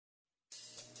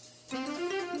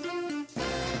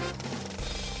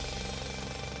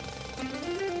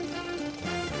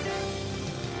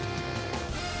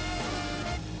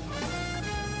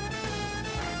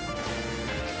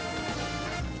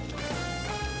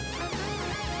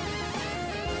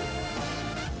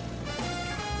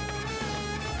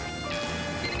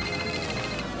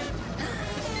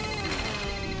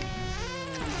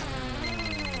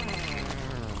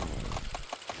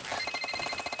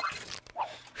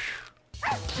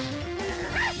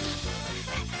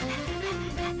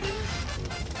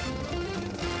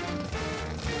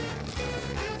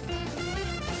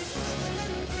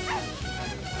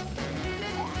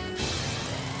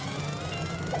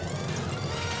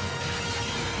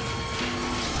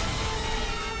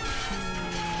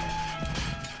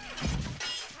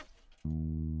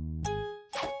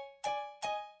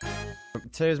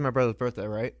Today was my brother's birthday,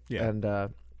 right? Yeah. And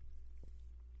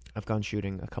I've gone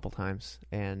shooting a couple times,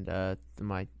 and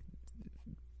my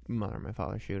mother and my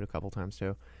father shoot a couple times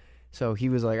too. So he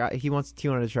was like, he wanted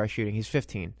to try shooting. He's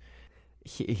 15.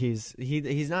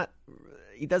 He's not.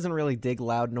 He doesn't really dig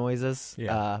loud noises.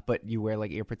 Yeah. But you wear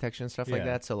like ear protection and stuff like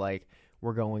that. So like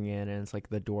we're going in, and it's like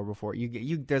the door before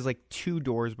you. There's like 2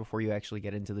 doors before you actually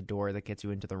get into the door that gets you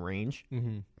into the range.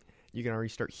 Mm-hmm. You can already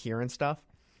start hearing stuff.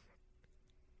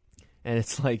 And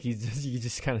it's like you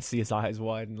just kind of see his eyes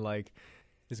widen, like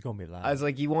it's gonna be loud. I was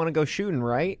like, "You want to go shooting,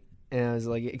 right?" And I was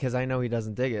like, "Because I know he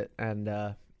doesn't dig it." And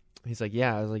he's like,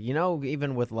 "Yeah." I was like,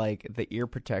 even with like the ear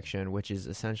protection, which is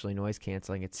essentially noise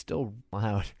canceling, it's still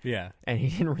loud. Yeah. And he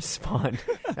didn't respond.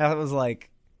 That was like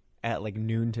at like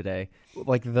noon today.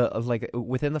 Like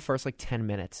within the first like 10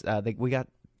 minutes, we got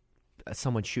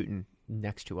someone shooting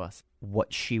next to us.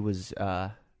 What she was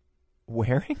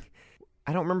wearing.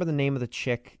 I don't remember the name of the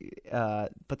chick,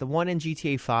 but the one in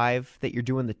GTA 5 that you're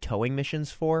doing the towing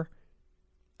missions for.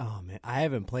 Oh, man. I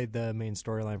haven't played the main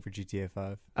storyline for GTA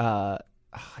 5. I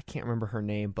can't remember her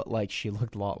name, but like she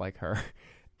looked a lot like her.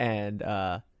 And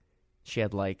she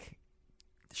had like,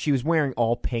 she was wearing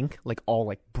all pink, like all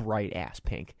like bright ass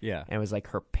pink. Yeah. And it was like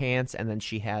her pants, and then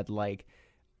she had like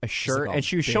a shirt, like and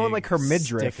she was showing like her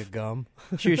midriff. Stick of gum.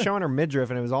 She was showing her midriff,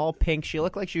 and it was all pink. She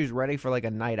looked like she was ready for like a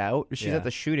night out. She's at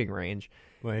the shooting range.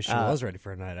 Well, she was ready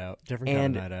for a night out. Different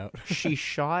kind of night out. She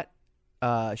shot.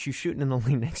 She was shooting in the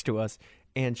lane next to us,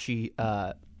 and she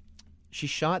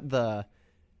shot the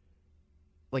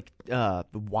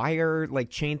wire like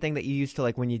chain thing that you use to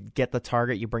like when you get the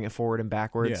target, you bring it forward and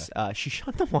backwards. Yeah. She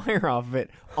shot the wire off of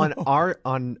it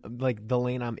on like the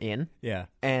lane I'm in. Yeah.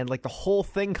 And like the whole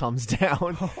thing comes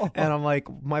down, and I'm like,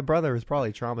 my brother was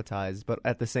probably traumatized, but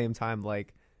at the same time,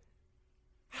 like,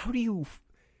 how do you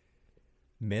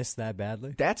miss that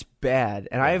badly? That's bad.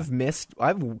 And I've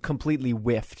completely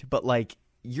whiffed, but like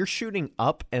you're shooting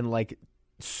up and like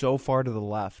so far to the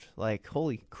left, like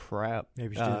holy crap.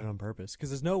 Maybe she did it on purpose,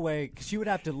 because there's no way, because you would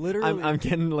have to literally I'm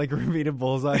getting like repeated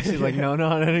bullseye. She's like, no,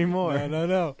 not anymore.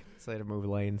 No. So I had to move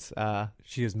lanes.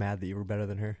 She was mad that you were better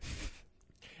than her.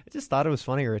 I just thought it was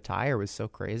funny. Her attire was so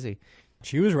crazy.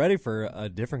 She was ready for a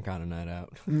different kind of night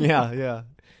out. Yeah.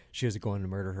 She was going to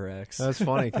murder her ex. That was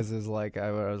funny because it was like I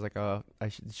was like, oh,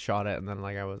 I shot it, and then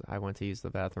like I went to use the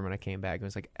bathroom, and I came back, and it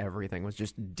was like everything was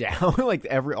just down, like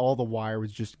all the wire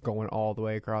was just going all the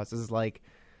way across. This is like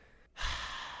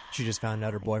she just found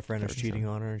out her boyfriend was cheating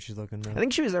on her, and she's looking. I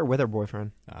think she was there with her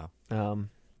boyfriend. Oh,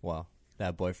 well,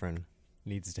 that boyfriend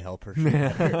needs to help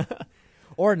her.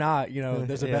 Or not,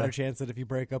 there's a better chance that if you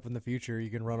break up in the future, you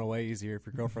can run away easier if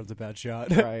your girlfriend's a bad shot.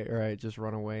 Right. Just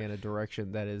run away in a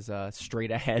direction that is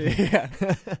straight ahead. Yeah.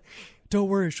 Don't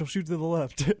worry, she'll shoot to the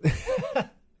left.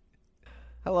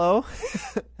 Hello.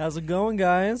 How's it going,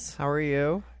 guys? How are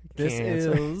you? This is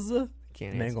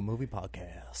Mangled Movie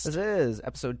Podcast. This is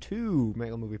episode 2,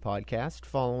 Mangled Movie Podcast,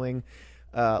 following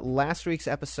last week's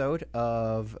episode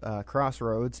of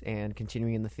Crossroads and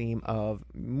continuing in the theme of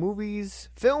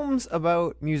films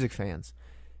about music fans,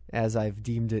 as I've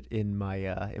deemed it in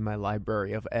my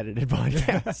library of edited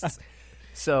podcasts.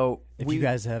 So if you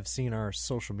guys have seen our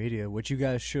social media, which you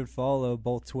guys should follow,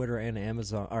 both Twitter and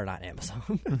Amazon, or not Amazon,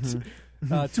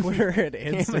 Twitter and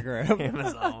Instagram.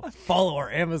 Amazon. Follow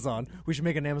our Amazon. We should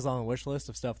make an Amazon wish list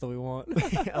of stuff that we want.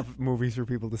 Of movies for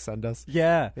people to send us.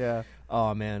 Yeah.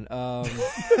 Oh, man.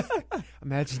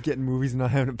 Imagine getting movies and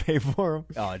not having to pay for them.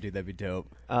 Oh, dude, that'd be dope.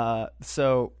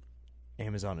 So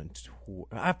Amazon and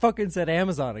I fucking said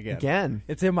Amazon again.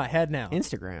 It's in my head now.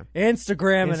 Instagram.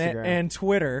 And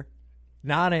Twitter.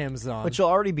 Not Amazon. Which will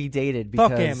already be dated because...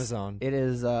 Fuck Amazon. It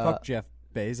is... Fuck Jeff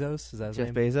Bezos. Is that his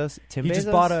Jeff name? Bezos? Tim he Bezos?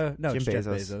 Just bought a... No, Jim Jeff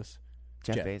Bezos. Bezos.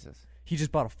 Jeff Bezos. He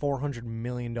just bought a $400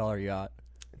 million yacht.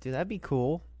 Dude, that'd be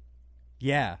cool.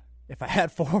 Yeah. if I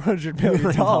had $400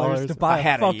 million to buy I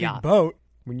had a a fucking yacht. boat.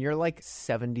 When you're like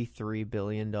 $73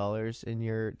 billion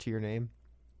to your name,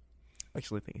 I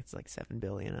actually think it's like $7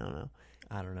 billion. I don't know.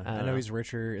 I don't know. I know he's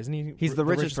richer, isn't he? He's the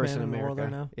richest person man in the world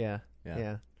America right now.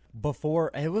 Yeah.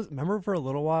 Before it was, remember for a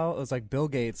little while it was like Bill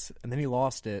Gates, and then he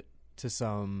lost it to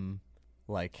some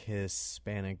like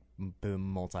Hispanic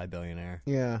multi-billionaire.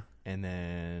 Yeah. And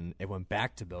then it went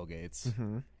back to Bill Gates,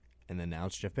 and then now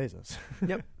it's Jeff Bezos.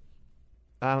 Yep.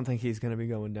 I don't think he's going to be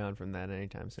going down from that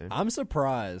anytime soon. I'm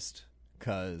surprised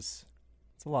because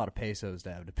it's a lot of pesos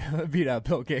to have to beat out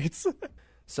Bill Gates.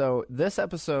 So this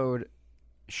episode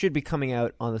should be coming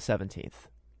out on the 17th.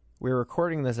 We're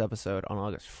recording this episode on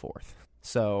August 4th.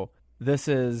 So this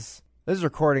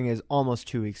recording is almost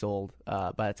 2 weeks old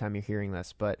by the time you're hearing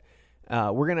this, but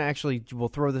we're gonna we'll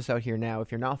throw this out here now.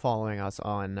 If you're not following us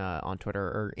on Twitter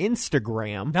or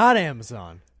Instagram, Not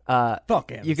Amazon.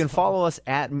 Fuck Amazon. you can follow us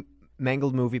at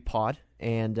Mangled Movie Pod,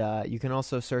 and you can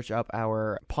also search up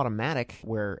our Podomatic,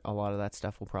 where a lot of that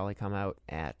stuff will probably come out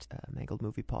at Mangled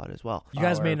Movie Pod as well. You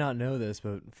guys may not know this,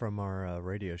 but from our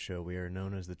radio show, we are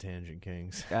known as the Tangent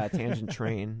Kings. Tangent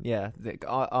Train, yeah,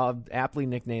 aptly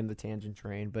nicknamed the Tangent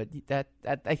Train. But that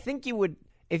I think you would,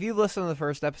 if you listen to the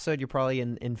first episode, you're probably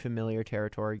in familiar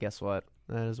territory. Guess what?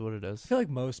 That is what it is. I feel like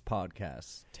most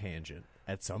podcasts tangent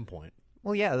at some point.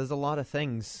 Well, yeah, there's a lot of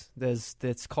things.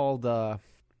 It's called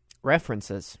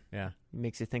references. Yeah. It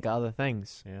makes you think of other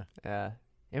things. Yeah.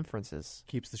 Inferences.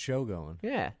 Keeps the show going.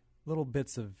 Yeah. Little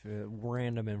bits of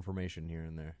random information here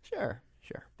and there. Sure.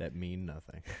 That mean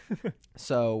nothing.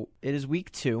 So it is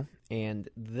week 2, and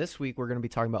this week we're going to be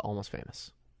talking about Almost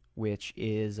Famous, which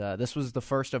is this was the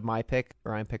first of my pick.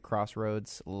 Ryan picked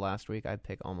Crossroads last week. I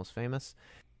picked Almost Famous,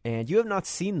 and you have not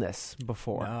seen this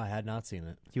before. No, I had not seen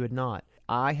it. You had not.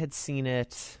 I had seen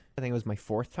it. I think it was my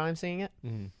 4th time seeing it.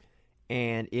 Mm-hmm.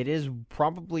 And it is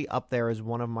probably up there as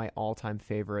one of my all-time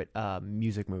favorite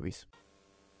music movies.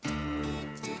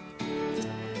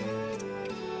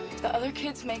 The other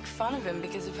kids make fun of him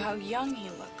because of how young he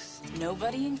looks.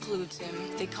 Nobody includes him.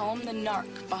 They call him the narc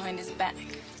behind his back.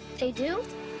 They do?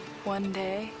 One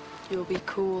day, you'll be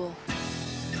cool.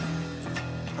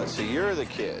 So you're the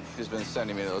kid who's been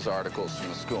sending me those articles from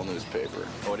the school newspaper.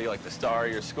 What do you like, the star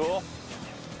of your school?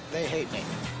 They hate me.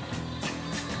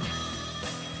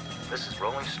 This is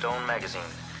Rolling Stone magazine.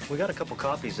 We got a couple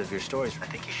copies of your stories. I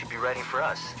think you should be writing for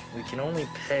us. We can only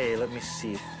pay, let me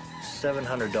see,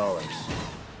 $700.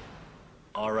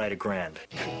 I'll write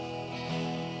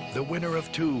 $1,000. The winner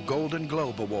of 2 Golden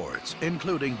Globe Awards,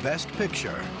 including Best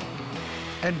Picture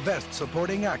and Best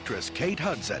Supporting Actress, Kate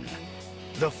Hudson.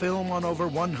 The film on over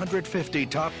 150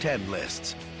 top 10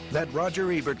 lists that Roger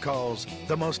Ebert calls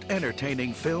the most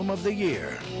entertaining film of the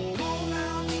year.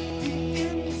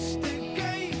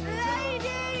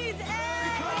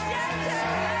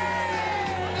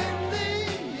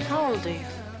 How old are you?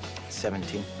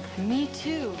 17. Me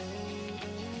too.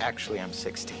 Actually, I'm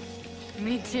 16.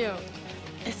 Me too.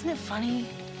 Isn't it funny?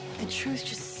 The truth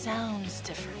just sounds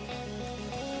different.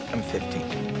 I'm 15.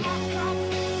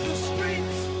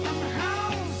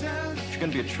 If you're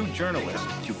going to be a true journalist,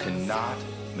 you cannot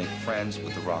make friends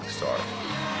with the rock star.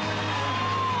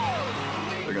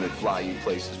 They're going to fly you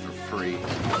places for free.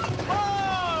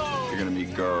 You're going to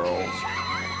meet girls.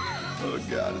 Oh,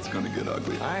 God, it's going to get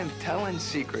ugly. I'm telling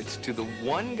secrets to the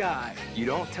one guy you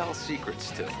don't tell secrets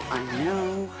to. I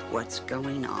know what's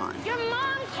going on. Your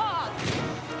mom called!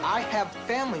 I have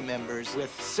family members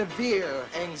with severe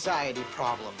anxiety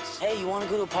problems. Hey, you want to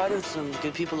go to a party with some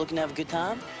good people looking to have a good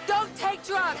time? Don't take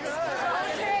drugs!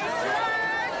 Don't take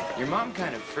drugs! Your mom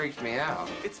kind of freaked me out.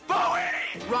 It's Bowie!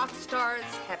 Rock stars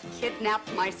have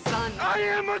kidnapped my son. I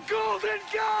am a golden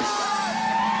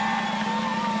god!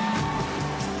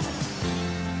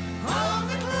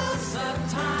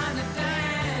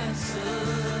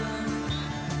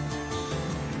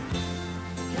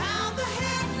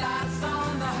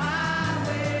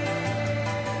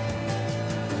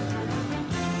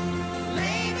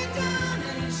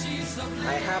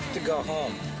 I have to go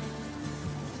home.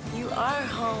 You are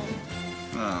home.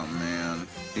 Oh, man.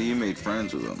 You made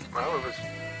friends with them. Well, it was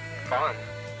fun.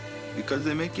 Because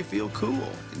they make you feel cool.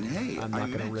 And, hey, I'm not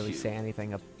going to really say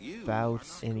anything about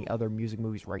any other music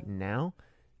movies right now.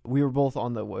 We were both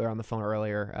on the phone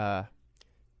earlier,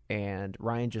 and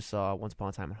Ryan just saw Once Upon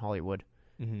a Time in Hollywood,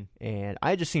 and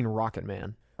I had just seen Rocket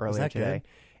Man earlier today.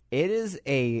 Good? It is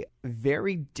a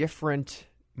very different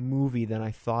movie than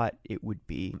I thought it would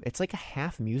be. It's like a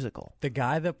half musical. The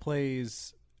guy that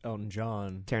plays Elton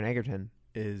John, Taron Egerton,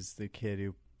 is the kid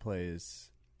who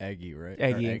plays Eggy, right?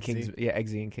 Eggy Or and Kingsman. Yeah,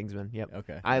 Eggsy and Kingsman. Yep.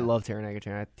 Okay. I love Taron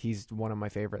Egerton. He's one of my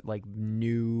favorite, like,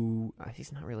 new.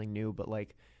 He's not really new, but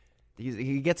like,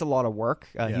 he gets a lot of work.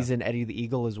 He's in Eddie the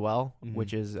Eagle as well,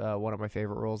 which is one of my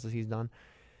favorite roles that he's done.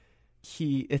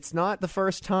 It's not the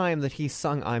first time that he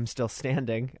sung "I'm Still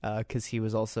Standing," because he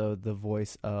was also the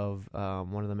voice of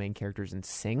one of the main characters in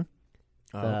Sing,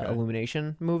 the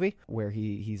Illumination movie, where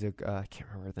he's a I can't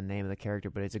remember the name of the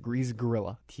character, but he's a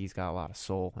gorilla. He's got a lot of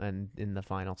soul, and in the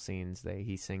final scenes,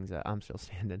 he sings "I'm Still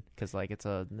Standing" because like it's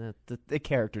the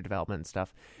character development and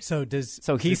stuff. So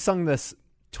he sung this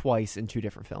twice in 2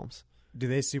 different films. Do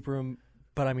they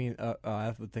But I mean,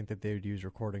 I would think that they would use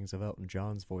recordings of Elton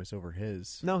John's voice over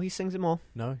his. No, he sings them all.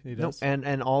 No, he does. No,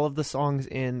 and all of the songs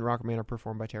in Rocketman are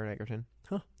performed by Taron Egerton.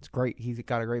 Huh. It's great. He's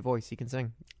got a great voice. He can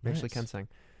sing. Nice. Actually, can sing.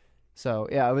 So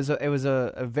yeah, it was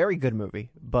a very good movie,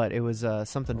 but it was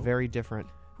something very different.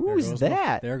 Who's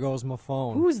that? There goes my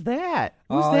phone. Who's that?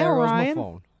 Who's that, there goes Ryan? my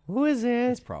phone. Who is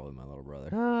it? It's probably my little brother.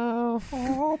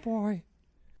 Oh boy.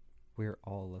 We're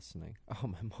all listening. Oh,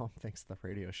 my mom thinks the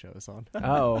radio show is on.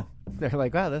 Oh, they're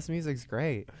like, wow, this music's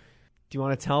great. Do you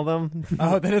want to tell them?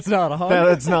 Oh, that it's not on. That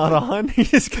it's not on.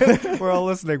 We're all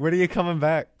listening. When are you coming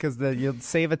back? Because you'll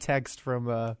save a text from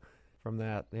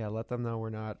that. Yeah, let them know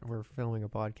we're filming a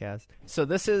podcast. So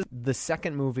this is the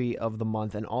second movie of the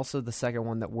month, and also the second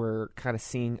one that we're kind of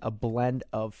seeing a blend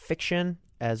of fiction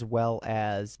as well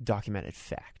as documented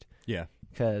fact. Yeah.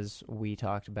 Because we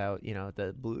talked about,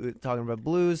 talking about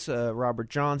blues, Robert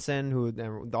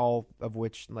Johnson, all of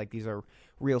which, like, these are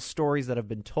real stories that have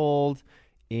been told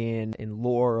in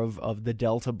lore of the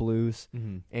Delta blues.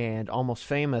 Mm-hmm. And Almost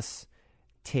Famous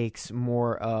takes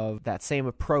more of that same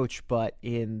approach, but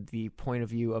in the point of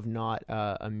view of not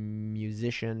a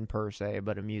musician per se,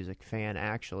 but a music fan,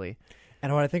 actually.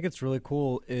 And what I think it's really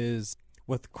cool is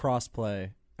with Crossroads.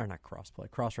 I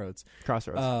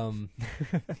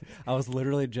was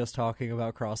literally just talking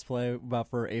about crossplay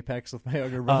for Apex with my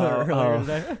younger brother earlier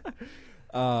today.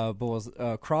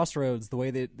 Crossroads, the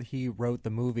way that he wrote the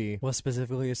movie was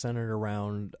specifically centered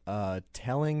around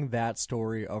telling that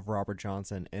story of Robert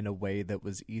Johnson in a way that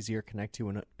was easier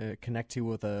to connect to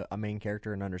with a main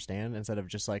character and understand, instead of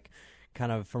just like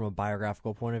kind of from a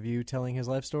biographical point of view telling his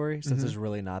life story. Since there's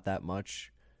really not that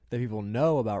much that people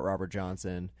know about Robert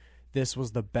Johnson, this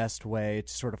was the best way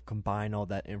to sort of combine all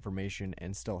that information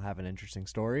and still have an interesting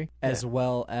story. Yeah. As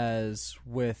well as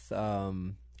with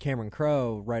Cameron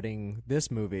Crowe writing this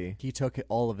movie, he took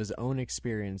all of his own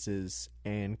experiences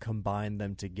and combined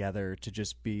them together to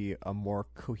just be a more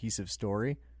cohesive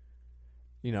story.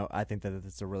 I think that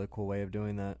it's a really cool way of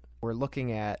doing that. We're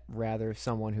looking at rather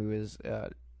someone who is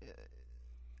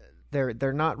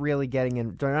they're not really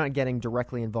getting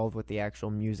directly involved with the actual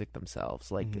music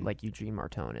themselves, like Eugene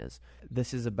Martone is.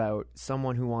 This is about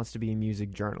someone who wants to be a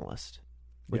music journalist,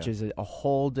 which is a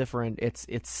whole different. It's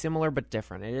similar but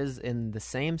different. It is in the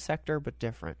same sector but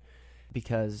different,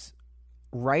 because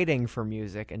writing for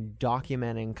music and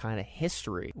documenting kind of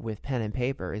history with pen and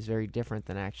paper is very different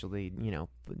than actually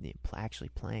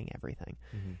playing everything.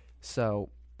 Mm-hmm.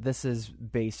 So this is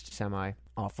based semi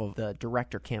off of the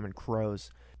director Cameron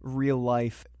Crowe's real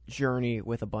life journey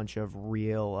with a bunch of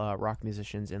real rock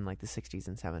musicians in like the 60s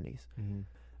and 70s. Mm-hmm.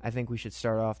 I think we should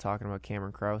start off talking about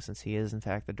Cameron Crowe, since he is in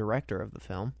fact the director of the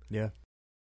film. Yeah.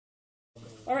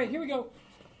 All right, here we go.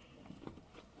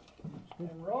 And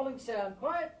rolling sound.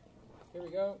 Quiet. Here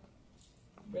we go.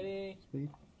 Ready.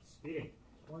 Speeding.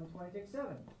 120, take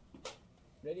 7.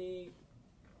 Ready.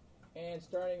 And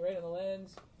starting right on the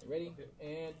lens. Ready.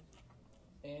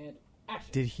 And action.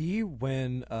 Did he,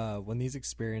 when these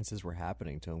experiences were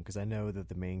happening to him, because I know that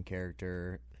the main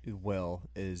character, Will,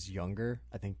 is younger.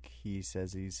 I think he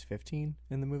says he's 15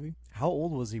 in the movie. How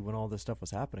old was he when all this stuff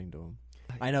was happening to him?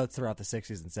 I know it's throughout the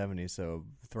 60s and 70s, so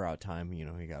throughout time,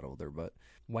 he got older. But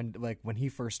when he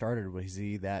first started, was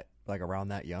he that, like, around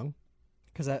that young?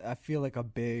 Because I feel like a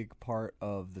big part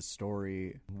of the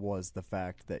story was the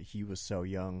fact that he was so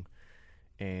young,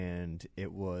 and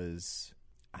it was,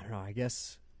 I don't know, I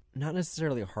guess not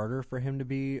necessarily harder for him to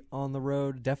be on the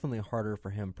road. Definitely harder for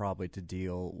him probably to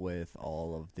deal with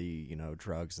all of the,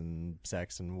 drugs and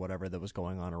sex and whatever that was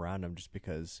going on around him, just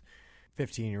because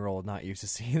 15-year-old not used to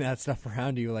seeing that stuff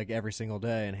around you like every single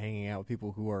day, and hanging out with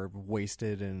people who are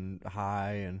wasted and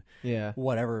high and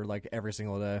whatever like every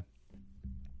single day.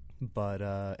 But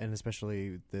and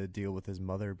especially the deal with his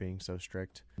mother being so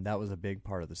strict, that was a big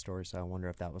part of the story. So I wonder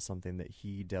if that was something that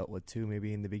he dealt with too,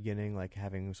 maybe in the beginning, like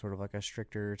having sort of like a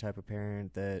stricter type of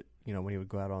parent that, when he would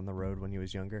go out on the road when he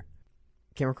was younger.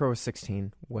 Cameron Crowe was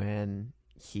 16 when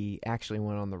he actually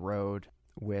went on the road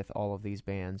with all of these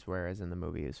bands, whereas in the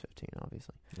movie he was 15,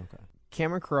 obviously. Okay.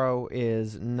 Cameron Crowe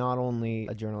is not only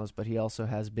a journalist, but he also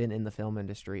has been in the film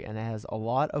industry and has a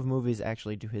lot of movies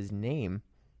actually to his name.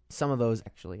 Some of those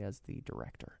actually as the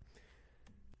director.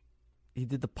 He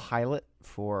did the pilot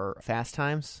for Fast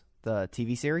Times, the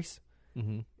TV series,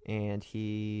 and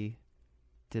he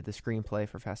did the screenplay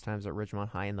for Fast Times at Ridgemont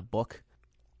High in the book.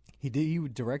 He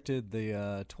directed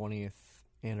the 20th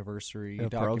anniversary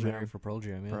documentary for Pearl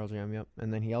Jam. Yeah. Pearl Jam, yep.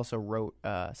 And then he also wrote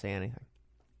Say Anything.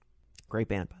 Great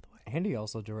band, by the way. And he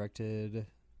also directed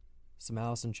some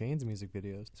Alice in Chains music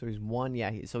videos. So he's won,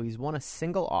 he's won a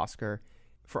single Oscar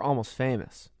for Almost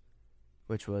Famous,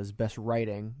 which was Best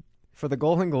Writing. For the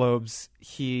Golden Globes,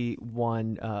 they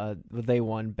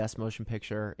won Best Motion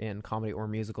Picture in Comedy or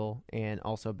Musical, and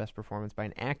also Best Performance by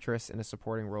an Actress in a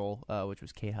Supporting Role, which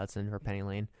was Kate Hudson for Penny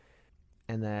Lane.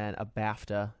 And then a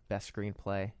BAFTA, Best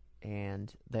Screenplay,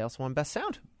 and they also won Best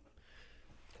Sound.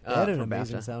 They had an for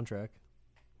amazing BAFTA. soundtrack.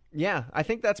 Yeah, I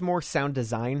think that's more sound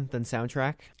design than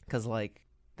soundtrack, because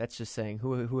that's just saying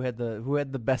who had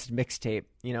the best mixtape.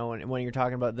 You know, when you're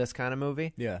talking about this kind of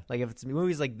movie. Yeah. Like if it's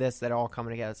movies like this that are all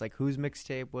coming together, it's like whose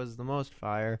mixtape was the most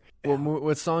fire?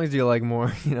 What songs do you like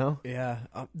more? You know. Yeah.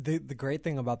 The great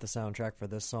thing about the soundtrack for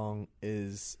this song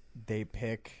is they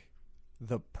pick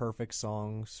the perfect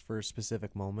songs for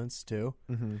specific moments too.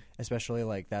 Mm-hmm. Especially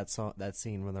like that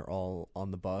scene when they're all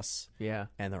on the bus. Yeah.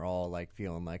 And they're all like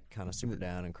feeling like kind of super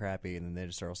down and crappy, and then they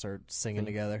just all start singing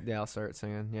together. Yeah, I'll start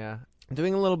singing. Yeah.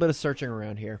 Doing a little bit of searching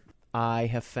around here, I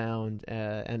have found,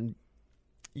 and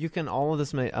you can, all of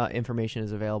this information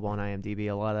is available on IMDb.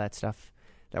 A lot of that stuff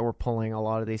that we're pulling, a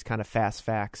lot of these kind of fast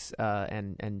facts,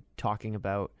 and talking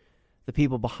about the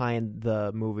people behind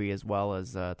the movie as well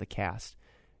as the cast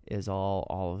is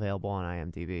all available on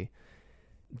IMDb.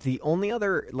 The only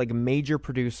other major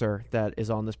producer that is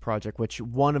on this project, which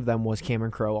one of them was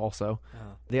Cameron Crowe also.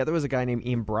 The other was a guy named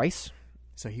Ian Bryce.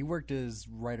 So he worked as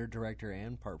writer, director,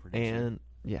 and part producer. And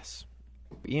yes,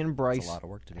 Ian Bryce a lot of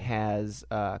work to do. has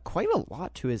quite a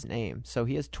lot to his name. So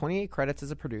he has 28 credits as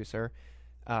a producer,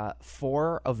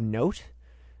 4 of note,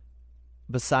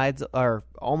 besides, or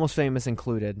Almost Famous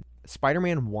included,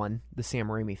 Spider-Man 1, the Sam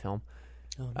Raimi film,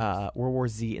 World War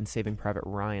Z, and Saving Private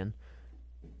Ryan.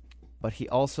 But he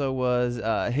also was,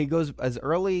 he goes as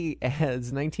early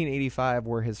as 1985,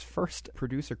 where his first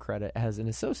producer credit as an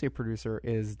associate producer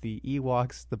is the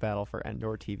Ewoks, The Battle for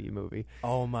Endor TV movie.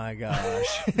 Oh my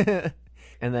gosh. And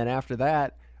then after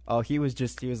that, he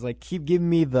was like, keep giving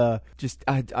me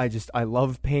I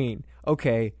love pain.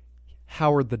 Okay,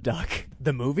 Howard the Duck.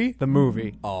 The movie? The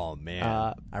movie. Oh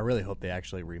man. I really hope they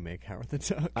actually remake Howard the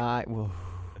Duck.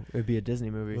 It would be a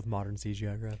Disney movie with modern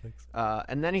CGI graphics.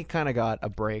 And then he kind of got a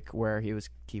break where he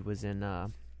was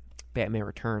in Batman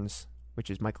Returns, which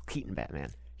is Michael Keaton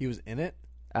Batman. He was in it?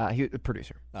 He was a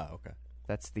producer. Oh, okay.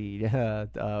 That's the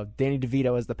Danny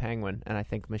DeVito as the Penguin, and I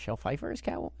think Michelle Pfeiffer is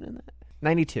Catwoman in that.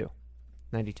 92.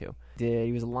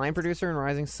 He was a line producer in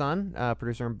Rising Sun,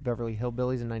 producer in Beverly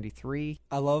Hillbillies in 93.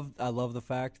 I love the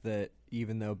fact that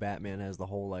even though Batman has the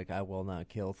whole I will not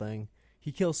kill thing,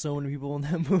 he kills so many people in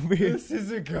that movie. This is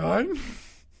a gun?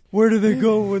 Where do they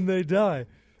go when they die?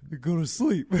 They go to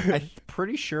sleep. I'm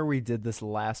pretty sure we did this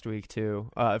last week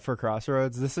too, for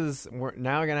Crossroads. We're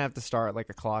now going to have to start a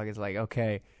clock. It's like,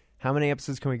 okay, how many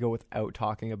episodes can we go without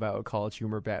talking about College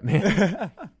Humor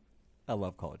Batman? I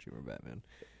love College Humor Batman.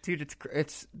 Dude,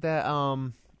 it's that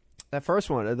first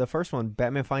one. The first one,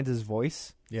 Batman finds his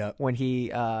voice. Yeah. When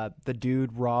the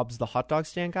dude robs the hot dog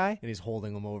stand guy. And he's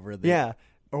holding him over Yeah.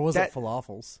 Or was it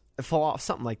falafels?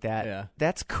 Something like that. Yeah.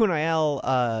 That's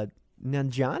Kunail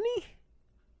Nanjiani?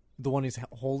 The one he's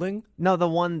holding? No,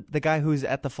 the guy who's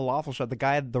at the falafel shop. The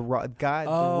guy, the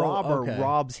robber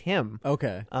robs him.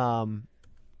 Okay.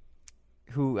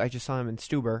 Who I just saw him in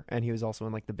Stuber, and he was also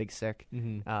in The Big Sick.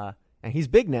 Mm-hmm. And he's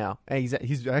big now. And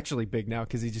he's actually big now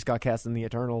because he just got cast in the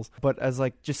Eternals. But as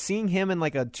just seeing him in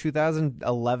a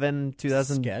 2011,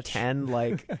 2010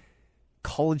 Sketch.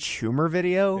 College Humor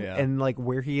video, Yeah. and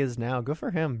where he is now. Good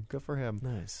for him.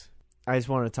 Nice. I just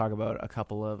wanted to talk about a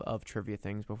couple of trivia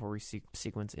things before we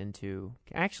sequence into.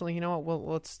 Actually, you know what?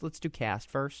 Well, let's do cast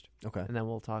first. Okay. And then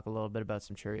we'll talk a little bit about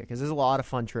some trivia because there's a lot of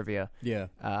fun trivia. Yeah.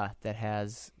 That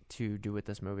has to do with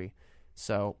this movie.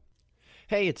 So,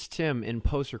 hey, it's Tim in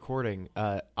post-recording.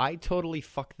 I totally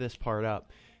fucked this part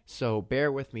up, so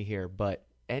bear with me here. But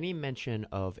any mention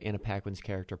of Anna Paquin's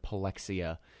character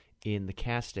Palexia in the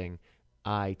casting,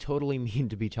 I totally mean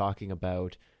to be talking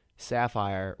about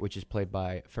Sapphire, which is played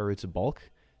by Fairuza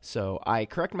Balk. So I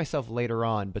correct myself later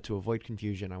on, but to avoid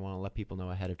confusion, I want to let people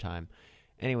know ahead of time.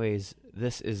 Anyways,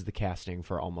 this is the casting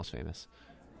for Almost Famous.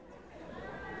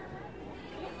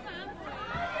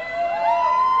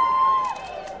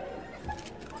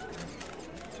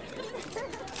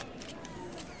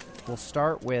 we'll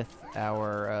start with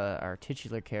our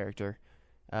titular character,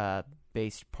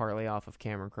 based partly off of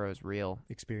Cameron Crowe's real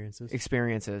Experiences.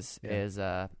 Is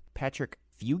Patrick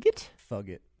Fugit?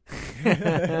 Fugit.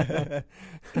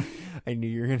 I knew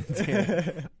you were going to say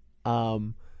it.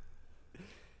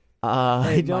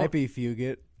 It might be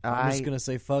Fugit. I'm just going to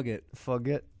say Fugit.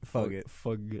 Fugit? Fugit.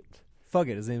 Fugit.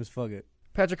 Fugit. His name's Fugit.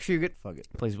 Patrick Fugit. Fugit.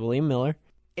 Plays William Miller.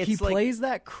 He plays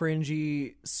that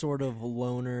cringy sort of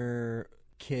loner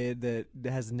kid that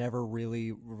has never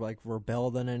really like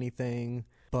rebelled on anything,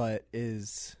 but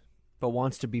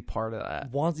wants to be part of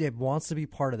that. Wants to be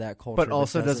part of that culture, but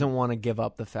also doesn't want to give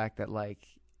up the fact that like.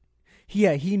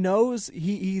 Yeah, he knows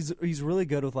he's really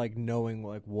good with like knowing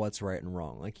like what's right and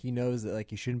wrong. Like he knows that like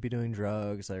he shouldn't be doing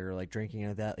drugs or like drinking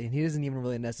and that, and he doesn't even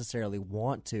really necessarily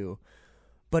want to,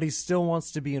 but he still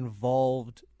wants to be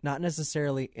involved, not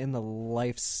necessarily in the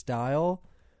lifestyle,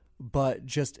 but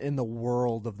just in the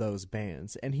world of those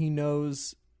bands. And he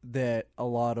knows that a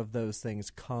lot of those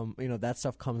things that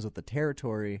stuff comes with the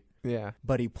territory. Yeah.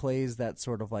 But he plays that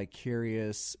sort of like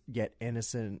curious yet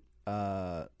innocent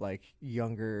like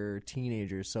younger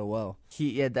teenagers so well.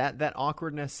 That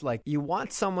awkwardness, like you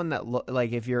want someone that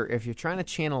like if you're trying to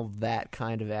channel that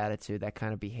kind of attitude, that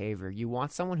kind of behavior, you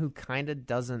want someone who kind of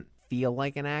doesn't feel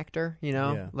like an actor,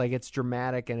 Yeah. like it's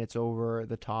dramatic and it's over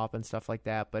the top and stuff like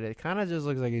that, but it kind of just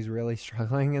looks like he's really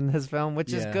struggling in this film,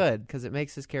 which is good because it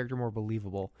makes his character more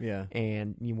believable. Yeah.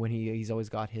 And when he's always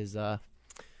got his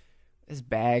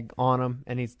bag on him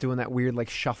and he's doing that weird like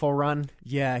shuffle run.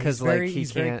 Yeah, because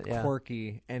he's very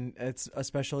quirky, and it's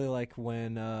especially like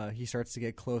when he starts to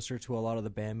get closer to a lot of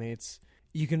the bandmates.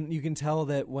 You can tell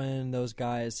that when those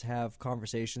guys have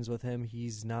conversations with him,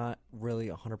 he's not really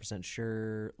 100%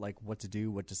 sure like what to do,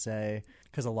 what to say,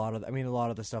 because a lot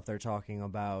of the stuff they're talking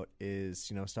about is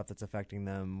stuff that's affecting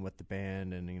them with the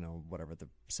band and whatever, the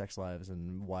sex lives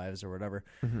and wives or whatever.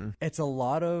 Mm-hmm. It's a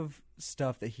lot of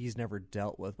stuff that he's never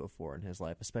dealt with before in his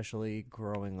life, especially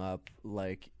growing up.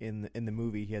 Like in the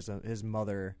movie, he has his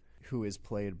mother who is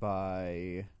played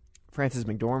by Frances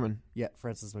McDormand. Yeah,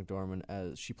 Frances McDormand,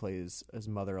 as she plays his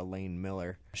mother, Elaine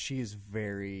Miller. She is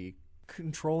very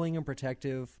controlling and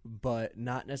protective, but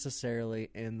not necessarily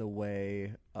in the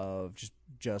way of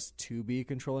just to be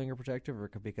controlling or protective, or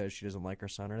because she doesn't like her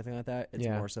son or anything like that. It's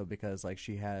more so because like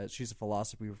she's a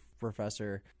philosophy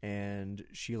professor and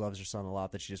she loves her son a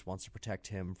lot, that she just wants to protect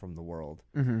him from the world.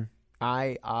 Mm-hmm.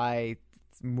 I'm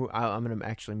going to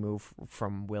actually move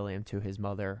from William to his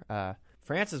mother.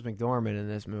 Frances McDormand in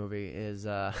this movie is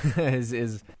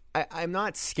I'm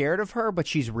not scared of her, but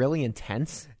she's really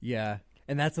intense. Yeah.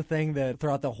 And that's the thing that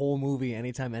throughout the whole movie,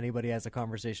 anytime anybody has a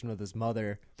conversation with his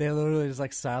mother, they literally just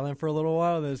like silent for a little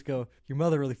while. They just go, "Your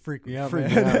mother really freaked me out,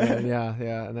 man."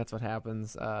 Yeah, and that's what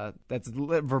happens. That's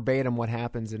verbatim what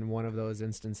happens in one of those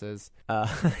instances.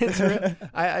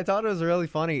 I thought it was really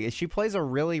funny. She plays a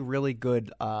really, really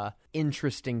good,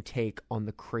 interesting take on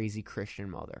the crazy Christian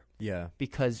mother. Yeah,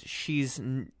 because she's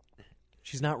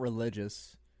not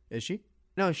religious, is she?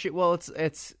 No,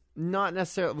 it's not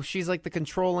necessarily. She's like the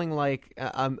controlling, like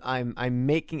I'm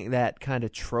making that kind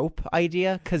of trope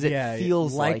idea because it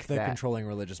feels like the that. Controlling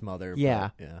religious mother.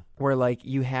 Yeah, but, yeah. Where like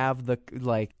you have the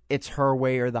like it's her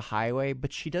way or the highway,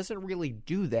 but she doesn't really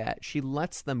do that. She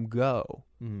lets them go.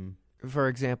 Mm. For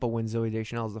example, when Zooey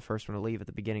Deschanel is the first one to leave at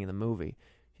the beginning of the movie,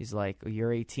 she's like,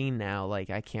 "You're 18 now. Like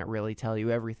I can't really tell you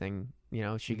everything."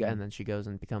 And then she goes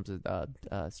and becomes a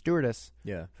stewardess.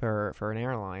 Yeah. For an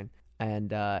airline.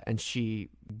 And she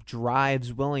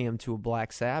drives William to a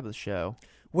Black Sabbath show.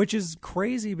 Which is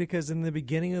crazy because in the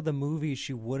beginning of the movie,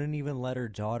 she wouldn't even let her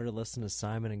daughter listen to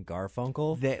Simon and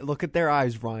Garfunkel. Look at their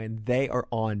eyes, Ryan. They are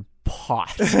on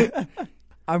pot.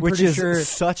 Which is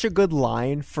such a good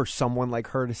line for someone like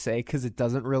her to say because it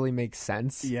doesn't really make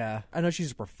sense. Yeah. I know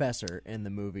she's a professor in the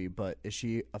movie, but is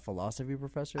she a philosophy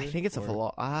professor? I think it's a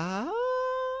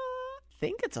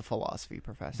philosophy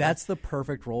professor. That's the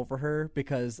perfect role for her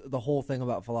because the whole thing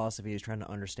about philosophy is trying to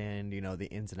understand, the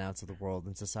ins and outs of the world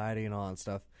and society and all that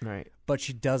stuff. Right. But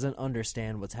she doesn't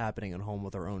understand what's happening at home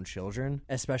with her own children,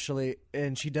 especially,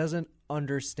 and she doesn't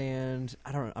understand,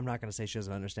 I'm not going to say she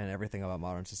doesn't understand everything about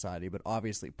modern society, but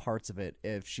obviously parts of it,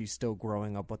 if she's still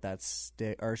growing up with that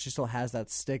or she still has that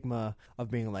stigma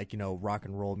of being like, rock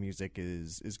and roll music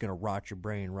is going to rot your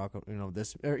brain,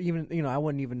 this, or even, I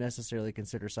wouldn't even necessarily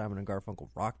consider Simon and Garfunkel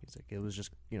rock music. It was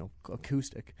just,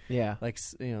 acoustic. Yeah. Like,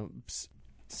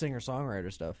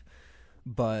 singer-songwriter stuff.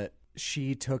 But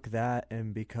she took that,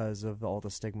 and because of all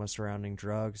the stigma surrounding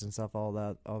drugs and stuff, all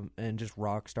that, and just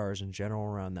rock stars in general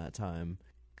around that time,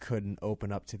 couldn't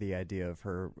open up to the idea of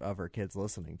her kids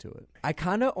listening to it. I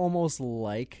kind of almost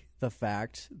like the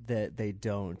fact that they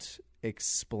don't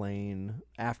explain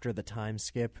after the time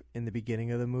skip in the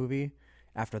beginning of the movie,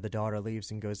 after the daughter leaves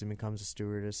and goes and becomes a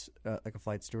stewardess, like a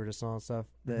flight stewardess and all that stuff,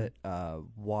 that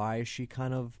why she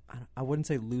kind of, I wouldn't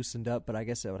say loosened up, but I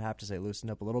guess I would have to say loosened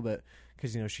up a little bit,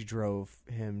 because, you know, she drove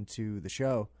him to the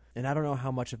show. And I don't know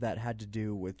how much of that had to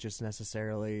do with just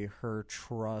necessarily her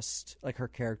trust, like her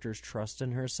character's trust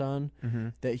in her son,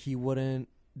 that he wouldn't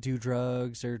do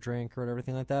drugs or drink or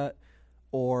everything like that,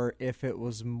 or if it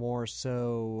was more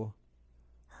so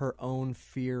her own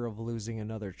fear of losing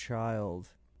another child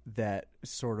that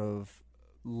sort of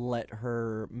let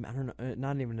her, I don't know,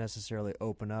 not even necessarily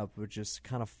open up, but just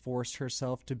kind of forced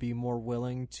herself to be more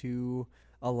willing to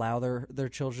allow their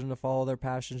children to follow their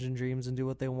passions and dreams and do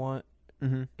what they want.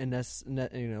 And that's,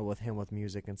 you know, with him with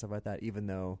music and stuff like that, even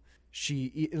though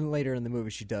later in the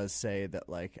movie she does say that,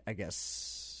 like, I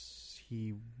guess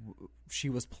she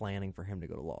was planning for him to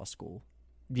go to law school.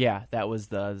 Yeah, that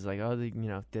was like, oh, you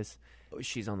know,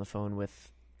 she's on the phone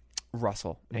with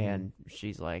Russell, and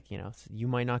she's like, you know, you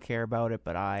might not care about it,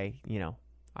 but I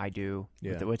do.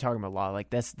 Yeah. We're talking about law.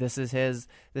 Like, he's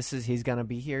going to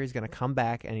be here, he's going to come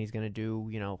back, and he's going to do,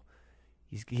 you know,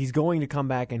 he's going to come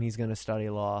back and he's going to study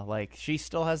law. Like, she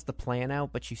still has the plan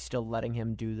out, but she's still letting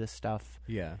him do this stuff.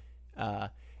 Yeah.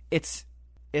 It's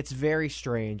very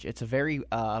strange. It's a very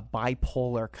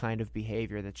bipolar kind of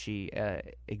behavior that she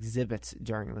exhibits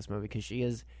during this movie, because she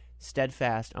is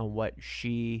steadfast on what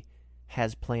she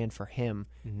has planned for him,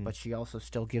 but she also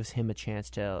still gives him a chance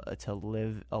to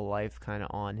live a life kind of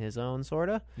on his own, sort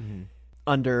of.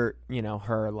 Under, you know,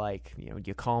 her, like, you know,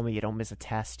 you call me, you don't miss a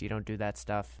test, you don't do that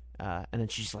stuff. And then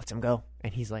she just lets him go,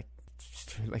 and he's like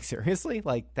seriously,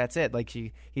 like, that's it. Like,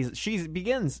 she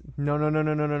begins,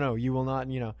 no, you will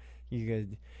not, you know,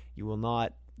 you will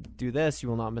not do this, you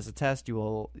will not miss a test, you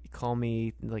will call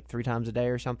me like 3 times a day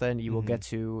or something, you will get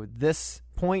to this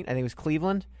point, I think it was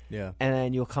Cleveland, and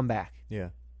then you'll come back, and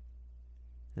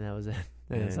that was it.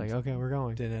 And it's like, okay, we're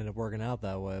going. Didn't end up working out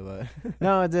that way, but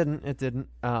no, it didn't.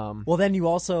 Well, then you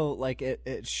also, like,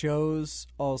 it shows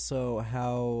also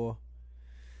how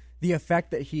the effect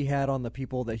that he had on the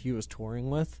people that he was touring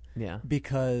with. Yeah.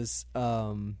 Because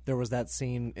there was that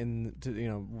scene you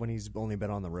know, when he's only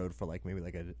been on the road for like maybe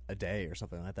like a day or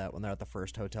something like that, when they're at the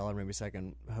first hotel or maybe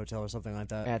second hotel or something like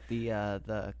that. At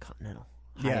the Continental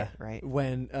Hyatt, right?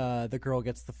 When the girl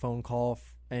gets the phone call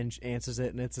and answers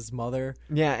it, and it's his mother.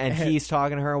 Yeah, and he's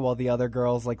talking to her while the other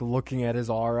girl's like looking at his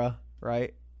aura,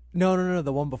 right? No,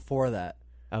 the one before that.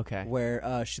 Okay.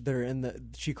 Where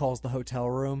she calls the hotel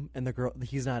room, and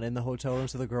he's not in the hotel room,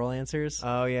 so the girl answers.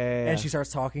 Oh yeah. And she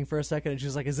starts talking for a second, and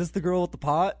she's like, "Is this the girl with the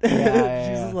pot?" Yeah.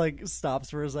 She's just like stops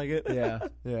for a second.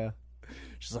 Yeah.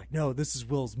 She's like, "No, this is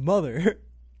Will's mother."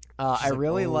 I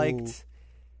really liked,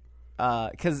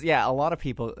 because a lot of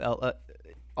people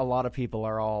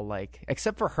are all like,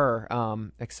 except for her,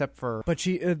 But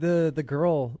she, the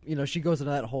girl, you know, she goes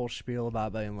into that whole spiel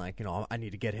about being like, you know, I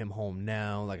need to get him home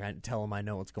now. Like, I tell him I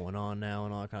know what's going on now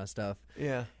and all that kind of stuff.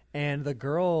 Yeah. And the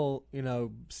girl, you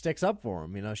know, sticks up for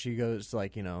him. You know, she goes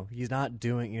like, you know, he's not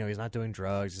doing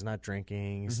drugs, he's not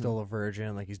drinking, he's still a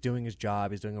virgin. Like, he's doing his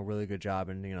job, he's doing a really good job,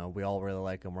 and, you know, we all really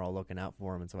like him. We're all looking out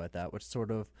for him and stuff like that, which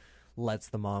sort of lets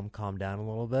the mom calm down a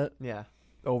little bit. Yeah.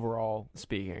 Overall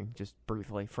speaking, just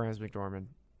briefly, Frances McDormand,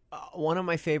 one of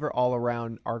my favorite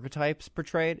all-around archetypes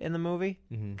portrayed in the movie,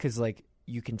 because like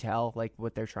you can tell like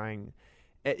what they're trying.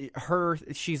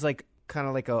 She's like kind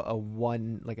of like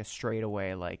a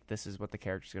straightaway, like, this is what the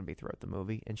character's going to be throughout the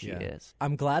movie, and she is.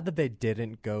 I'm glad that they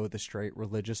didn't go the straight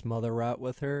religious mother route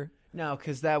with her. No,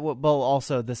 because that would. Well,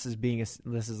 also this is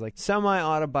like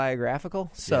semi-autobiographical,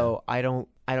 so I don't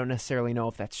necessarily know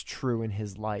if that's true in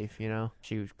his life. You know,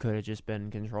 she could have just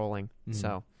been controlling.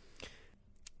 So,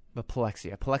 but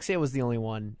Plexia was the only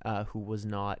one who was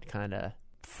not kind of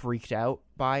freaked out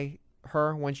by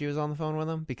her when she was on the phone with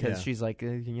him, because she's like,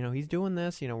 you know, he's doing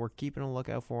this. You know, we're keeping a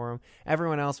lookout for him.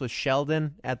 Everyone else was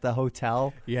Sheldon at the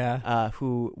hotel.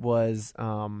 Who was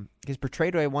he's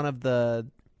portrayed by one of the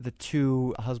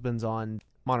 2 husbands on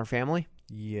Modern Family.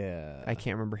 Yeah. I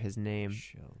can't remember his name.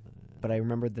 Sheldon. But I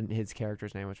remember his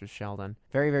character's name, which was Sheldon.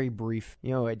 Very, very brief.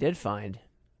 You know, what I did find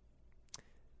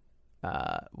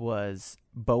was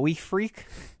Bowie Freak.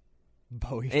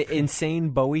 Bowie Freak. Insane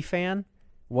Bowie fan.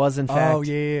 Was in fact. Oh,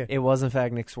 yeah. It was in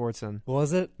fact Nick Swartzen.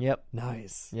 Was it? Yep.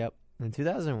 Nice. Yep. In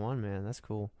 2001, man. That's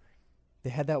cool. They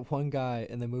had that one guy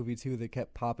in the movie, too, that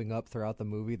kept popping up throughout the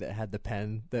movie that had the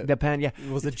pen. The pen, yeah.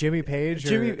 Was it Jimmy Page?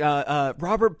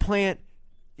 Robert Plant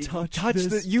use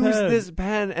this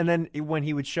pen. And then when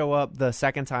he would show up the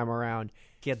second time around,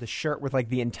 He had the shirt with like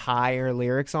the entire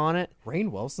lyrics on it.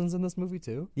 Rainn Wilson's in this movie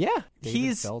too. Yeah,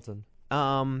 David Felton.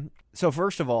 So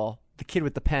first of all, the kid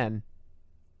with the pen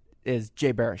is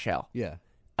Jay Baruchel. Yeah.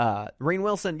 Rainn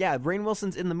Wilson. Yeah, Rainn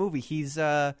Wilson's in the movie. He's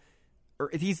the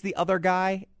other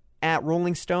guy at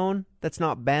Rolling Stone. That's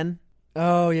not Ben.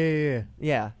 Oh yeah.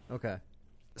 Yeah. Okay.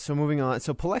 So moving on.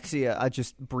 So Palexia,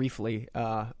 just briefly,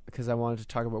 because I wanted to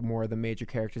talk about more of the major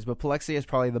characters, but Palexia is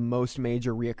probably the most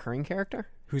major reoccurring character.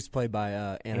 Who's played by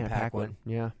Anna Paquin.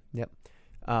 Yeah. Yep.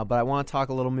 But I want to talk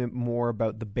a little bit more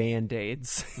about the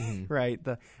Band-Aids, right?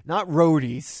 Not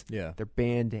roadies. Yeah. They're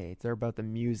Band-Aids. They're about the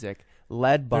music,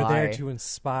 led by... They're there to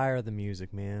inspire the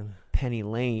music, man. Penny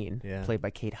Lane, Yeah. played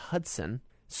by Kate Hudson.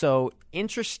 So,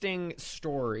 interesting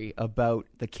story about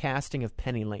the casting of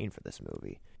Penny Lane for this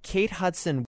movie. Kate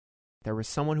Hudson, there was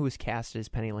someone who was casted as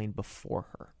Penny Lane before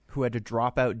her, who had to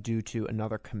drop out due to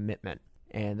another commitment.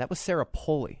 And that was Sarah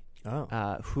Polley,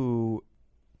 who,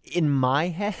 in my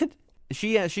head...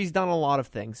 She's done a lot of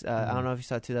things. I don't know if you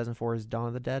saw 2004's Dawn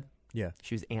of the Dead. Yeah.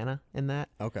 She was Anna in that.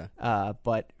 Okay.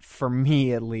 But for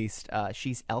me, at least,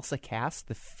 she's Elsa Cass,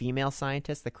 the female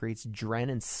scientist that creates Dren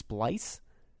and Splice.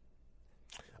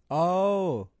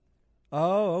 Oh,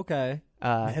 okay.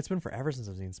 It's been forever since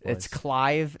I've seen Splice. It's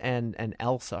Clive and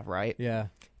Elsa, right? Yeah.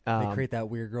 They create that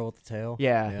weird girl with the tail.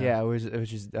 Yeah. It was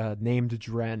just named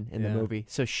Dren in the movie.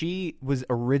 So she was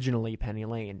originally Penny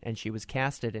Lane, and she was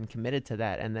casted and committed to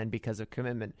that. And then because of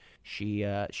commitment, she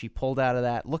pulled out of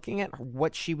that. Looking at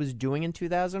what she was doing in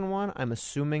 2001, I'm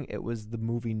assuming it was the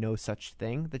movie No Such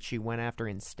Thing that she went after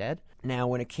instead. Now,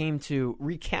 when it came to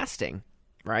recasting,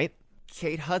 right?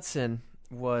 Kate Hudson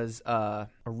was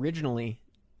originally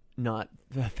not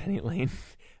Penny Lane.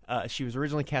 She was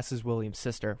originally cast as William's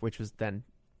sister, which was then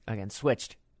again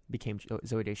switched, became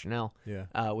Zooey Deschanel,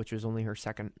 which was only her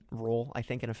second role, I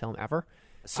think, in a film ever.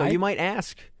 So you might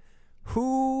ask,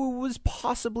 who was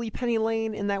possibly Penny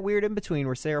Lane in that weird in-between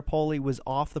where Sarah Polley was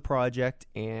off the project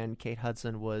and Kate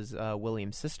Hudson was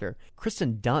William's sister?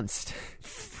 Kristen Dunst.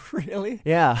 Really?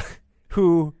 Yeah.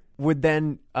 Who would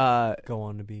then go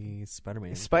on to be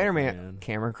Spider-Man.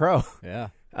 Cameron Crowe. Yeah.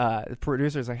 The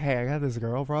producer's like, hey, I got this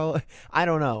girl, probably. I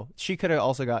don't know. She could have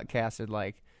also got casted,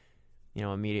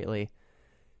 immediately.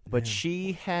 But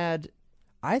she had...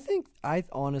 I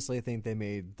honestly think they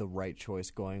made the right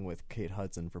choice going with Kate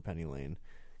Hudson for Penny Lane.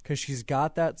 Because she's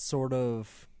got that sort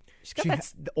of... She's got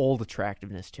that old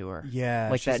attractiveness to her. Yeah.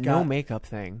 Like that no makeup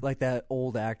thing. Like that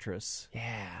old actress.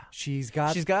 Yeah. She's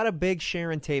got a big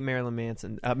Sharon Tate, Marilyn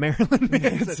Manson.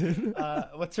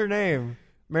 What's her name?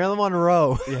 Marilyn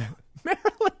Monroe. Yeah.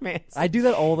 Marilyn Manson. I do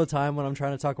that all the time when I'm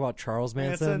trying to talk about Charles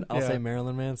Manson. I'll Yeah. say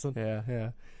Marilyn Manson. Yeah.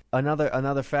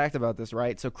 Another fact about this,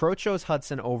 right? So Crowe chose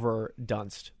Hudson over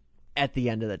Dunst at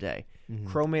the end of the day.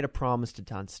 Crowe made a promise to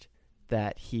Dunst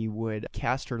that he would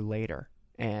cast her later.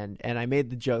 And I made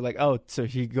the joke, so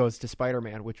he goes to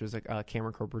Spider-Man, which was a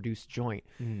Cameron Crowe produced joint.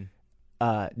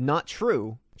 Not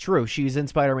true. True, she's in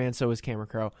Spider-Man, so is Cameron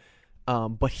Crowe.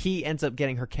 But he ends up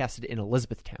getting her casted in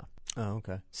Elizabethtown. Oh,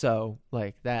 okay. So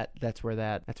that's where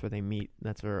they meet.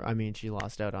 That's where she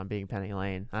lost out on being Penny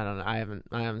Lane. I don't know.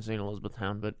 I haven't seen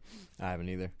Elizabethtown, but I haven't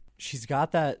either. She's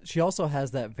got that. She also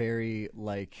has that very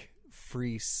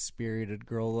free-spirited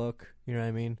girl look. You know what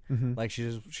I mean?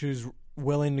 Mm-hmm. She's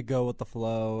willing to go with the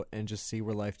flow and just see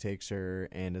where life takes her,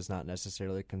 and is not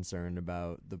necessarily concerned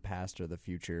about the past or the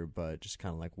future, but just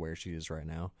kind of where she is right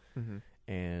now.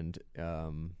 Mm-hmm. And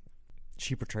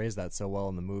she portrays that so well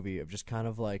in the movie of just kind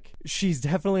of she's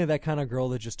definitely that kind of girl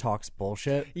that just talks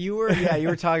bullshit. You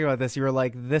were talking about this. You were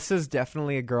like, this is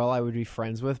definitely a girl I would be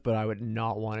friends with, but I would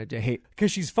not want to date.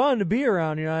 Because she's fun to be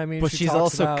around, you know what I mean? But she's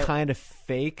also kind of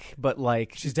fake, but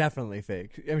she's definitely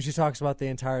fake. She talks about the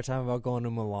entire time about going to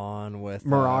Milan with...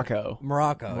 Morocco.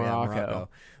 Morocco.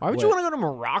 Why would you want to go to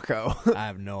Morocco? I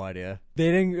have no idea. They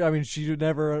didn't... she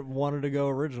never wanted to go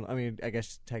original. I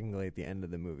guess technically at the end of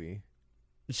the movie.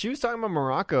 She was talking about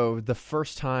Morocco the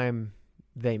first time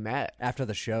they met. After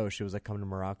the show, she was come to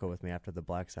Morocco with me after the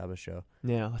Black Sabbath show.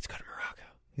 Yeah, let's go to Morocco.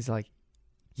 He's like,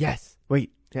 yes.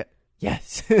 Wait, yeah,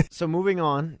 yes. So moving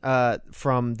on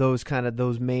from those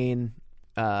main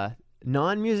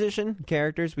non-musician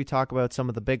characters, we talk about some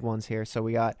of the big ones here. So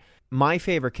we got my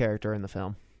favorite character in the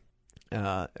film,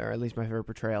 or at least my favorite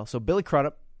portrayal. So Billy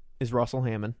Crudup is Russell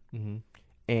Hammond,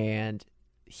 and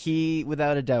he,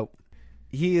 without a doubt,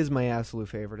 he is my absolute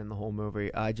favorite in the whole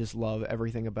movie. I just love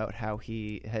everything about how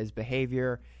his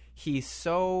behavior. He's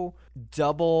so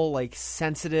double,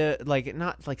 sensitive,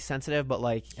 not sensitive,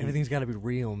 but everything's got to be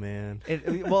real, man.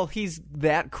 He's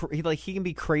that he can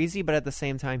be crazy, but at the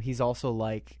same time, he's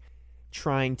also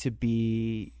trying to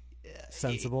be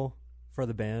sensible. for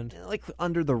the band. Like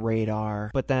under the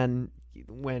radar. But then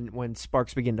when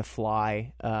sparks begin to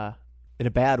fly, in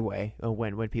a bad way,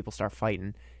 when people start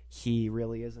fighting, he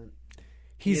really isn't.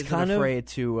 He's kind of afraid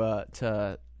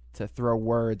to throw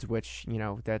words, which,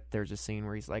 that there's a scene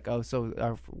where he's like, oh,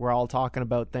 so we're all talking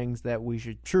about things that we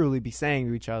should truly be saying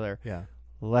to each other. Yeah.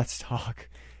 Let's talk.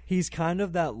 He's kind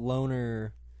of that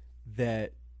loner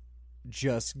that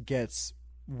just gets,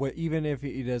 even if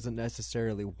he doesn't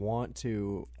necessarily want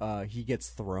to, he gets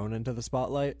thrown into the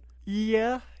spotlight.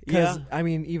 Yeah. Because, I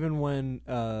mean, even when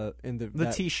in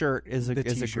the T-shirt is a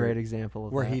great example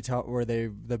of where that. Where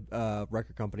the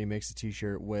record company makes a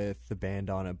T-shirt with the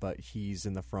band on it, but he's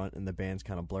in the front and the band's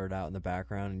kind of blurred out in the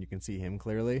background, and you can see him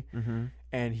clearly. Mm-hmm.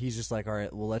 And he's just like, all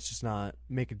right, well, let's just not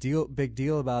make a big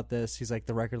deal about this. He's like,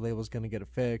 the record label's going to get it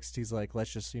fixed. He's like,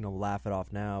 let's just laugh it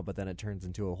off now. But then it turns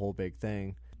into a whole big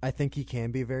thing. I think he can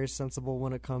be very sensible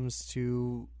when it comes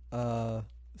to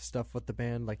stuff with the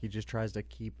band. Like, he tries to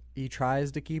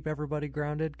keep everybody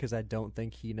grounded, because I don't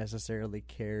think he necessarily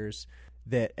cares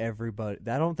that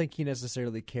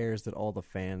all the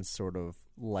fans sort of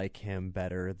like him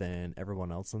better than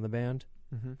everyone else in the band.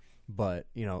 Mm-hmm. But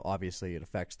obviously it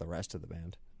affects the rest of the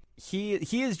band. He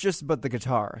is just but the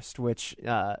guitarist, which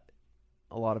a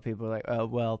lot of people are like, oh,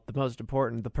 well, the most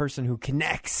important, the person who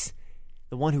connects,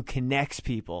 the one who connects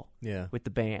people with the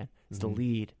band is the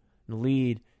lead. And the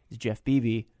lead is Jeff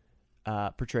Beebe,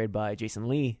 portrayed by Jason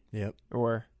Lee. Yep.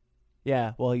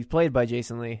 Well, he's played by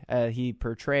Jason Lee. He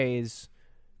portrays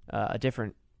a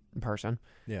different person.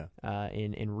 Yeah.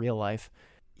 In real life,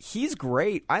 he's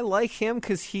great. I like him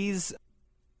because he's,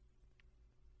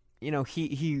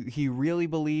 he really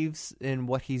believes in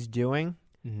what he's doing.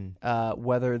 Mm-hmm.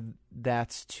 Whether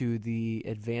that's to the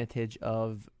advantage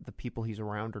of the people he's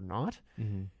around or not.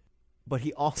 Mm-hmm. But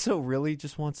he also really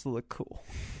just wants to look cool.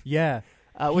 Yeah.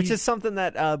 Which is something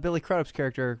that Billy Crudup's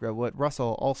character, what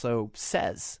Russell, also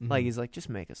says. Mm-hmm. Like, he's like, just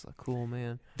make us look cool,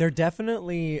 man. They're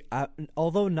definitely,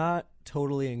 although not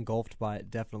totally engulfed by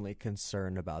it, definitely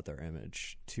concerned about their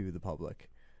image to the public.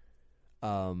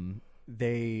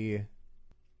 They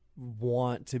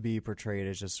want to be portrayed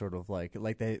as just sort of like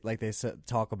they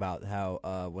talk about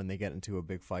how when they get into a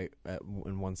big fight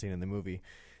in one scene in the movie,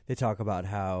 they talk about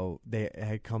how they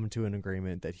had come to an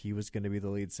agreement that he was going to be the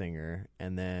lead singer,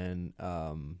 and then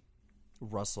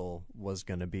Russell was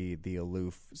going to be the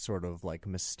aloof, sort of like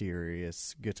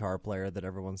mysterious guitar player that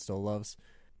everyone still loves.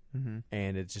 Mm-hmm.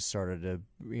 And it just started to,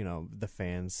 the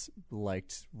fans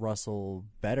liked Russell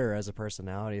better as a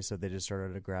personality, so they just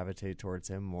started to gravitate towards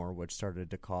him more, which started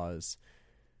to cause,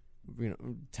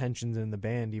 tensions in the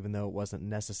band, even though it wasn't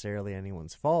necessarily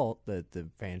anyone's fault, that the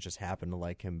fans just happened to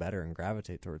like him better and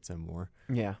gravitate towards him more.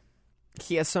 Yeah.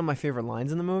 He has some of my favorite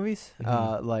lines in the movies.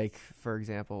 Mm-hmm. Like, for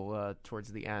example, towards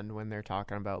the end when they're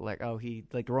talking about, like, oh, he,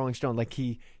 like, Rolling Stone, like,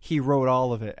 he wrote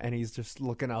all of it, and he's just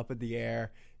looking up at the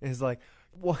air, and he's like,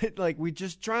 what, like, we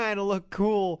just trying to look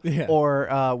cool. Yeah. Or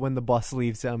when the bus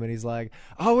leaves him and he's like,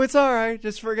 oh, it's all right,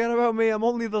 just forget about me, I'm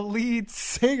only the lead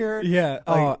singer. Yeah.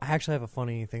 Like, I actually have a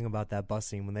funny thing about that bus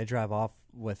scene. When they drive off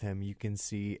with him, you can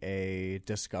see a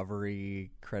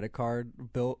Discovery credit card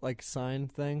built, like, sign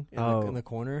thing in the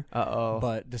corner. Uh-oh.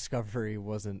 But Discovery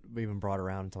wasn't even brought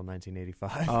around until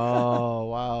 1985. Oh,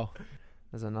 wow.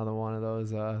 There's another one of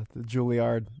those the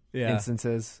Juilliard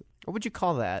instances. What would you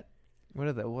call that? What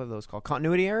are those called?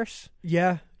 Continuity errors?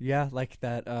 Yeah, like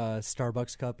that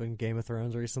Starbucks cup in Game of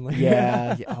Thrones recently.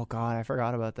 Yeah. Oh, God, I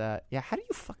forgot about that. Yeah, how do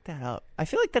you fuck that up? I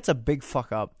feel like that's a big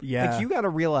fuck up. Yeah. Like, you got to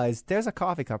realize there's a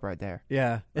coffee cup right there.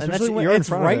 Yeah. And Especially when you're it's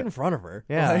right in front of her.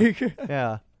 Yeah. Like,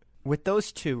 yeah. With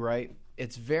those two, right,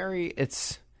 it's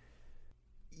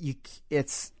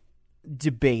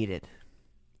debated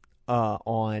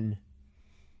on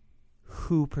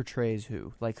who portrays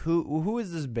who. Like, who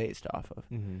is this based off of?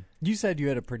 Mm-hmm. You said you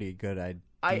had a pretty good idea.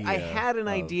 I had an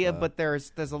idea, but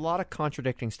there's a lot of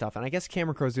contradicting stuff, and I guess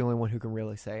Cameron Crowe's the only one who can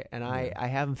really say it. And I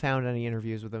haven't found any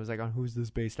interviews with him. It's like, on who's this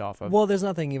based off of? Well, there's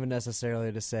nothing even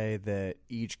necessarily to say that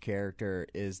each character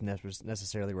is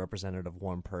necessarily representative of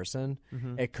one person.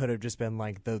 Mm-hmm. It could have just been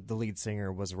like the lead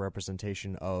singer was a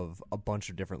representation of a bunch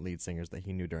of different lead singers that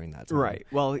he knew during that time. Right.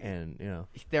 Well, and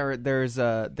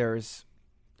there's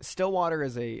Stillwater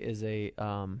is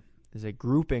a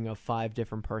grouping of 5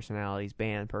 different personalities,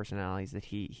 band personalities that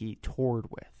he toured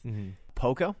with. Mm-hmm.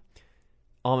 Poco,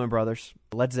 Allman Brothers,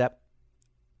 Led Zepp,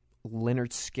 Lynyrd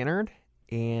Skynyrd,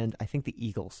 and I think the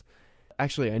Eagles.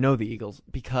 Actually, I know the Eagles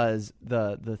because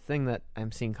the thing that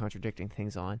I'm seeing contradicting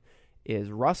things on is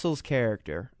Russell's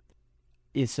character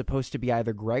is supposed to be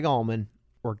either Greg Allman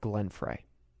or Glenn Frey.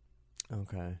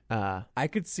 Okay. I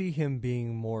could see him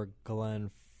being more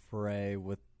Glenn Frey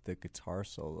with the guitar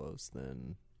solos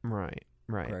than Right.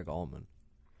 Greg Allman.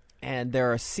 And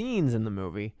there are scenes in the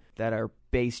movie that are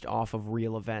based off of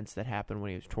real events that happened when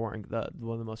he was touring.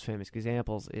 One of the most famous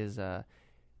examples is the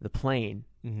plane,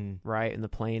 right? And the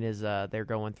plane is they're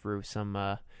going through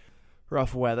some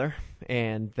rough weather,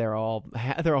 and they're all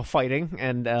fighting,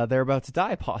 and they're about to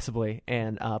die possibly.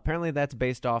 And apparently that's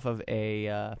based off of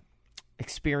a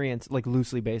experience, like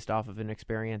loosely based off of an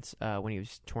experience when he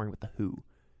was touring with the Who.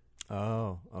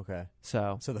 Oh, okay.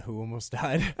 So the Who almost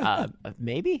died?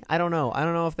 Maybe. I don't know. I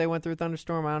don't know if they went through a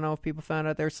thunderstorm. I don't know if people found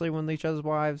out they were sleeping with each other's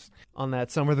wives on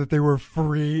that summer that they were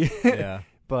free. Yeah.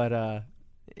 But,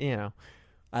 you know.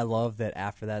 I love that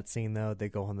after that scene, though, they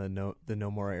go on the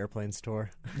No More Airplanes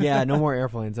tour. Yeah, No More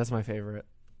Airplanes. That's my favorite.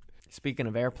 Speaking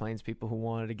of airplanes, people who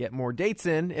wanted to get more dates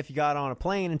in, if you got on a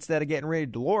plane instead of getting ready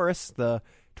to Dolores, the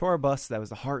tour bus that was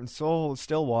the heart and soul of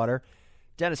Stillwater,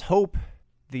 Dennis Hope,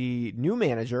 the new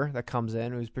manager that comes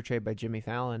in, who's portrayed by Jimmy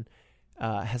Fallon,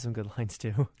 has some good lines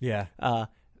too. Yeah.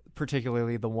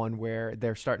 Particularly the one where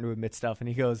they're starting to admit stuff, and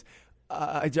he goes,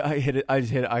 I hit it. I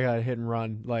just hit it. I got to hit and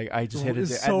run. Like, I just hit it.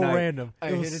 It's so random.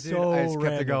 I hit it, dude. I just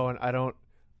kept it going. I don't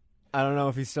know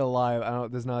if he's still alive.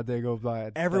 There's not a day goes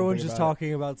by. Everyone's just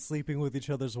talking about sleeping with each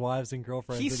other's wives and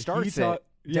girlfriends. He starts it.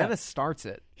 Dennis starts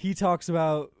it. He talks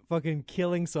about fucking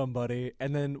killing somebody,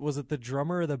 and then was it the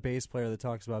drummer or the bass player that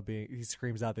talks about he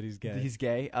screams out that he's gay? He's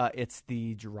gay. It's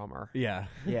the drummer. Yeah.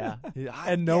 Yeah.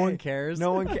 And no one cares.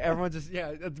 No one. Everyone just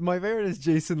My favorite is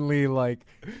Jason Lee. Like,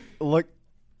 look.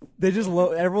 They just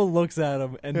everyone looks at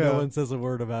him, and no one says a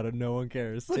word about it. No one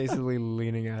cares. Jason Lee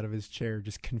leaning out of his chair,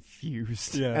 just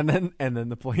confused. Yeah. And then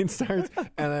the plane starts,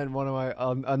 and then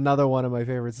another one of my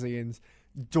favorite scenes.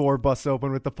 Door busts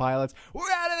open with the pilots. We're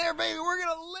out of there, baby. We're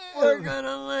gonna live. We're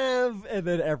gonna live. And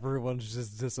then everyone's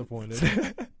just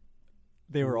disappointed.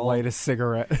 They were all light a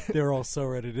cigarette. They were all so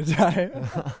ready to die.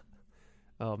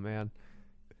 Oh man,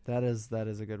 that is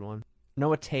a good one.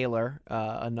 Noah Taylor,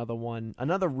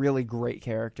 another really great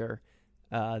character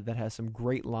that has some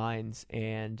great lines,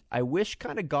 and I wish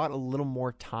kind of got a little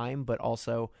more time, but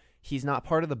also he's not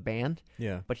part of the band.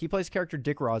 Yeah. But he plays character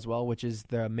Dick Roswell, which is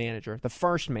the manager, the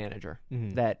first manager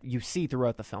that you see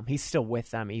throughout the film. He's still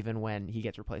with them even when he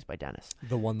gets replaced by Dennis.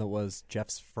 The one that was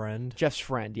Jeff's friend? Jeff's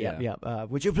friend, yeah.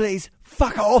 Would you please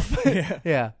fuck off?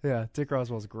 Yeah. Dick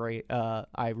Roswell's great.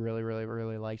 I really, really,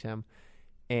 really liked him.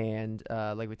 And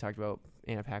like we talked about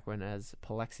Anna Paquin as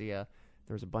Palexia,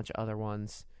 there was a bunch of other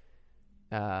ones.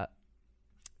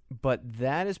 But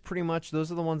that is pretty much,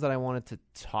 those are the ones that I wanted to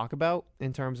talk about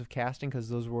in terms of casting, because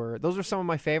those were some of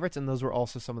my favorites, and those were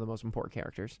also some of the most important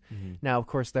characters. Mm-hmm. Now, of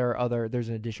course, there's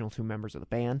an additional 2 members of the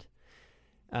band,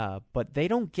 but they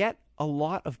don't get a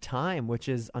lot of time, which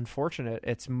is unfortunate.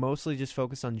 It's mostly just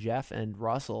focused on Jeff and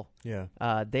Russell. Yeah.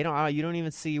 You don't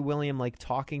even see William like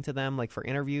talking to them like for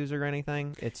interviews or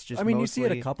anything. It's just you see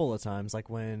it a couple of times, like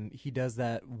when he does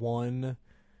that one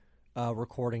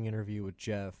recording interview with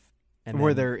Jeff. And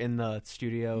where they're in the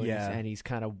studio, yeah. and he's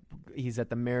at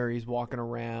the mirror, he's walking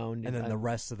around. And then the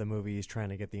rest of the movie, he's trying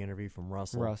to get the interview from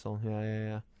Russell.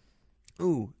 Yeah.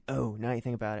 Ooh, now you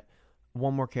think about it.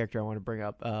 One more character I want to bring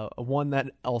up. One that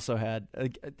also had,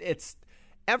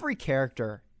 every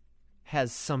character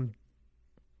has something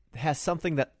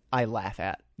that I laugh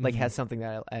at, like has something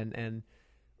that and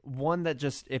one that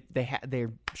just, if they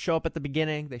show up at the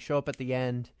beginning, they show up at the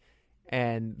end,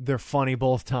 and they're funny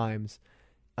both times.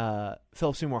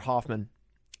 Philip Seymour Hoffman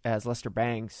as Lester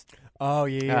Bangs. Oh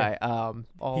yeah.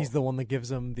 He's the one that gives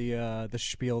him the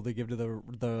spiel they give to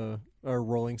the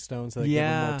Rolling Stones, so they give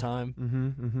him more time.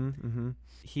 Mm-hmm.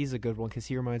 He's a good one because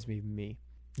he reminds me of me.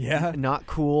 Yeah. Not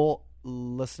cool,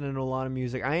 listening to a lot of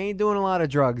music. I ain't doing a lot of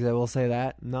drugs, I will say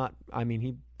that.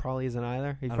 He probably isn't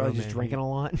either. He's probably just drinking a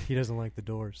lot. He doesn't like the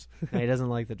Doors. He doesn't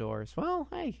like the Doors. Well,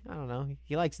 hey, I don't know.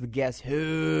 He likes the Guess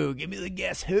Who. Give me the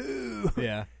Guess Who.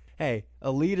 Yeah. Hey,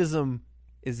 elitism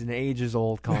is an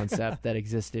ages-old concept that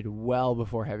existed well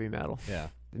before heavy metal. Yeah.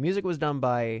 The music was done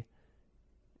by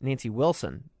Nancy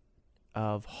Wilson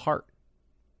of Heart.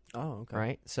 Oh, okay.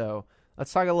 Right? So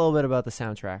let's talk a little bit about the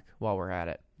soundtrack while we're at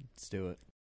it. Let's do it.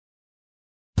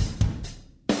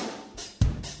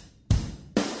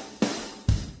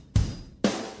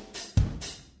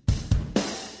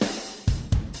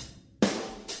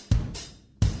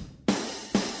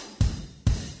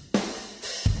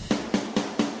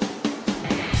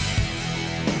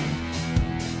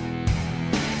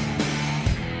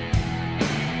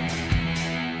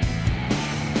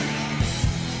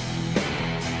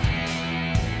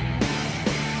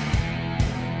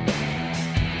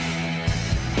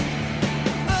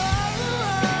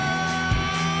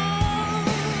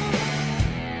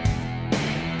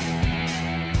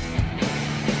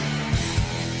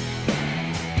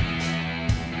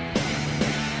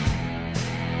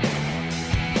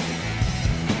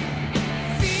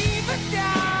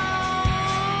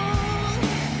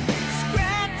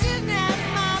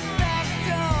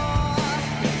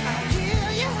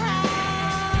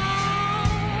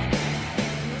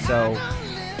 So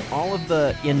all of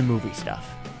the in-movie stuff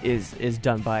is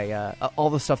done by all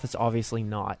the stuff that's obviously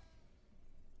not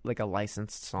like a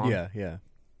licensed song. Yeah.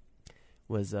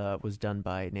 Was done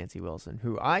by Nancy Wilson,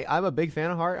 who I'm a big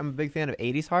fan of Heart. I'm a big fan of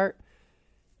 80s Heart,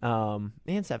 and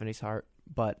 70s Heart.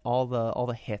 But all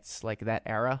the hits like that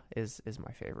era is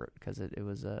my favorite because it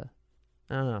was I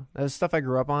don't know, that was stuff I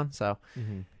grew up on. So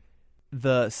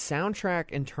the soundtrack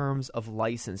in terms of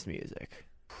licensed music,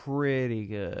 pretty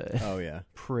good. Oh yeah,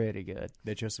 pretty good.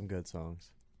 They chose some good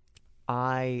songs.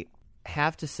 I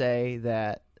have to say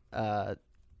that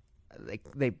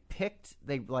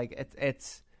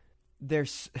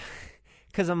there's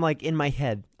because I'm like in my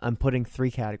head I'm putting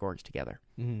three categories together.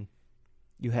 Mm-hmm.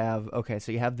 You have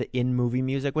so you have the in-movie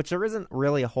music, which there isn't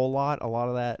really a whole lot. A lot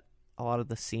of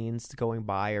the scenes going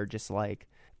by are just like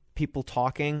people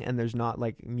talking, and there's not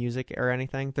like music or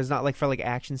anything. There's not like for like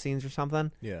action scenes or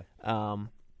something. Yeah.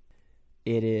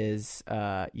 It is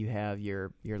you have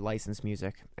your licensed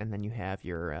music, and then you have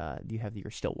your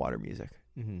Stillwater music,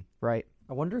 right?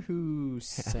 I wonder who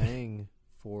sang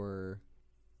for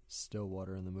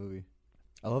Stillwater in the movie.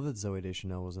 I love that Zooey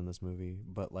Deschanel was in this movie,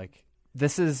 but like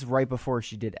this is right before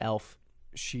she did Elf.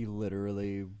 She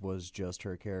literally was just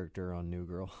her character on New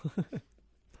Girl.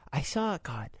 I saw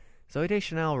Zooey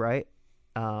Deschanel, right?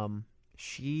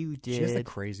 She has the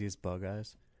craziest bug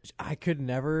eyes. I could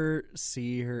never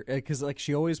see her because like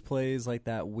she always plays like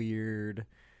that weird,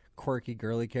 quirky,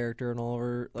 girly character in all of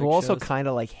her. Like, who also shows. Kind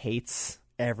of like hates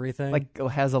everything, like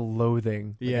has a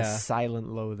loathing, like yeah, a silent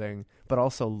loathing, but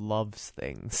also loves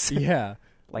things. Yeah,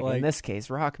 like in this case,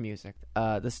 rock music.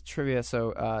 This trivia.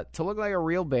 So to look like a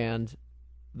real band,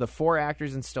 the 4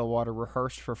 actors in Stillwater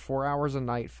rehearsed for 4 hours a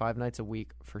night, 5 nights a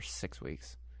week for 6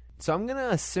 weeks. So I'm gonna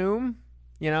assume,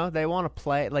 they want to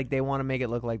play, like they want to make it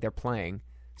look like they're playing.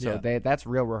 So that's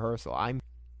real rehearsal.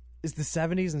 Is the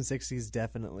 70s and 60s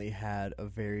definitely had a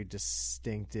very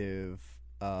distinctive,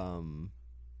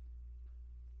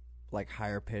 like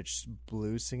higher pitched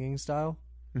blues singing style,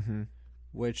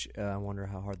 which I wonder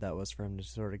how hard that was for him to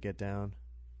sort of get down.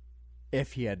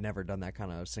 If he had never done that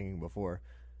kind of singing before,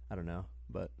 I don't know,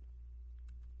 but.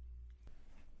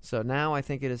 So now I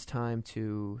think it is time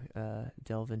to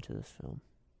delve into this film.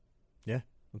 Yeah,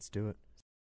 let's do it.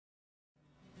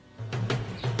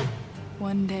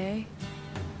 One day,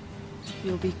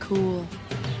 you'll be cool.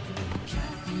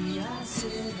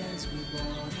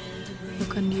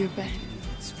 Look under your bed.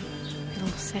 It'll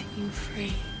set you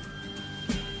free.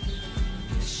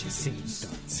 Scene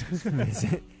starts.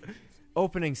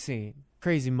 Opening scene.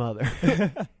 Crazy mother.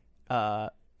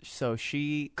 So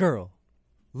she... Girl.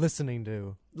 Listening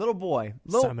to... Little boy.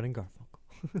 Simon and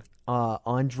Garfunkel.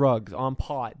 On drugs. On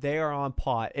pot. They are on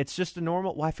pot. It's just a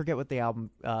normal... Well, I forget what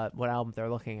what album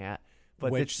they're looking at.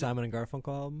 But which Simon and Garfunkel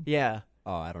album? Yeah.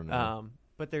 Oh, I don't know.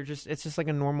 But it's just like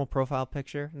a normal profile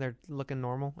picture, and they're looking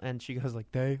normal, and she goes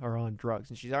like, they are on drugs.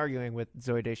 And she's arguing with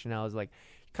Zooey Deschanel, is like,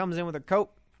 comes in with her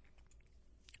coat,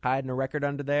 hiding a record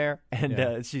under there,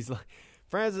 and she's like,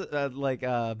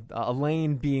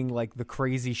 Elaine being like the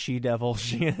crazy she-devil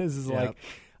she is like,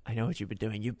 I know what you've been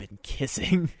doing. You've been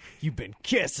kissing. You've been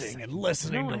kissing and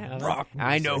listening to rock music.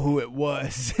 I know who it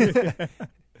was.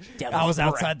 I was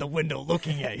outside the window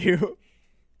looking at you.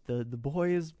 The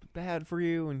boy is bad for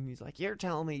you, and he's like, you're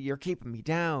telling me, you're keeping me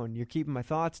down. You're keeping my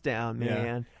thoughts down,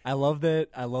 man. Yeah. I love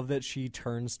that she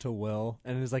turns to Will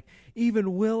and is like,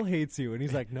 even Will hates you. And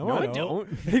he's like, no, I don't.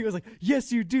 And he goes like,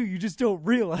 yes, you do. You just don't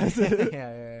realize it.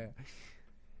 Yeah.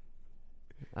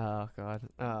 Oh, God.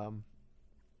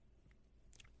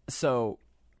 So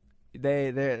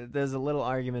there's a little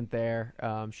argument there.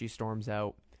 She storms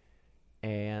out,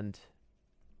 and...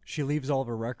 She leaves all of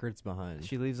her records behind.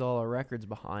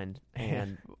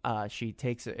 And she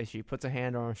puts a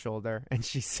hand on her shoulder, and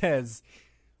she says,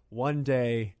 one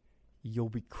day you'll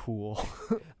be cool.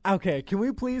 Okay, can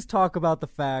we please talk about the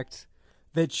fact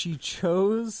that she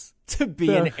chose to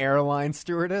be an airline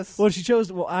stewardess? Well,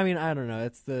 I mean, I don't know.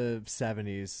 It's the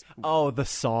 70s. Oh, the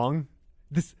song?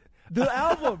 The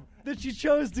album that she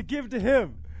chose to give to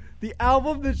him. The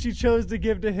album that she chose to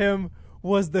give to him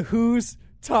was The Who's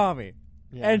Tommy.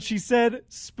 Yeah. And she said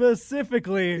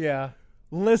specifically,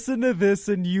 listen to this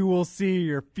and you will see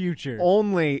your future.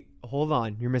 Hold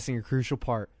on, you're missing a crucial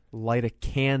part. Light a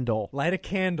candle.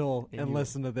 And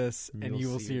listen to this and you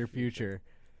will see your future.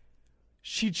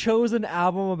 She chose an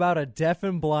album about a deaf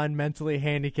and blind mentally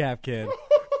handicapped kid.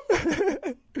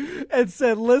 And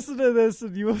said, listen to this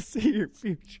and you will see your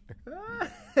future.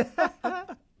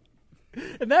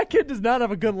 And that kid does not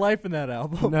have a good life in that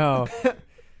album. No.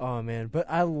 Oh man, but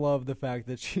I love the fact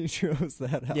that she chose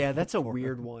that out. Yeah, that's a for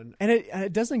weird him. one. And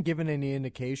it doesn't give any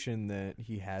indication that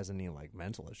he has any like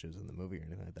mental issues in the movie or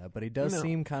anything like that. But he does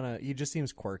seem he just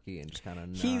seems quirky and just kind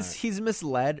of He's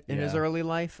misled in his early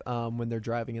life when they're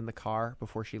driving in the car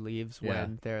before she leaves.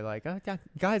 When they're like, oh,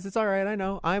 guys, it's all right. I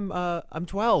know. I'm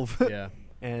 12. Yeah,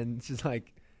 and she's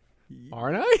like,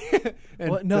 aren't I?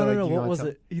 Well, no. What was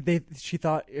it? She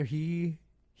thought he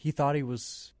thought he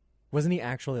wasn't he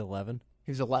actually 11?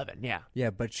 He was 11, yeah.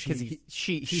 Yeah, but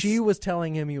she was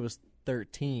telling him he was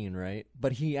 13, right?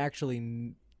 But he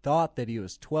actually thought that he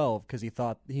was 12 because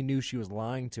he knew she was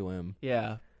lying to him.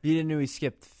 Yeah. He didn't know he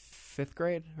skipped 5th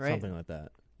grade, right? Something like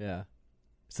that. Yeah.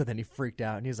 So then he freaked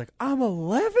out and he's like, I'm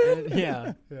 11?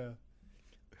 Yeah.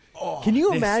 Oh, can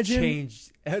you imagine?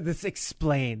 This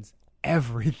explains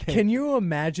everything. Can you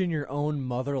imagine your own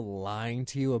mother lying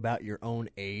to you about your own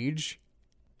age?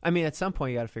 I mean, at some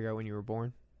point you got to figure out when you were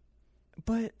born.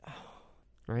 But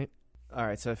right, all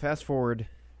right. So fast forward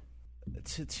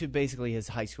to basically his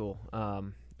high school,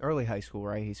 early high school.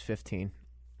 Right, he's 15,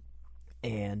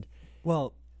 and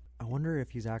well, I wonder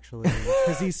if he's actually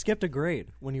because he skipped a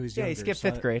grade when he was younger. Yeah, he skipped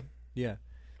 5th grade. Yeah,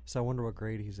 so I wonder what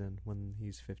grade he's in when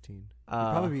he's 15. He'd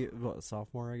probably be a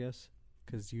sophomore, I guess,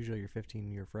 because usually you're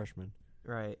 15, you're a freshman.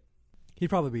 Right. He'd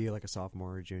probably be like a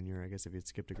sophomore or junior, I guess, if he'd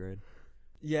skipped a grade.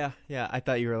 Yeah. I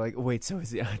thought you were like, wait, so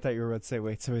is he? I thought you were about to say,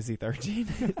 wait, so is he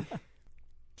 13?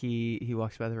 He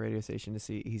walks by the radio station to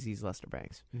see he sees Lester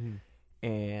Bangs,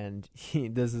 and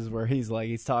this is where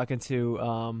he's talking to.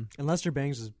 And Lester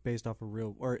Bangs is based off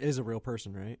is a real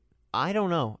person, right? I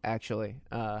don't know actually.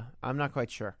 I'm not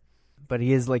quite sure, but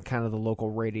he is like kind of the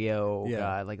local radio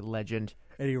guy, like legend.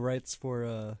 And he writes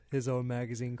for his own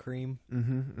magazine, Cream.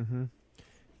 Mm-hmm.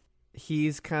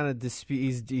 He's kind of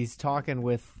he's talking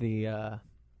with the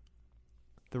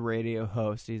radio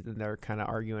host. And they're kind of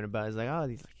arguing about it. He's like,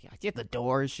 oh, get the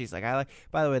Doors. She's like,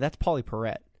 by the way, that's Polly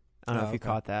Perrette. I don't know if you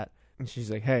caught that. And she's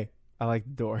like, hey, I like the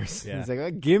Doors. Yeah. He's like,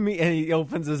 oh, give me, and he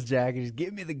opens his jacket. He's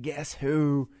give me the Guess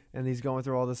Who. And he's going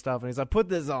through all this stuff. And he's like, put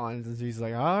this on. And she's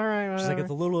like, all right. Whatever. She's like, it's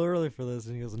a little early for this.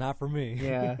 And he goes, not for me.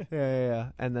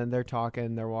 Yeah. And then they're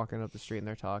talking. They're walking up the street and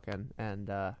they're talking.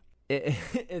 And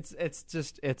it's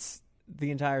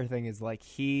the entire thing is like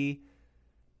he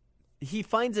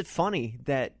finds it funny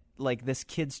that like this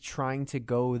kid's trying to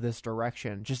go this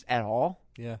direction just at all.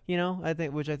 Yeah.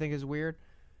 Which I think is weird.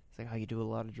 It's like, oh, you do a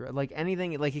lot of drugs. Like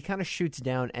anything, like he kind of shoots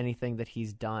down anything that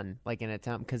he's done, like in an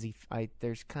attempt, because I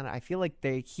feel like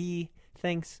he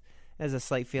thinks, as a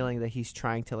slight feeling that he's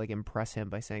trying to like impress him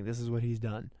by saying this is what he's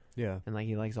done. Yeah. And like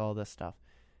he likes all this stuff.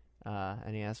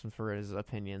 And he asks him for his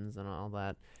opinions and all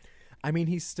that. I mean,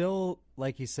 he's still,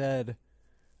 like he said,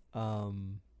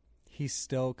 he's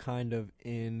still kind of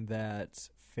in that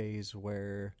phase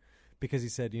where, because he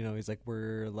said, he's like,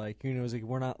 we're like, he's like,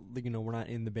 we're not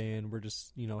in the band, we're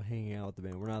just, hanging out with the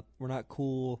band. We're not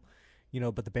cool,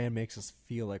 but the band makes us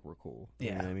feel like we're cool.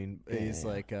 Yeah. You know what I mean, he's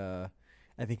like, I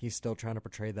think he's still trying to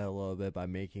portray that a little bit by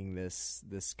making this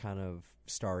kind of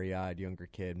starry-eyed younger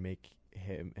kid make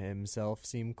himself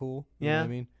seem cool. You know what I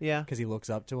mean? Yeah. Because he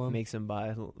looks up to him. Makes him buy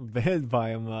him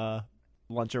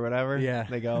lunch or whatever. Yeah.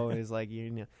 They go, and he's like,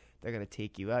 they're going to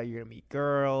take you out. You're going to meet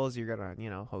girls. You're going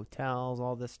to, hotels,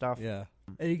 all this stuff. Yeah.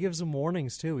 And he gives them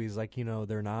warnings, too. He's like,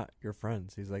 they're not your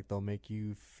friends. He's like, they'll make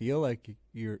you feel like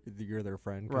you're their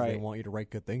friend because they want you to write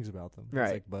good things about them. Right.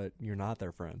 He's like, but you're not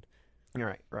their friend.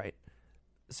 Right.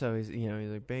 So he's he's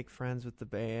like, make friends with the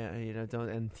band, don't,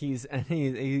 and he's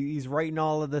writing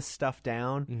all of this stuff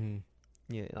down. Mm-hmm.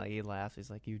 Yeah, like he laughs. He's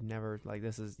like, you've never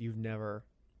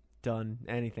done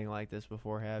anything like this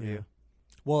before, have you?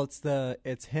 Well,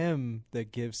 it's him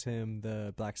that gives him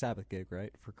the Black Sabbath gig,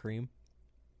 right, for Cream.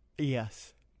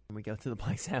 Yes. When we go to the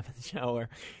Black Sabbath show where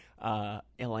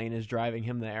Elaine is driving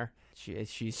him there.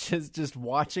 She's just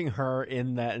watching her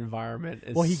in that environment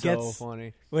is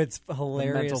funny. Well, it's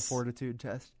hilarious. The mental fortitude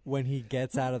test. When he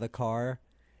gets out of the car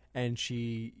and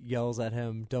she yells at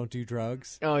him, "Don't do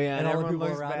drugs." Oh yeah, and all the people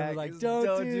looks around back, him are like,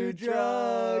 "Don't do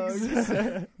drugs."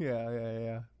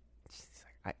 Yeah. She's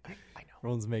like, I know.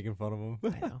 Everyone's making fun of him.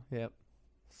 I know. Yep.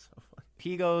 So fun.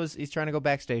 He's trying to go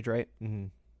backstage, right? Mm-hmm.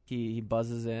 He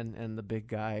buzzes in, and the big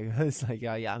guy is like,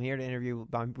 yeah, I'm here to interview.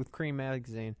 I'm with Cream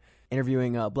Magazine,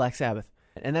 interviewing Black Sabbath.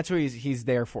 And that's what he's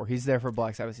there for. He's there for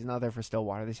Black Sabbath. He's not there for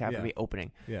Stillwater. They just happen to be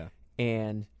opening. Yeah.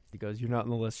 And he goes, "You're not on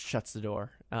the list," shuts the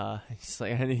door. He's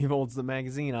like, and he holds the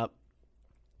magazine up,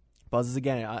 buzzes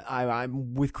again.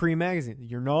 I'm with Cream Magazine.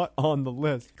 "You're not on the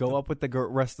list. Go up with the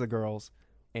rest of the girls."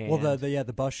 And well,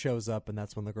 the bus shows up, and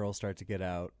that's when the girls start to get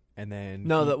out. And then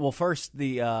first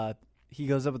he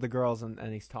goes up with the girls, and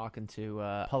he's talking to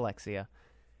Alexia.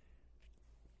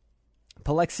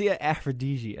 Polexia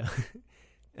Aphrodisia.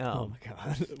 Oh my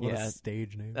god! What a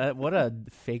stage name. What a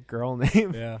fake girl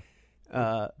name. Yeah.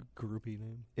 Groupie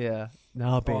name. Yeah.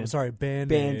 No, I'm sorry,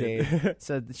 Band-Aid. Band-Aid.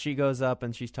 So she goes up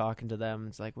and she's talking to them.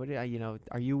 It's like, what? Are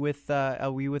you with the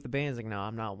band? It's like, no,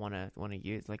 I'm not one of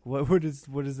you. It's like, what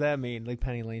does that mean? Like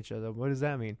Penny Lane shows up. What does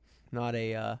that mean? Not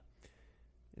like a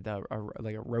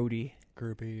roadie.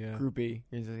 Groupie. Yeah. Groupie.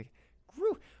 He's like,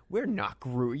 we're not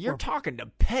groupie. You're talking to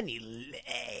Penny Lane.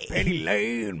 Penny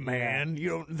Lane, man.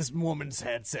 This woman's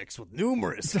had sex with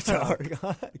numerous guitars.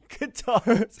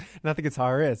 Not the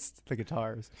guitarist, the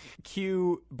guitars.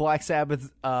 Cue Black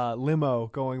Sabbath limo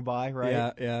going by, right?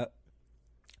 Yeah, yeah.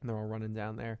 And they're all running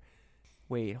down there.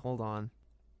 Wait, hold on.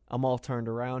 I'm all turned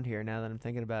around here now that I'm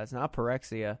thinking about it. It's not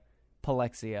Polexia.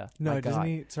 No, doesn't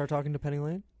he start talking to Penny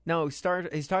Lane? No, he's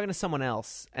talking to someone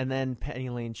else, and then Penny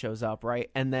Lane shows up, right?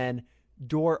 And then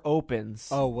door opens.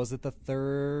 Oh, was it the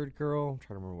third girl? I'm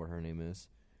trying to remember what her name is.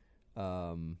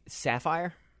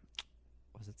 Sapphire?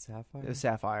 Was it Sapphire? It was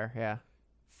Sapphire, yeah.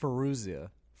 Fairuza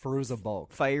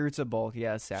Bulk. Fairuza Bulk,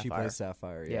 yeah, Sapphire. She plays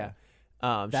Sapphire, yeah.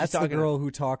 That's the girl who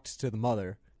talked to the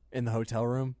mother in the hotel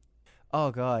room.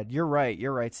 Oh, God. You're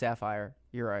right, Sapphire.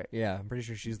 You're right. Yeah, I'm pretty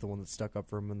sure she's the one that stuck up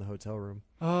for him in the hotel room.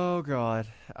 Oh, God.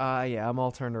 Yeah, I'm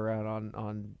all turned around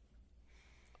on...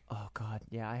 Oh, God.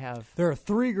 Yeah, I have... There are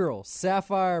 3 girls.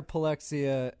 Sapphire,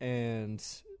 Polexia, and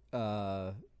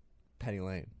Penny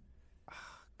Lane.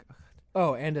 Oh, God.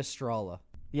 Oh, and Estrella.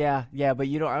 Yeah, but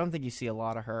I don't think you see a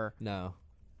lot of her. No.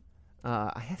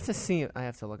 I have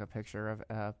to look a picture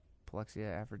of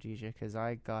Polexia Aphrodisia because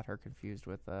I got her confused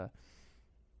with...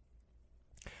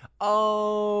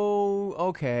 Oh,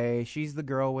 okay. She's the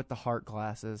girl with the heart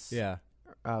glasses. Yeah.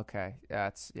 Okay.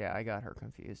 I got her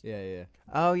confused. Yeah.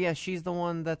 Oh, yeah, she's the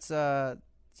one that's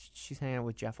she's hanging out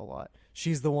with Jeff a lot.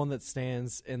 She's the one that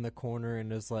stands in the corner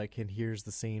and is like, and here's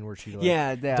the scene where she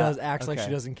acts like she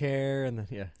doesn't care, and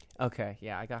then Okay,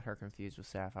 yeah, I got her confused with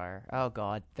Sapphire. Oh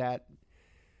God, I'm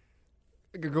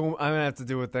gonna have to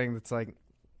do a thing that's like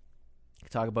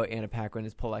talk about Anna Paquin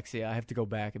as Polexia. I have to go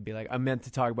back and be like, I meant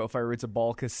to talk about Fairuza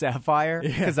Balk as Sapphire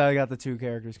because I got the two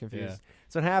characters confused. Yeah.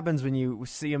 So it happens when you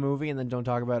see a movie and then don't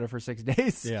talk about it for 6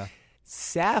 days. Yeah.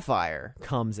 Sapphire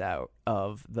comes out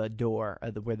of the door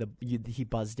where he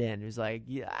buzzed in. He's like,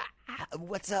 "Yeah,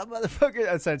 what's up,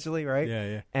 motherfucker?" Essentially, right?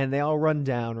 Yeah. And they all run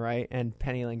down, right? And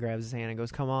Penny Lane grabs his hand and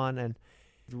goes, "Come on!" And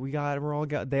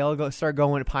they all start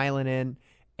going, piling in,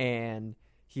 and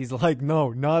he's like, "No,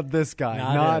 not this guy,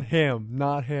 not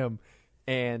him."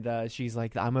 And she's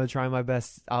like, "I'm gonna try my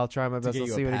best. I'll try my best. I'll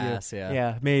see what he does."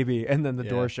 Yeah, maybe. And then the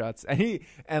door shuts,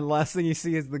 and last thing you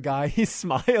see is the guy. He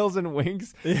smiles and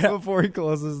winks before he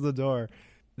closes the door.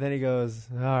 Then he goes,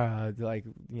 "All right,"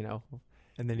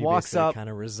 and then he walks up, kind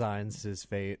of resigns his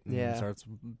fate, and starts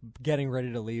getting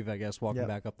ready to leave. I guess walking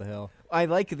back up the hill. I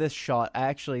like this shot.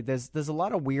 Actually, there's a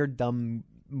lot of weird, dumb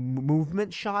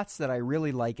movement shots that I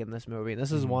really like in this movie.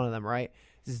 This is one of them, right?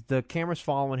 The camera's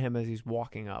following him as he's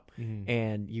walking up,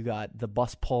 and you got the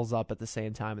bus pulls up at the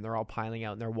same time, and they're all piling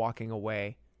out, and they're walking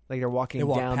away, like they're walking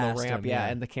down the ramp,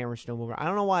 and the camera's still moving. I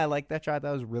don't know why I like that shot.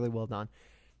 That was really well done.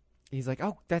 He's like,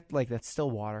 "Oh, that's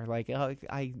Stillwater. Like,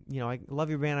 I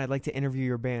love your band. I'd like to interview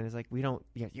your band." It's like, we don't.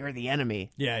 Yeah, you're the enemy.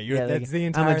 Yeah, that's the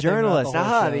entire. I'm a journalist. The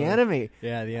enemy.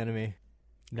 Yeah, the enemy.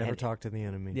 Never talk to the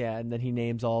enemy. Yeah, and then he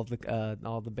names all the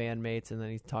bandmates, and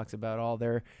then he talks about all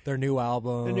their new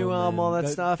album, all that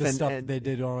stuff, and stuff they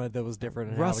did on it that was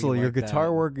different. And Russell, your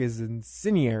guitar work is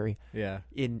incendiary. Yeah,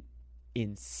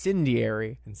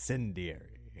 incendiary.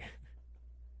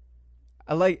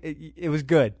 I like it. It was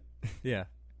good. Yeah,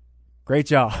 great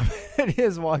job. And he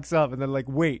just walks up, and then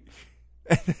wait.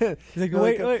 He's like,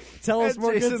 wait, tell us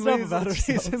more good stuff about ourselves.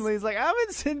 Jason Lee's like, "I'm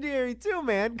incendiary too,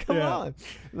 man. Come on."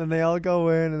 And then they all go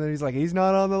in, and then he's like, "He's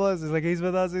not on the list." He's like, "He's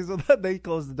with us. He's with us." They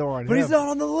close the door on him. But he's not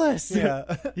on the list.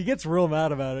 Yeah. He gets real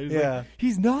mad about it. He's like,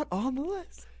 he's not on the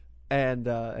list. And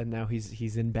now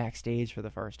he's in backstage for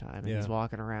the first time, and he's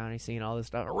walking around. He's seeing all this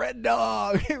stuff. Red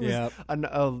Dog. It was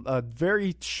a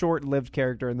very short-lived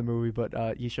character in the movie,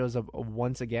 but he shows up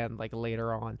once again,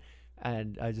 later on.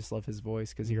 And I just love his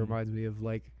voice because he reminds me of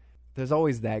there's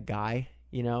always that guy,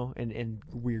 in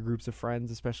weird groups of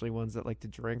friends, especially ones that like to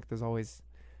drink. There's always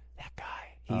that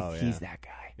guy. He's that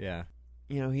guy. Yeah.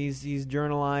 He's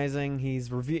journalizing.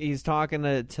 He's talking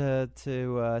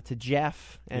to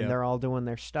Jeff, and they're all doing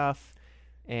their stuff.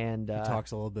 And he talks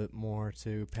a little bit more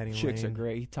to Penny Lane. Chicks are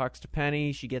great. He talks to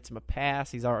Penny. She gets him a pass.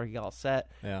 He's already all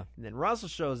set. Yeah. And then Russell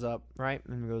shows up, right?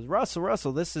 And he goes,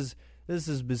 Russell, this is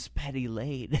Miss Penny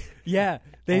Lane. Yeah,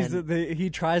 he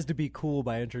tries to be cool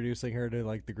by introducing her to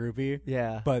the groupie.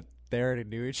 Yeah, but they already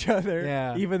knew each other.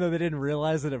 Yeah. Even though they didn't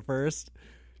realize it at first.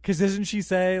 Because doesn't she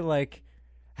say, like,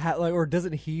 or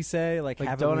doesn't he say, like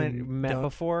haven't we met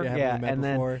before? Yeah, haven't we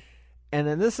met before? And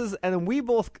then we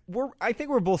both I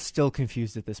think we're both still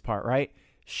confused at this part, right?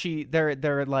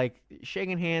 They're like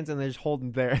shaking hands and they're just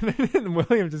holding there, and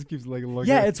William just keeps like looking.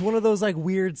 Yeah, it's one of those like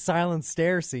weird silent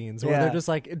stare scenes where they're just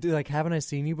like, haven't I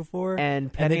seen you before?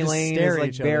 And Penny Lane is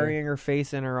like burying her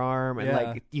face in her arm, and Yeah.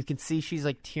 like you can see she's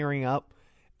like tearing up,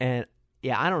 and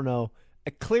I don't know.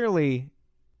 Clearly,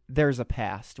 there's a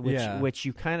past, which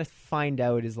you kind of find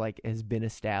out has been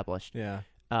established. Yeah.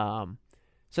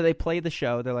 So they play the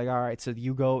show. They're like, all right, so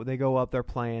they go up, they're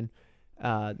playing.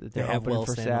 They have Will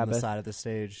for stand Sabbath on the side of the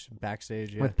stage,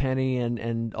 backstage, with Penny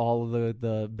and all of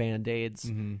the Band-Aids.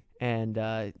 Mm-hmm. And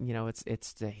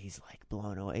he's like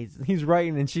blown away. He's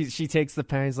writing, and she takes the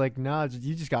pen. He's like, no,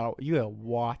 you gotta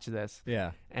watch this.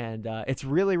 Yeah. And it's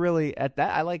really, really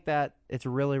I like that. It's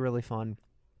really, really fun.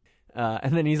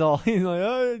 And then he's like,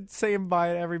 oh, saying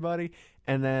bye to everybody.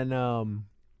 And then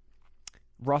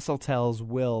Russell tells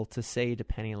Will to say to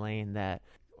Penny Lane that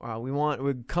we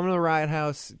come to the Riot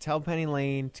House. Tell Penny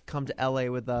Lane to come to L.A.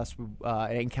 with us.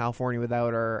 In California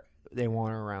without her, they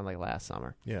want her around like last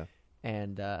summer. Yeah.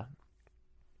 And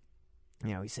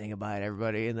he's saying goodbye to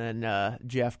everybody. And then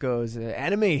Jeff goes,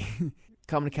 "Enemy,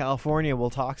 come to California. We'll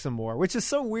talk some more." Which is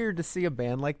so weird to see a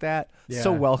band like that,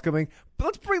 so welcoming. But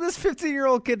let's bring this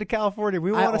 15-year-old kid to California.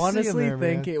 We want to see him honestly there,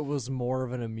 think man. it was more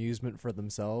of an amusement for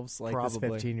themselves. Like Probably.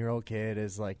 this 15-year-old kid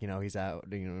is like, he's out,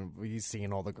 he's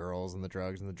seeing all the girls and the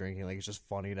drugs and the drinking. Like it's just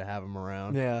funny to have him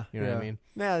around. Yeah, you know what I mean.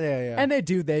 Yeah. And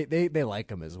they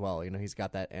like him as well. He's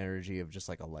got that energy of just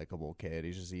like a likable kid.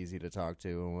 He's just easy to talk to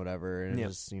and whatever. And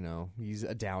just he's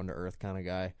a down to earth kind of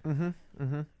guy. Mm-hmm.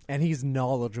 Mm-hmm. And he's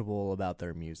knowledgeable about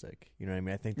their music. You know what I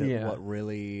mean? I think that what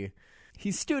really.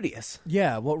 He's studious.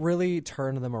 Yeah, what really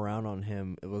turned them around on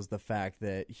him was the fact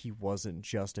that he wasn't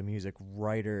just a music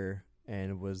writer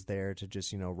and was there to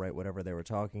just, write whatever they were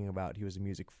talking about. He was a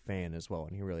music fan as well,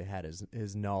 and he really had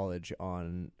his knowledge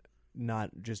on not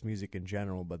just music in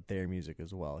general, but their music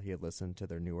as well. He had listened to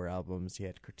their newer albums. He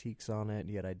had critiques on it.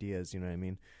 He had ideas, you know what I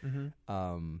mean?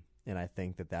 Mm-hmm. And I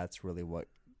think that that's really what...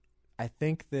 I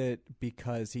think that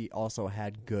because he also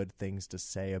had good things to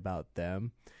say about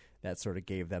them... that sort of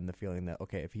gave them the feeling that,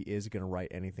 okay, if he is going to write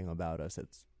anything about us,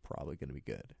 it's probably going to be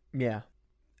good. Yeah.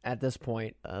 At this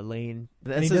point, Lane...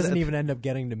 And he doesn't even end up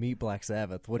getting to meet Black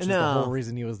Sabbath, which is the whole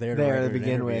reason he was there to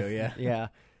begin with. Yeah.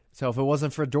 So if it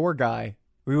wasn't for Door Guy,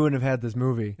 we wouldn't have had this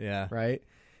movie. Yeah. Right?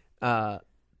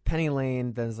 Penny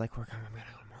Lane then is like, I'm going to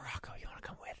go to Morocco. You want to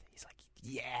come with? He's like,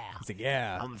 yeah. He's like,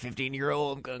 yeah. I'm a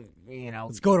 15-year-old. I'm going to,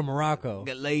 let's go to Morocco.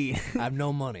 Get laid. I have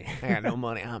no money. I got no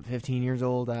money. I'm 15 years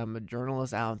old. I'm a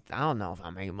journalist. I don't know if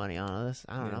I'm making money on this.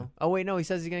 I don't know. Oh, wait, no. He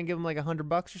says he's going to give him like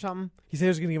 $100 or something. He said he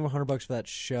was going to give him $100 for that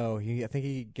show. I think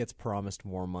he gets promised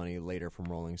more money later from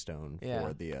Rolling Stone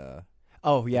for the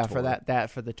oh, yeah, the for tour.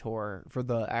 that for the tour, for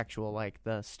the actual, like,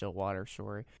 the Stillwater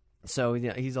story. So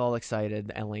he's all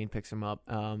excited. Elaine picks him up,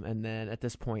 and then at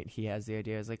this point he has the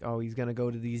idea. He's like, "Oh, he's gonna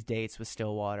go to these dates with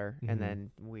Stillwater," and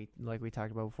then we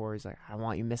talked about before. He's like, "I don't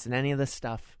want you missing any of this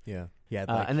stuff." Yeah.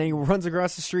 And then he runs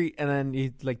across the street, and then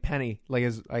he Penny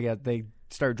they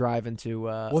start driving to.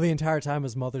 Well, the entire time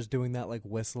his mother's doing that like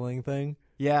whistling thing.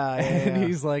 Yeah, and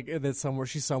he's like,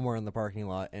 she's somewhere in the parking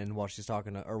lot, and while he's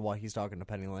talking to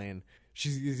Penny Lane,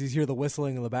 he's hear the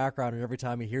whistling in the background, and every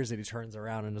time he hears it, he turns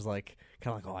around and is like,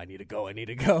 kind of like, "Oh, I need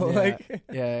to go." Yeah. Like,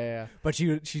 yeah. But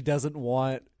she doesn't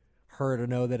want her to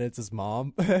know that it's his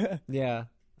mom. Yeah.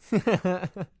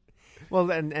 Well,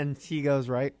 and he goes,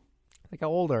 right, like, "How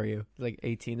old are you?" Like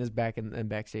 18. Is back in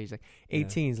backstage. Like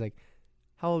 18. He's like,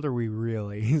 "How old are we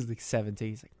really?" He's like 17.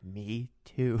 He's like, "Me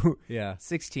too." Yeah.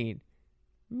 16.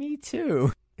 Me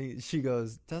too. She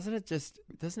goes, doesn't it just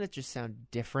sound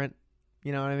different?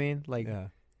 You know what I mean? Like, and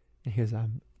he goes,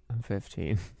 I'm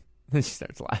 15. Then she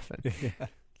starts laughing. Yeah.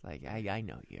 Like, I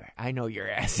know your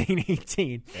ass ain't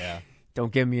 18. Yeah.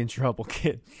 Don't get me in trouble,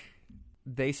 kid.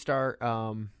 They start.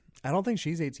 I don't think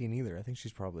she's 18 either. I think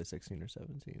she's probably 16 or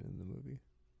 17 in the movie.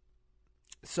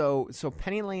 So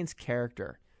Penny Lane's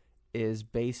character is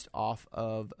based off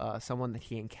of someone that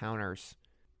he encounters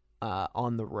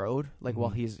on the road, like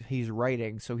while he's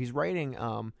writing. So he's writing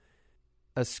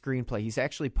a screenplay. He's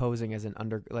actually posing as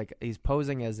he's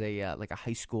posing as a like a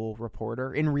high school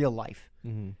reporter in real life.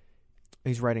 Mm-hmm.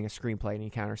 He's writing a screenplay and he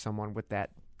encounters someone with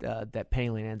that Penny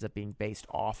Lane ends up being based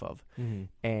off of. Mm-hmm.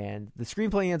 And the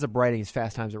screenplay he ends up writing is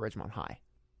Fast Times at Ridgemont High.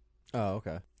 Oh,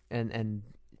 okay. And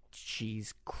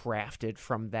she's crafted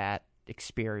from that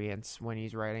experience when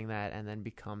he's writing that, and then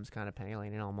becomes kind of Penny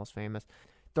Lane and Almost Famous.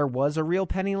 There was a real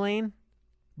Penny Lane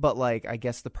but like I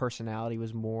guess the personality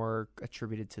was more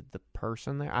attributed to the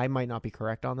person there. I might not be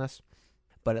correct on this,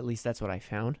 but at least that's what I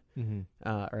found,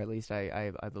 or at least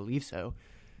I believe so.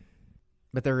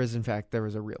 But there was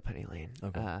a real Penny Lane,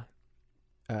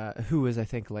 who was I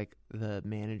think like the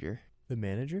manager. The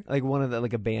manager? Like one of the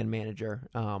like a band manager.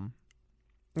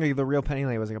 Like the real Penny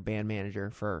Lane was like a band manager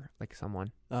for like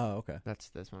someone. Oh, okay. That's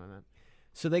what I meant.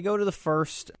 So they go to the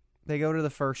first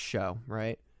show,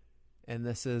 right? And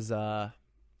this is they're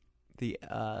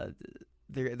at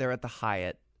the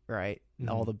Hyatt, right? Mm-hmm.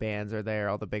 All the bands are there,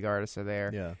 all the big artists are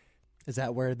there. Yeah. Is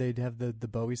that where they'd have the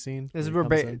Bowie scene? This is where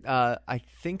I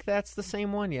think that's the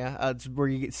same one. Yeah, it's where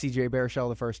you get CJ Baruchel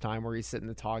the first time, where he's sitting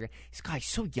there talking. He's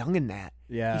so young in that.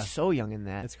 Yeah, he's so young in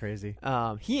that. That's crazy.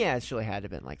 He actually had to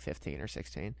have been like 15 or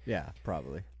 16. Yeah,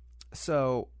 probably.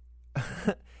 So,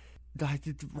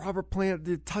 Robert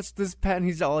Plant touched this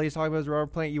pen. All he's talking about is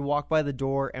Robert Plant. You walk by the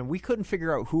door, and we couldn't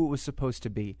figure out who it was supposed to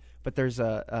be. But there's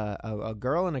a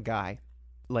girl and a guy,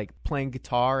 like playing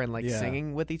guitar and like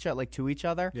singing with each other, like to each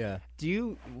other. Yeah.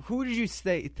 Who did you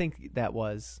think that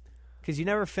was? Because you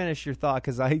never finished your thought.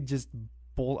 Because I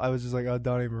was just like, oh,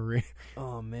 Donnie Marie.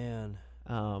 Oh man.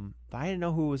 But I didn't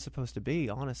know who it was supposed to be.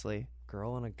 Honestly,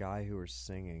 girl and a guy who were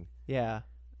singing. Yeah,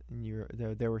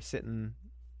 and they were sitting.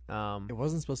 It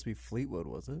wasn't supposed to be Fleetwood,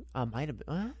 was it? Might have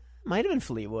been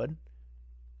Fleetwood.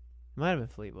 Might have been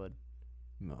Fleetwood.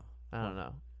 No, I don't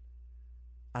know.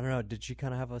 I don't know. Did she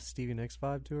kind of have a Stevie Nicks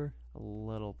vibe to her? A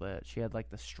little bit. She had like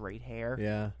the straight hair.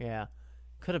 Yeah.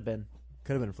 Could have been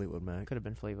Fleetwood Mac. Could have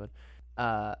been Fleetwood.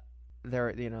 There,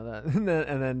 and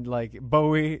then like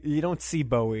Bowie. You don't see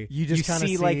Bowie. You just kind of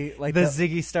see like the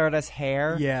Ziggy Stardust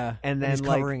hair. Yeah, and then he's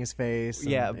like, covering his face.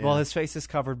 Yeah, well, his face is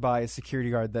covered by a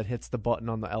security guard that hits the button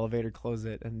on the elevator, close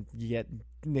it, and you get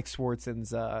Nick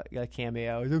Swartzen's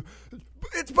cameo.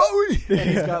 It's Bowie, and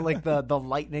he's got like the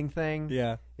lightning thing.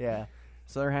 Yeah.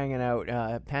 So they're hanging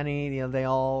out. Penny, they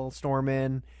all storm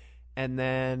in, and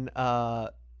then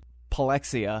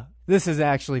Palexia. This is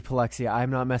actually Palexia.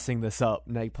 I'm not messing this up.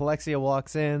 Like, Palexia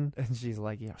walks in, and she's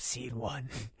like, scene one.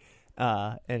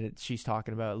 And she's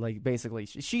talking about, like, basically,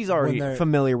 she's already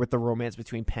familiar with the romance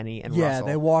between Penny and Russell. Yeah,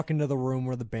 they walk into the room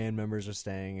where the band members are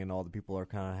staying, and all the people are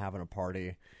kind of having a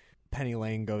party. Penny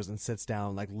Lane goes and sits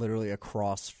down, like, literally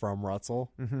across from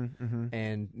Russell.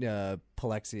 And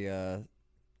Palexia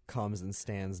comes and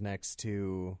stands next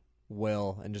to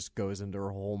Will and just goes into her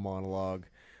whole monologue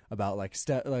about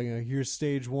here's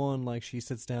stage one. Like, she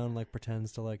sits down and like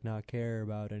pretends to like not care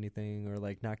about anything or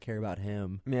like not care about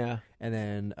him. Yeah. And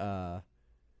then what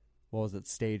was it,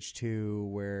 stage two,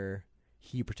 where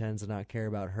he pretends to not care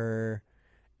about her.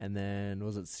 And then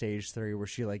was it stage three where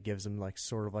she like gives him like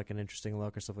sort of like an interesting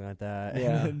look or something like that.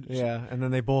 Yeah. And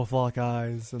then they both lock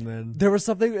eyes, and then there was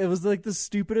something. It was like the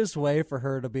stupidest way for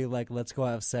her to be like, let's go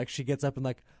have sex. She gets up and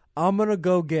like, I'm gonna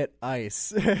go get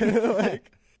ice.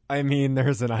 Like, I mean,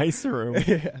 there's an ice room.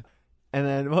 Yeah. And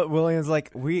then William's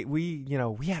like,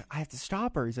 I have to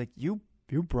stop her. He's like, you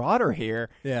brought her here.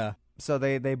 Yeah. So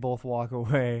they both walk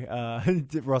away.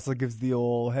 Russell gives the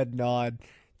old head nod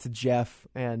to Jeff,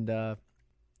 and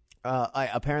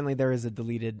apparently there is a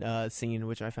deleted scene,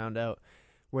 which I found out,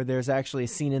 where there's actually a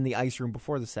scene in the ice room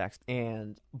before the sex,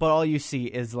 but all you see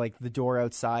is like the door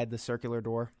outside, the circular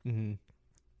door, and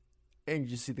you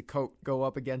just see the coat go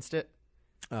up against it.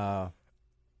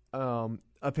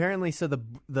 Apparently, so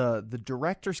the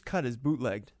director's cut is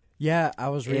bootlegged. Yeah, I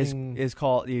was reading. Is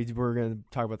called. We're going to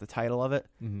talk about the title of it,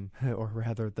 or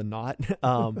rather the not.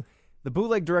 The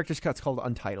bootleg director's cut's called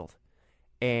Untitled,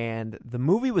 and the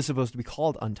movie was supposed to be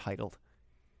called Untitled.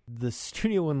 The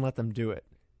studio wouldn't let them do it,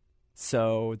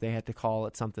 so they had to call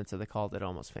it something. So they called it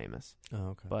Almost Famous. Oh,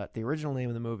 okay. But the original name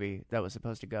of the movie that was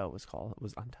supposed to go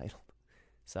was Untitled.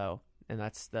 So, and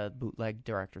that's the bootleg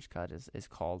director's cut is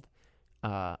called.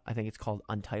 I think it's called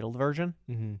Untitled version,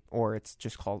 or it's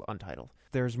just called Untitled.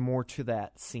 There's more to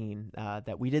that scene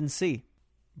that we didn't see,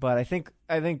 but I think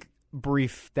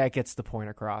brief, that gets the point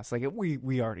across. Like,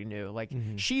 we already knew. Like,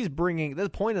 she's bringing, the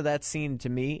point of that scene to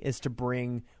me is to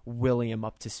bring William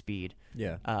up to speed.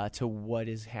 Yeah. To what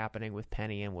is happening with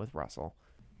Penny and with Russell,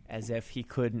 as if he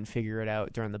couldn't figure it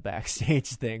out during the backstage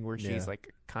thing where she's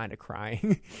like kind of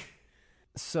crying.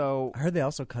 So I heard they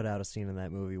also cut out a scene in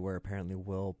that movie where apparently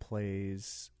Will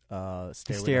plays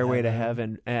Stairway to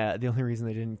Heaven. The only reason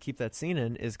they didn't keep that scene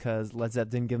in is because Led Zeppelin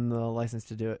didn't give them the license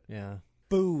to do it. Yeah.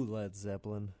 Boo, Led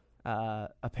Zeppelin.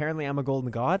 Apparently I'm a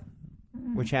Golden God,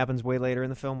 which happens way later in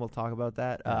the film. We'll talk about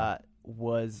that.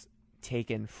 Was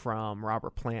taken from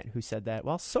Robert Plant, who said that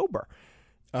while sober.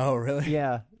 Oh, really?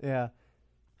 Yeah.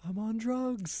 I'm on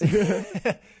drugs.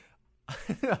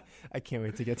 I can't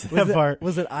wait to get to that part.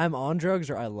 Was it I'm on drugs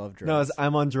or I love drugs? No, it was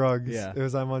I'm on drugs. Yeah. It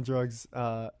was I'm on drugs.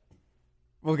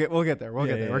 We'll get there. We'll get there.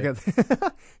 yeah. We'll get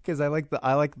there. Because I like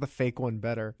the fake one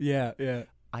better. Yeah, yeah.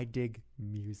 I dig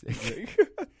music.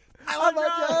 I love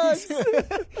my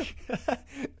drugs.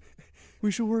 We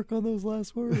should work on those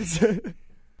last words.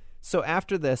 So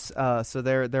after this, so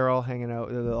they're all hanging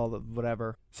out, all the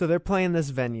whatever. So they're playing this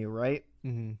venue, right?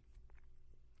 Mm-hmm.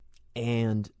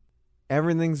 And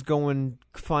everything's going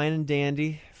fine and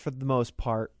dandy for the most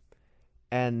part.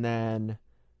 And then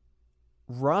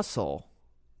Russell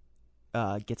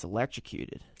gets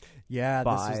electrocuted. Yeah,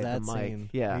 by this was that the mic. scene.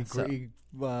 Yeah.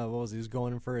 What was he? He was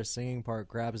going in for his singing part,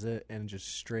 grabs it, and just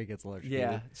straight gets electrocuted.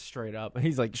 Yeah, straight up. And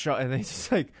he's like, and he's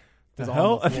just like, He's the on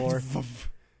hell? the floor.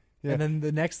 Yeah. And then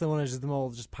the next one is just them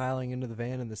all just piling into the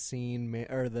van, and the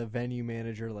or the venue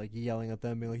manager like yelling at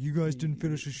them, being like, "You guys didn't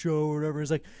finish the show," or whatever.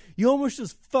 It's like, you almost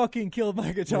just fucking killed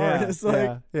my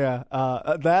guitarist. Yeah.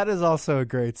 That is also a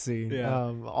great scene.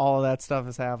 Yeah. All of that stuff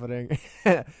is happening,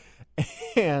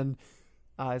 and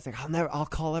it's like, I'll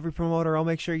call every promoter. I'll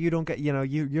make sure you don't get,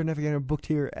 you're never getting booked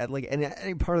here at like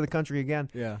any part of the country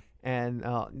again. Yeah. And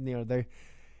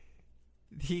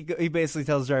he basically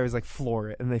tells drivers like floor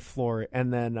it, and they floor it,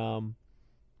 and then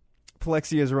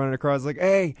Plexia is running across like,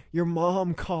 "Hey, your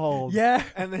mom called." Yeah.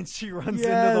 And then she runs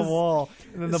into the wall,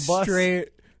 and then the bus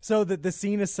straight. So the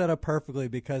scene is set up perfectly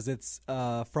because it's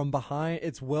from behind.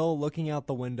 It's Will looking out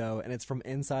the window, and it's from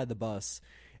inside the bus.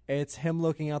 It's him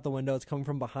looking out the window. It's coming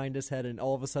from behind his head, and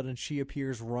all of a sudden she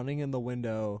appears running in the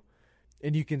window.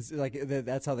 And you can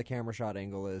that's how the camera shot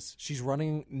angle is. She's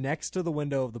running next to the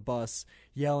window of the bus,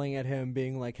 yelling at him,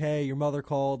 being like, "Hey, your mother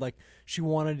called. Like, she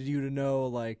wanted you to know.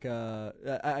 Like,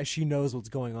 she knows what's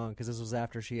going on," because this was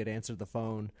after she had answered the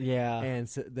phone. Yeah. And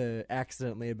the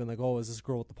accidentally had been like, "Oh, is this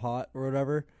girl with the pot or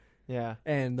whatever?" Yeah.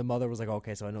 And the mother was like,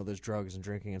 "Okay, so I know there's drugs and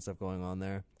drinking and stuff going on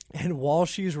there." And while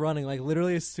she's running, like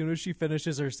literally as soon as she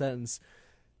finishes her sentence,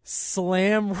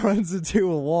 Slam runs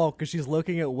into a wall because she's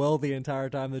looking at Will the entire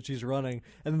time that she's running,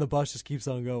 and then the bus just keeps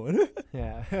on going.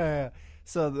 Yeah.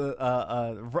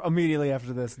 So immediately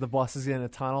after this, the bus is in a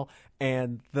tunnel,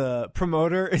 and the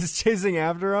promoter is chasing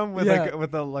after him with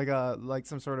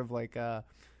some sort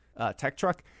of tech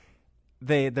truck.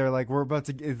 They're like, "We're about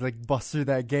to bust through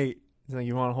that gate." He's like,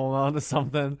 "You want to hold on to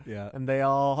something?" Yeah. And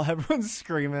everyone's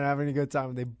screaming, having a good time,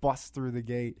 and they bust through the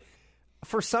gate.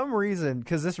 For some reason,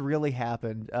 because this really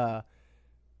happened,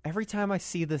 every time I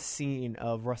see this scene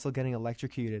of Russell getting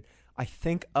electrocuted, I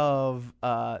think of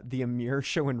the Amir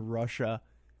show in Russia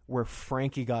where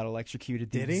Frankie got electrocuted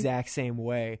the exact same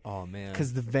way. Oh, man.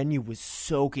 Because the venue was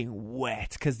soaking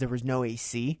wet because there was no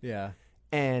AC. Yeah.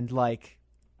 And,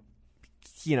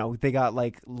 they got,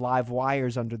 live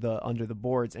wires under the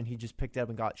boards, and he just picked it up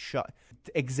and got shot.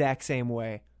 The exact same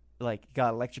way.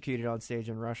 Got electrocuted on stage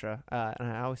in Russia,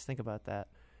 and I always think about that.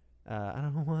 I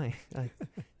don't know why.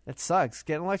 It sucks.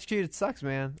 Getting electrocuted sucks,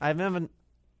 man. I've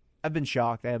been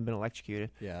shocked. I haven't been electrocuted.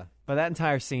 Yeah. But that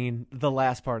entire scene, the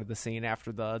last part of the scene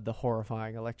after the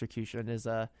horrifying electrocution, is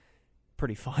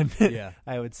pretty fun. Yeah,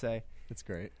 I would say it's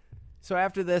great. So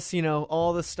after this,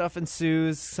 all this stuff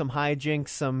ensues. Some hijinks.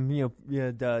 Some you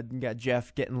got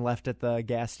Jeff getting left at the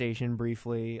gas station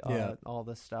briefly. All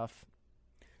this stuff.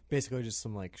 Basically, just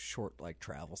some short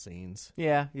travel scenes.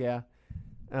 Yeah. Is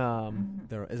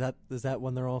that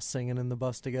when they're all singing in the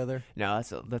bus together? No,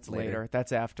 that's later.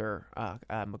 That's after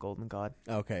I'm a Golden God.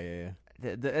 Okay,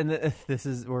 yeah. This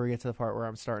is where we get to the part where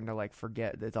I'm starting to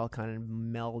forget. It's all kind of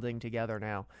melding together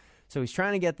now. So he's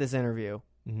trying to get this interview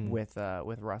with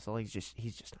Russell. He's just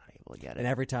not able to get it. And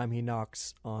every time he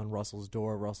knocks on Russell's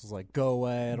door, Russell's like, "Go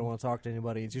away! I don't want to talk to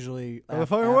anybody." It's usually go the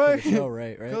fuck away. The show,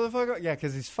 right? Go the fuck away. Yeah,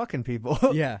 because he's fucking people.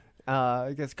 Yeah.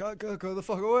 I guess go the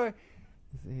fuck away.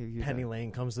 Penny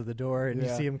Lane comes to the door, and you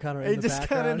see him kind of in the just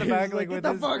background. Kind of in the back, get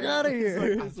the fuck out of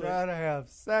here! He's trying to have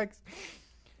sex.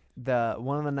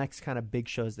 One of the next kind of big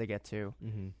shows they get to,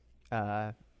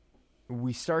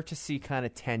 we start to see kind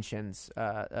of tensions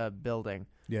building.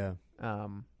 Yeah.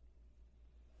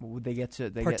 They get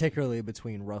to particularly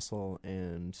between Russell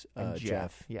and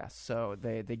Jeff. Yes. So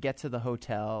they get to the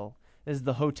hotel. This is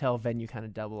the hotel venue kind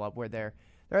of double up where they're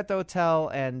at the hotel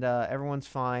and everyone's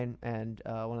fine, and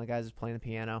one of the guys is playing the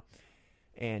piano,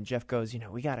 and Jeff goes,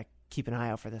 we got to keep an eye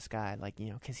out for this guy,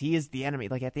 because he is the enemy.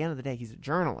 At the end of the day, he's a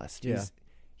journalist. Yeah.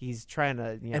 He's trying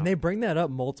to, And they bring that up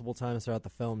multiple times throughout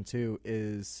the film too.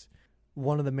 Is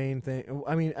one of the main things.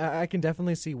 I mean, I can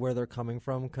definitely see where they're coming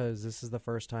from, because this is the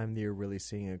first time that you're really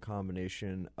seeing a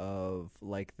combination of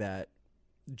that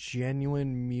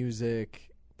genuine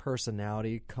music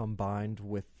personality combined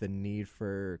with the need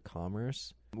for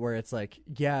commerce, where it's like,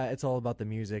 yeah, it's all about the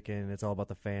music and it's all about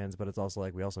the fans, but it's also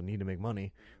like we also need to make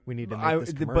money. We need to make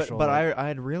this commercial. But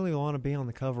I'd really want to be on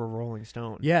the cover of Rolling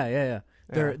Stone. Yeah.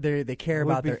 They care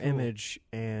about their cool. image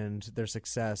and their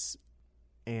success,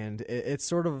 and it's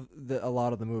sort of a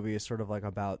lot of the movie is sort of like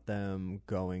about them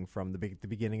going from the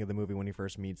beginning of the movie when he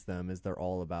first meets them is they're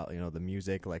all about the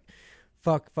music, like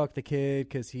fuck the kid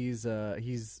because he's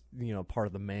part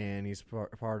of the man, he's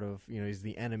part of he's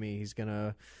the enemy, he's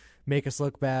gonna make us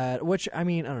look bad, which I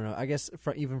mean I don't know, I guess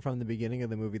even from the beginning of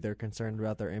the movie they're concerned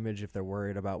about their image if they're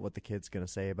worried about what the kid's gonna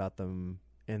say about them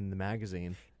in the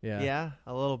magazine. Yeah,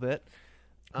 a little bit.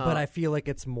 But I feel like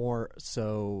it's more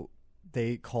so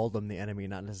they called him the enemy,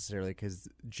 not necessarily because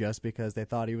they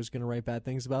thought he was going to write bad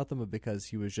things about them, but because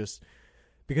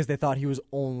they thought he was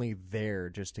only there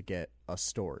just to get a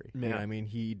story. Yeah. You know what I mean?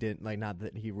 He didn't not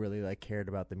that he really cared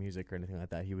about the music or anything like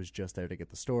that. He was just there to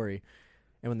get the story.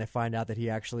 And when they find out that he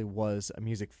actually was a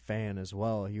music fan as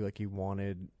well, he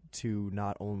wanted to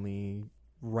not only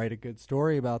write a good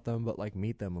story about them, but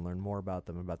meet them and learn more about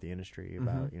them, about the industry,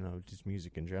 about just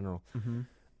music in general.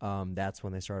 That's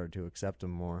when they started to accept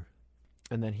him more.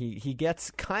 And then he gets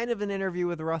kind of an interview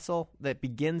with Russell that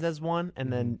begins as one,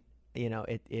 and then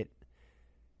it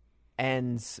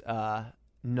ends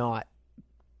not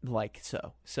like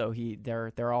so. So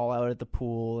they're all out at the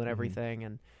pool and everything,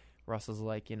 and Russell's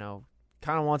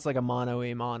kind of wants a mano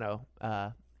a mano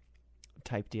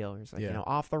type deal. He's like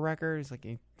off the record. He's like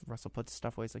Russell puts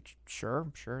stuff away. He's like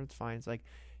sure it's fine. It's like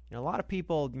a lot of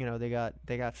people they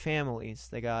got families,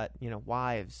 they got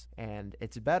wives, and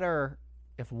it's better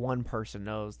if one person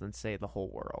knows than say the whole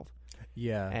world.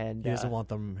 Yeah, and he doesn't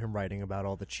want him writing about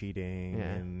all the cheating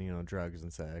and drugs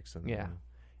and sex and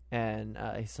and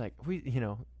he's like we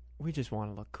just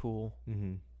want to look cool,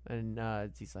 and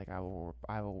he's like I will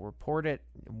report it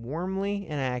warmly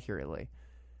and accurately.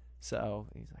 So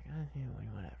he's like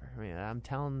whatever. I mean, I'm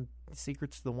telling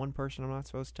secrets to the one person I'm not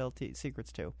supposed to tell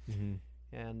secrets to,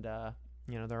 and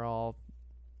they're all.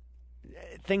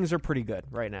 Things are pretty good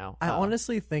right now. I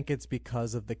honestly think it's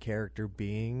because of the character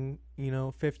being,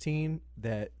 15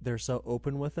 that they're so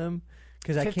open with him.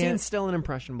 Because 15's still an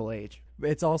impressionable age.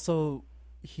 It's also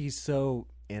he's so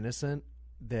innocent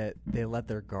that they let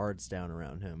their guards down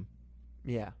around him.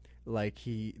 Yeah,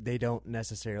 they don't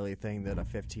necessarily think that a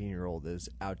 15-year-old is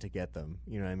out to get them.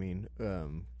 You know what I mean?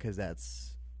 Because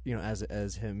that's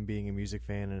as him being a music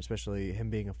fan and especially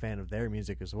him being a fan of their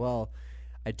music as well.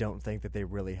 I don't think that they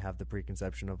really have the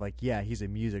preconception of he's a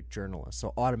music journalist,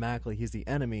 so automatically he's the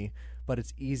enemy, but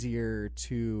it's easier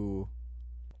to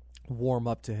warm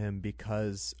up to him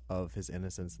because of his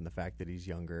innocence and the fact that he's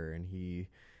younger and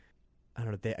I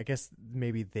don't know, I guess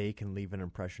maybe they can leave an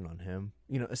impression on him.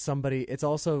 It's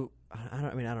also, I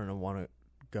don't want to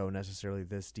go necessarily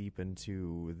this deep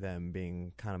into them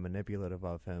being kind of manipulative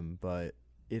of him, but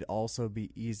it'd also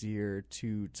be easier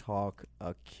to talk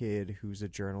a kid who's a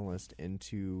journalist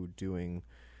into doing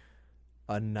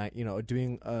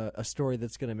a story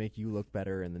that's going to make you look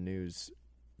better in the news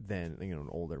than an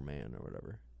older man or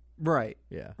whatever. Right.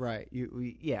 Yeah. Right.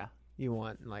 You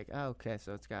want okay,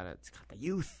 so it's got the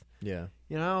youth. Yeah.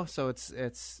 So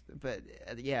but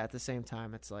at the same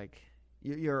time it's I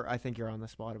think you're on the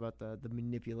spot about the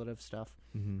manipulative stuff.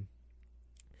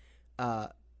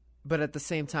 But at the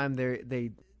same time, they're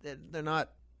not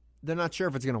sure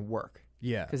if it's gonna work.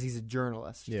 Yeah, because he's a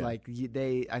journalist. Yeah. I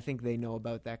think they know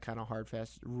about that kind of hard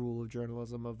fast rule of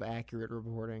journalism of accurate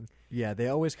reporting. Yeah, they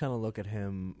always kind of look at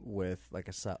him with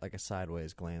a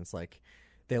sideways glance.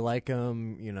 They like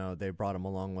him, they brought him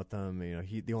along with them.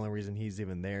 The only reason he's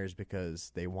even there is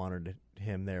because they wanted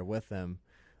him there with them,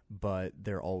 but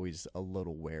they're always a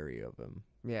little wary of him.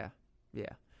 Yeah.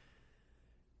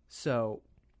 So.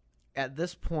 At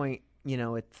this point,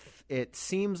 it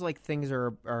seems like things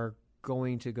are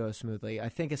going to go smoothly. I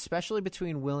think especially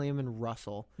between William and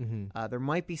Russell, there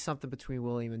might be something between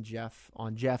William and Jeff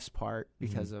on Jeff's part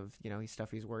because of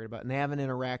stuff he's worried about, and they haven't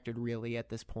interacted really at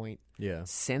this point. Yeah.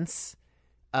 Since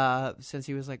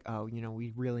he was like,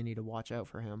 we really need to watch out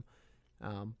for him.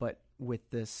 But with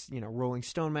this, Rolling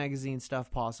Stone magazine stuff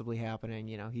possibly happening,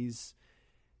 he's.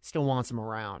 Still wants him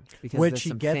around because there's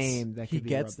some fame that he could be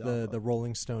gets rubbed off the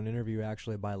Rolling Stone interview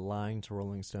actually by lying to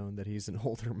Rolling Stone that he's an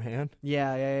older man.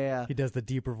 Yeah. He does the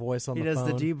deeper voice on the phone. He does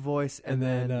the deep voice, and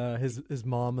then his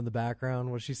mom in the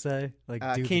background. What does she say?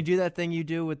 Can you do that thing you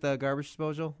do with the garbage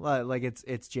disposal?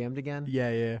 It's jammed again.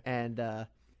 Yeah. And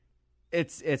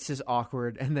it's just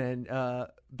awkward. And then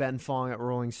Ben Fong at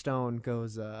Rolling Stone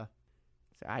goes,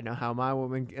 I know how my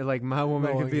woman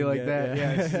could be like that.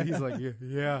 Yeah, he's like,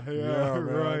 yeah,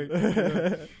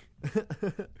 right.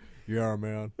 Yeah,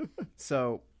 man.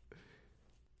 So,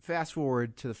 fast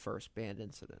forward to the first band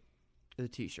incident, the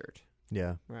T-shirt.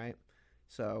 Yeah. Right.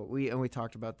 So we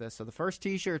talked about this. So the first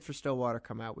T-shirt for Stillwater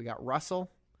come out. We got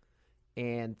Russell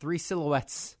and 3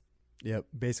 silhouettes. Yep.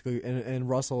 Basically, and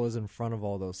Russell is in front of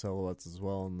all those silhouettes as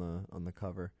well on the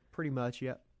cover. Pretty much.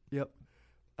 Yep.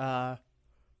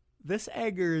 This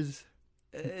angers.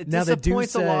 It Now they do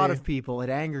disappoints a lot say- of people. It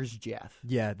angers Jeff.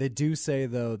 Yeah, they do say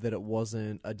though that it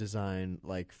wasn't a design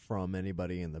like from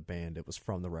anybody in the band. It was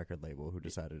from the record label who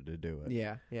decided to do it.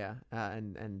 Yeah.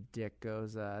 And Dick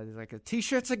goes, he's like, the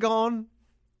T-shirts are gone.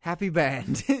 Happy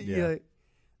band. Yeah.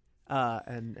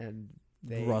 And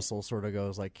they, Russell sort of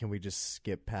goes like, "Can we just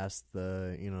skip past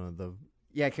the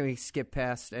can we skip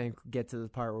past and get to the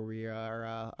part where we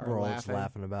are we're all just laughing?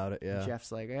 laughing about it?" Yeah.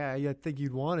 Jeff's like, I think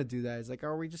you'd want to do that. He's like,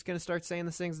 are we just gonna start saying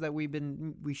the things that we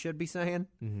should be saying?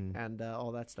 Mm-hmm. And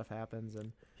all that stuff happens,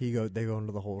 and They go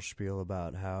into the whole spiel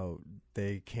about how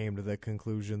they came to the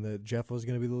conclusion that Jeff was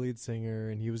going to be the lead singer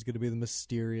and he was going to be the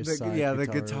mysterious side the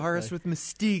guitar. guitarist with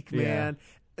mystique, man.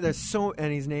 There's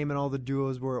and he's naming all the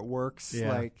duos where it works.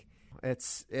 Yeah. Like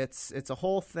it's a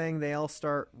whole thing. They all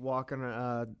start walking.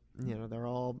 They're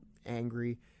all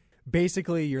angry.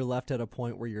 Basically, you're left at a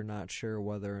point where you're not sure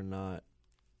whether or not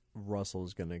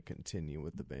Russell's going to continue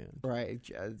with the band. Right.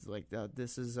 It's like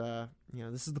this is the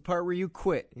part where you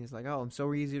quit. He's like, oh, I'm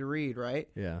so easy to read, right?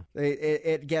 Yeah.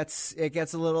 It gets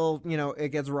a little, it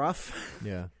gets rough.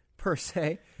 Yeah. Per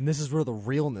se. And this is where the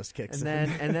realness kicks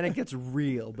and in. then it gets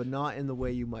real, but not in the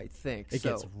way you might think. It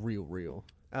gets real.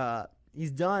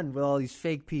 He's done with all these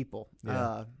fake people.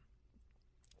 Yeah.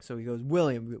 So he goes,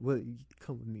 William,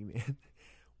 come with me, man.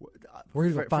 We're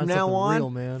going to find something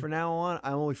real, man. From now on,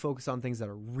 I only focus on things that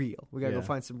are real. We got to go Yeah.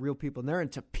 find some real people. And they're in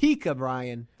Topeka,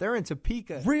 Brian. They're in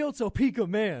Topeka. Real Topeka,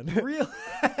 man. Real.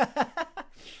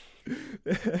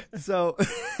 So,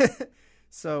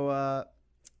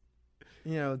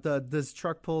 this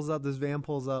truck pulls up, this van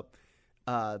pulls up,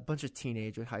 a bunch of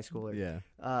teenagers, high schoolers.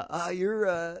 Yeah.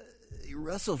 You're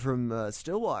Russell from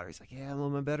Stillwater. He's like, yeah, well,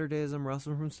 my better days, I'm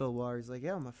Russell from Stillwater. He's like,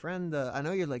 yeah, my friend, I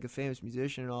know you're like a famous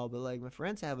musician and all, but like my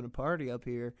friend's having a party up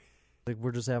here. Like,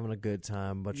 we're just having a good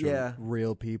time, bunch Yeah. of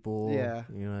real people. Yeah.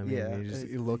 You know what I mean? Yeah.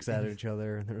 He looks at each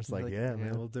other, and they're just like, yeah,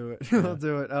 man. We'll do it. Yeah. We'll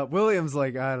do it. William's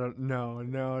like, I don't know.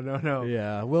 No.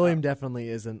 Yeah, William definitely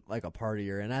isn't like a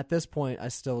partier, and at this point, I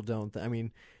still don't. I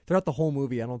mean, throughout the whole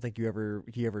movie, I don't think he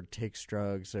ever takes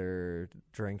drugs or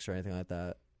drinks or anything like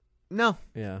that. No.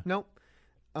 Yeah. Nope.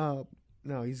 No,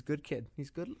 he's a good kid. He's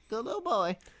good little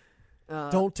boy.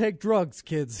 Don't take drugs,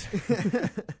 kids.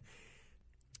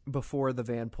 Before the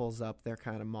van pulls up, they're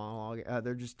kind of monologuing.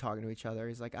 They're just talking to each other.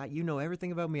 He's like, you know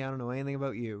everything about me. I don't know anything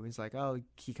about you. He's like,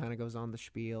 he kind of goes on the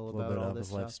spiel A little about bit all of this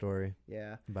his life stuff. story.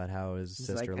 Yeah. About how his He's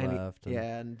sister like, left.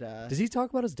 does he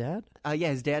talk about his dad? Yeah,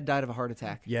 his dad died of a heart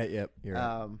attack. Yeah, yep. You're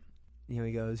right.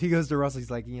 He goes to Russell.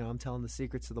 He's like, I'm telling the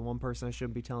secrets to the one person I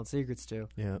shouldn't be telling secrets to.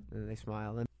 Yeah. And they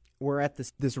smile. And we're at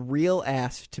this real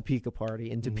ass Topeka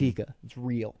party in Topeka. Mm-hmm. It's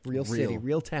real city,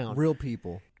 real town, real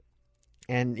people.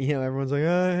 And everyone's like,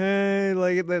 oh, hey,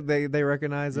 like they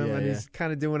recognize him, and he's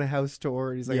kind of doing a house tour.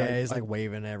 And he's like, he's like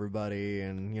waving at everybody,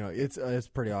 and it's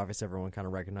pretty obvious everyone kind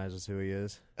of recognizes who he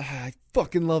is. I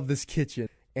fucking love this kitchen.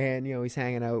 And he's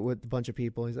hanging out with a bunch of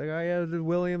people. He's like, oh yeah, the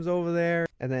Williams over there,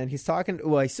 and then he's talking.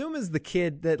 Well, I assume it's the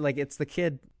kid it's the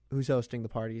kid who's hosting the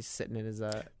party. He's sitting in his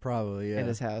probably in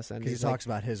his house, and he talks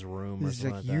about his room. He's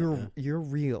like, that, you're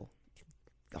real.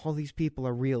 All these people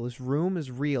are real. This room is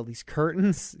real. These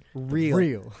curtains,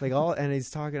 real. Like and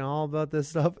he's talking all about this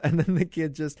stuff. And then the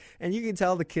kid and you can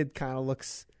tell the kid kind of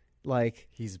looks like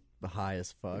he's high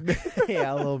as fuck.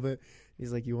 Yeah, a little bit.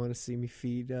 He's like, you want to see me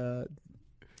feed my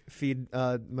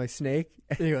snake?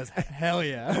 And he goes, hell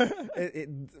yeah.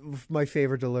 My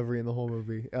favorite delivery in the whole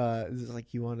movie. It's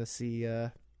like, you want to see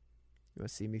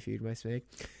me feed my snake?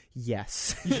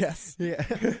 Yes. Yes. Yeah.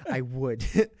 I would.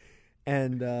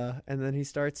 And then he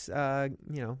starts,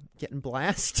 getting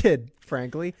blasted,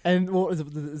 frankly. And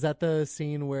is that the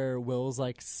scene where Will's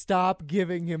like, stop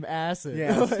giving him acid?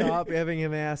 Yeah, stop giving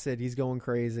him acid. He's going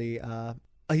crazy.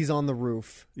 He's on the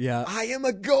roof. Yeah. I am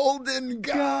a golden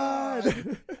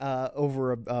god!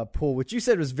 Over a pool, which you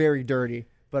said was very dirty.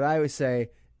 But I would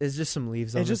say there's just some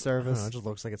leaves on the surface. It just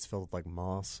looks like it's filled with like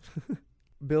moss.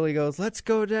 Billy goes, let's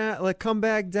go down. Come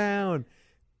back down.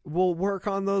 We'll work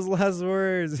on those last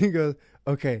words. He goes,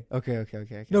 okay.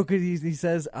 No, because he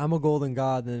says, I'm a golden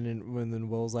god. And then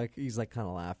Will's like, he's like kind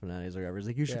of laughing at it. He's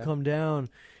like, you should come down.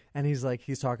 And he's like,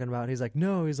 he's like,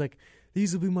 no. He's like,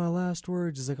 these will be my last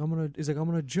words. He's like, I'm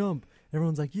gonna jump.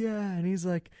 Everyone's like, yeah, and he's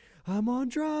like, I'm on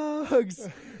drugs.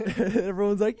 And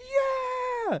everyone's like,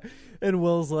 yeah. And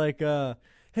Will's like,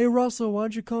 hey Russell, why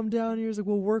don't you come down here? He's like,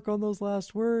 we'll work on those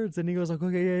last words. And he goes like,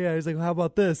 okay, yeah. He's like, how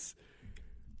about this?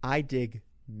 I dig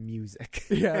music.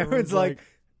 Yeah, everyone's like,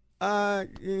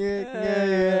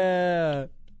 yeah.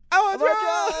 I want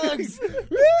drugs.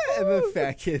 And the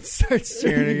fat kid starts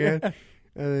cheering again.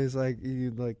 And he's like,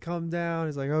 you like come down.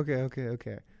 He's like,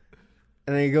 okay.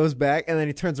 And then he goes back, and then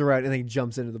he turns around, and then he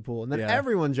jumps into the pool, and then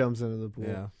everyone jumps into the pool.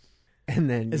 Yeah. And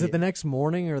then is it the next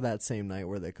morning or that same night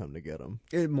where they come to get him?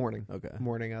 Morning. Okay.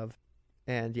 Morning of.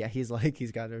 And yeah, he's like,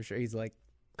 he's got no shirt. He's like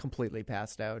completely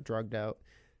passed out, drugged out.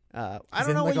 I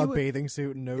don't know like what a bathing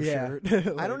suit and no shirt.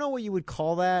 I don't know what you would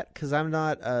call that because I'm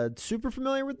not super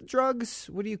familiar with the drugs.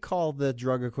 What do you call the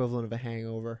drug equivalent of a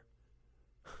hangover?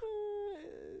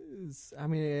 It's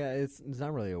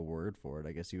not really a word for it.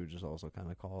 I guess you would just also kind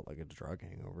of call it like a drug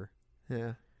hangover.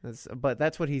 Yeah, but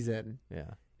that's what he's in.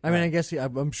 Yeah. I guess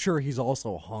I'm sure he's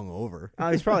also hungover.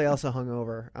 He's probably also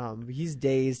hungover. He's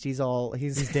dazed. He's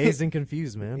dazed and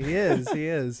confused, man. He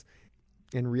is.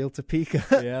 In real Topeka.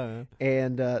 Yeah, man.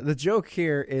 And the joke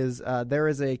here is there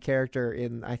is a character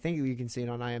in, I think you can see it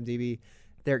on IMDb.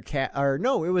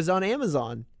 It was on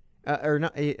Amazon. Or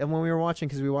not, when we were watching,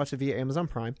 because we watched it via Amazon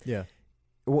Prime. Yeah.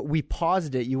 We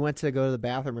paused it. You went to go to the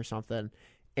bathroom or something,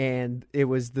 and it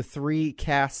was the 3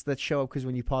 casts that show up because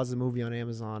when you pause the movie on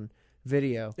Amazon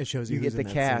Video, it shows you get the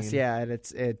cast. Scene. Yeah, and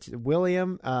it's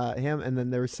William, him, and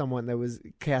then there was someone that was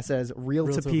cast as real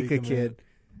Topeka kid.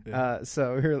 Yeah.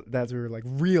 So that's where we were like,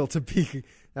 real Topeka.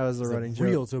 That was the running joke.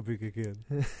 Real Topeka kid.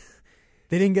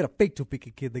 They didn't get a fake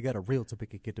Topeka kid. They got a real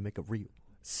Topeka kid to make it real.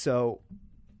 So,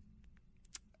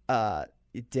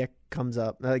 Dick comes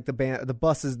up. Like the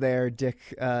bus is there. Dick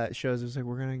shows us like,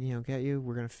 we're gonna get you.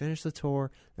 We're gonna finish the tour,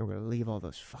 and we're gonna leave all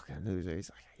those fucking losers. He's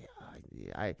like,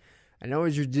 I know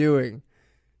what you're doing,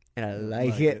 and I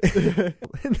like it.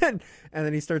 and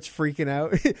then he starts freaking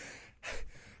out.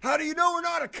 How do you know we're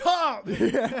not a cop?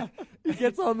 Yeah. He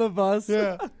gets on the bus.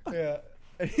 Yeah.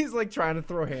 And he's like trying to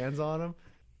throw hands on him.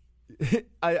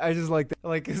 I just like that,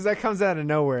 like, because that comes out of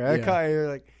nowhere. You're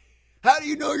like, how do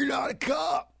you know you're not a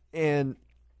cop? And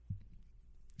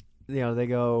they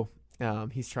go.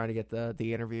 He's trying to get the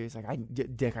interview. He's like,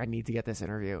 Dick, I need to get this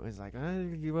interview. He's like,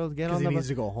 you will get on the bus. He needs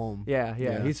to go home. Yeah.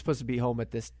 He's supposed to be home at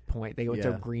this point. They go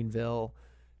to Greenville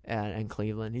and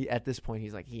Cleveland. At this point,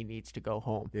 he's like, he needs to go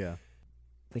home. Yeah.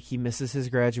 Like he misses his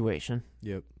graduation.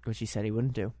 Yep. Which he said he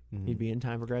wouldn't do. Mm-hmm. He'd be in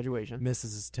time for graduation.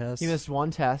 Misses his test. He missed one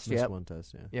test. One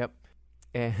test, yeah. Yep.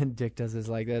 And Dick does his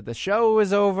like, the show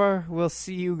is over. We'll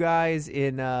see you guys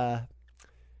in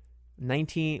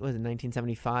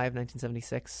 1975,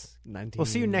 1976? We'll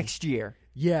see you next year.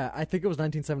 Yeah, I think it was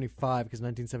 1975 because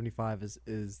 1975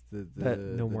 is the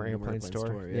No More Airplanes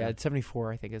tour. Yeah,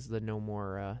 74 I think is the No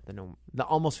More the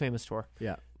Almost Famous tour.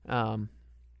 Yeah.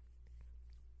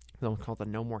 Don't call it the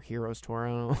No More Heroes tour.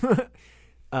 I don't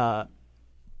know.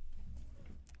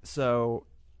 So,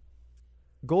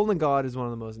 Golden God is one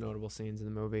of the most notable scenes in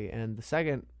the movie, and the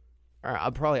second, or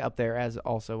probably up there as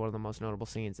also one of the most notable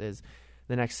scenes, is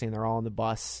the next scene. They're all on the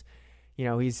bus.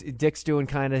 Dick's doing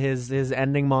kind of his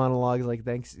ending monologue, like,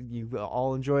 thanks, you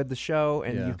all enjoyed the show,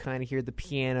 and you kind of hear the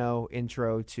piano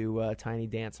intro to Tiny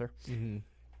Dancer. Mm-hmm.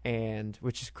 And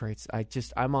which is great.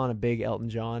 I'm on a big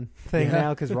Elton John thing now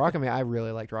because Rocket Man. I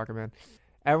really liked Rocket Man.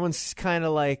 Everyone's kind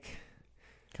of like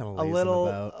a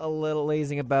little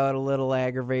lazing about, a little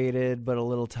aggravated, but a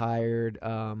little tired.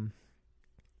 And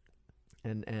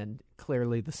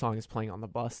clearly the song is playing on the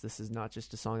bus. This is not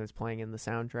just a song that's playing in the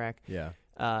soundtrack. Yeah.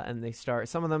 And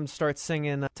some of them start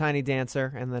singing Tiny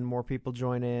Dancer, and then more people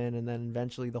join in, and then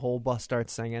eventually the whole bus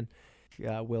starts singing.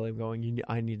 William going,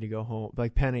 I need to go home.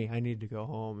 Like, Penny, I need to go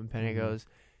home. And Penny goes,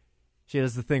 she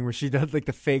does the thing where she does like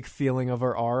the fake feeling of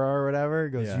her aura or whatever.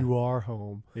 Goes, you are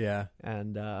home. Yeah.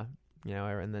 And,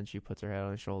 and then she puts her head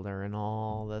on his shoulder and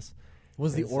all this.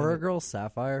 Was the aura girl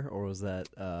Sapphire, or was that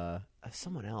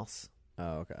someone else?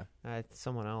 Oh, okay.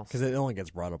 Someone else. Because it only gets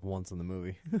brought up once in the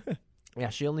movie. Yeah,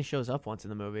 she only shows up once in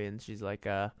the movie, and she's like,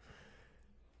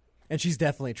 and she's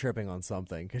definitely tripping on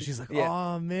something because she's like,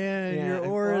 "Oh man, your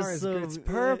aura's so it's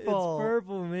purple. It's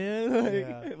purple,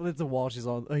 man." It's a wall.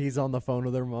 He's on the phone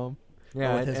with her mom.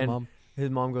 Yeah, with his mom. His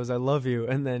mom goes, "I love you,"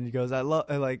 and then he goes, "I love."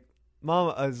 Like,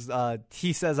 Mom,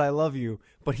 he says, "I love you,"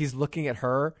 but he's looking at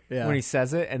her when he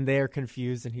says it, and they're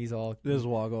confused, and he's all just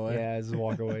walk away. Yeah, just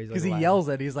walk away Because he yells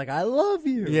at. He's like, "I love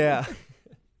you." Yeah.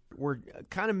 We're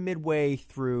kind of midway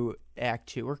through Act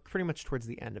 2. We're pretty much towards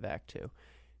the end of Act 2.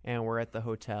 And we're at the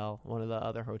hotel, one of the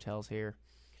other hotels here,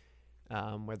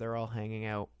 where they're all hanging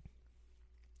out.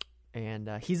 and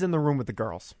he's in the room with the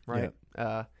girls, right?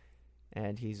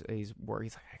 And he's worried.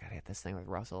 He's like, I gotta get this thing with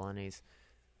Russell, and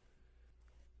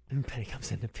Penny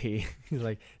comes in to pee. He's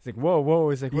like, whoa.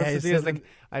 He's like, what's the deal? He's like,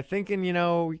 I thinking,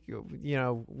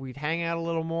 we'd hang out a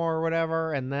little more or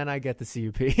whatever, and then I get to see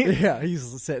you pee. Yeah,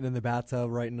 he's sitting in the bathtub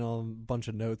writing a bunch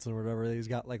of notes and whatever. He's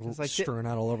got like strewn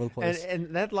out all over the place.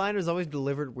 And that line was always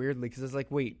delivered weirdly because it's like,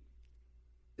 wait,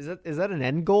 is that an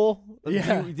end goal?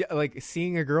 Yeah, like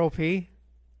seeing a girl pee.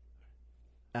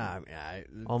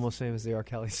 Almost same as the R.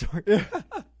 Kelly story.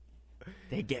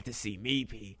 They get to see me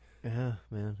pee. Yeah,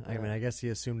 man. I guess he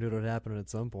assumed it would happen at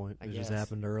some point. It just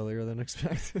happened earlier than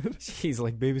expected. He's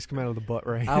like, babies come out of the butt,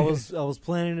 right? I was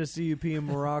planning to see you pee in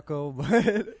Morocco,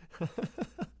 but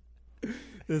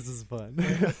this is fun.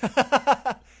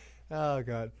 Oh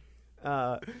God.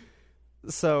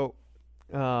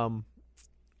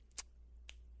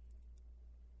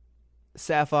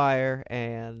 Sapphire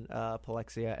and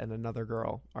Palexia and another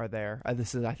girl are there.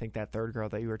 This is, I think, that third girl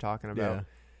that you were talking about. Yeah.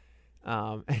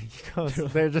 And he goes,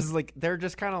 they're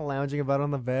just kind of lounging about on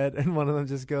the bed, and one of them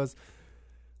just goes,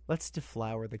 let's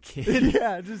deflower the kid.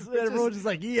 Yeah, everyone's just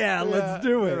like, let's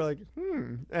do it. They're like,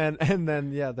 and then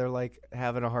they're like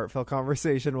having a heartfelt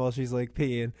conversation while she's like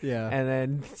peeing. Yeah, and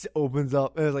then opens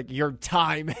up and it's like, your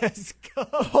time has come.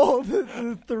 All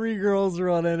the three girls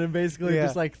run in and basically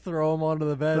just like throw him onto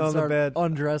the bed, and start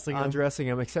undressing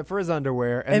him, except for his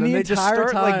underwear, and then they just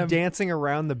start like dancing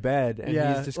around the bed. And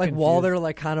he's just like confused. while they're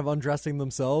like kind of undressing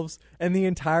themselves, and the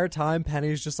entire time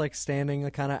Penny's just like standing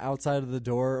kind of outside of the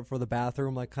door for the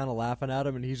bathroom, like kind of laughing at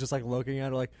him, and he's just like looking at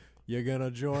her like, you're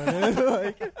gonna join in.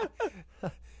 Like,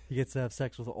 he gets to have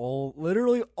sex with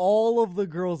literally all of the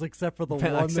girls except for the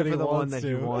one that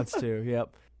he wants to.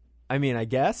 Yep. I mean, I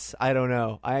guess, I don't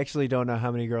know. I actually don't know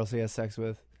how many girls he has sex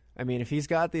with. I mean, if he's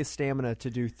got the stamina to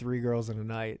do 3 girls in a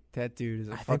night, that dude is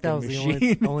a fucking machine. I think that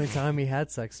was the only time he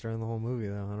had sex during the whole movie,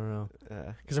 though. I don't know.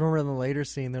 Because I remember in the later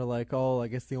scene, they're like, oh, I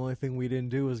guess the only thing we didn't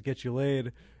do was get you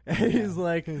laid. And he's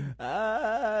like,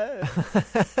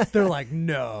 They're like,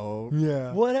 no.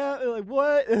 Yeah. What happened? Like,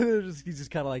 what? He's just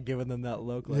kind of like giving them that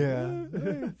look. Like, I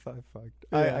fucked.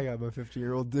 I got my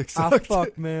 50-year-old dick I sucked.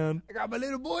 fucked, man. I got my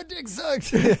little boy dick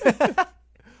sucked.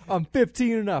 I'm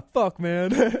 15 and I fuck,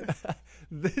 man.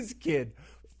 This kid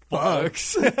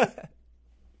fucks.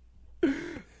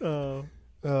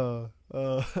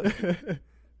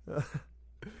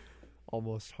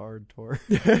 Almost hard tour.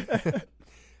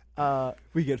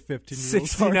 We get 15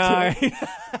 69.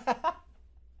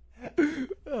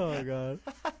 Oh God.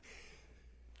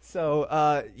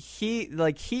 So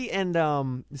he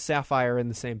and Sapphire are in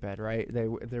the same bed, right? They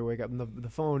wake up and the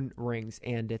phone rings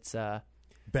and it's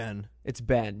Ben. It's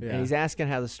Ben. Yeah. And he's asking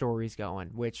how the story's going,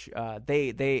 which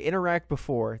they interact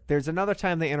before. There's another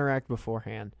time they interact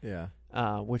beforehand. Yeah.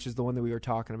 Which is the one that we were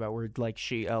talking about, where like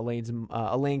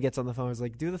Elaine gets on the phone and is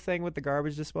like, do the thing with the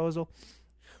garbage disposal.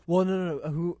 Well, no.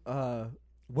 Who?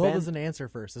 Will Ben doesn't answer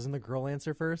first. Doesn't the girl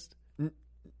answer first?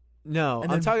 No,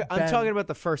 And I'm then talking about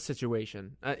the first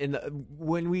situation.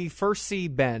 When we first see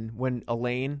Ben, when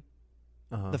Elaine,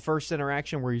 the first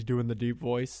interaction where he's doing the deep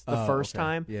voice the first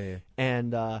time, yeah,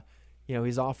 and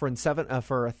he's offering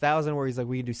for 1,000, where he's like,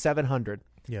 we can do 700,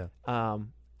 yeah,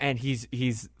 and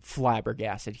he's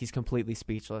flabbergasted. He's completely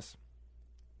speechless,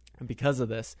 and because of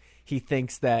this, he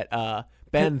thinks that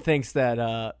Ben thinks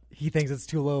that he thinks it's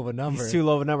too low of a number. It's too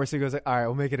low of a number, so he goes like, all right,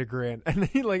 we'll make it $1,000, and then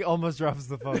he like almost drops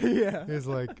the phone. Yeah, he's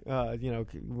like,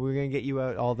 we're gonna get you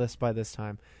out all this by this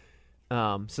time.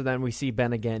 So then we see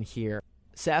Ben again here.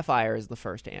 Sapphire is the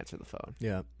first to answer the phone.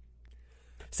 Yeah,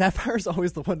 Sapphire's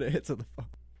always the one that hits on the phone.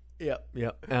 Yep.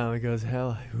 He goes,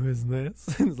 hell, who is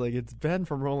this? It's like, it's Ben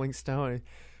from Rolling Stone.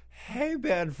 Hey,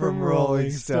 Ben from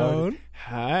Rolling Stone.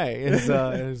 Hi. And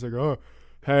he's like, oh,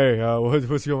 hey,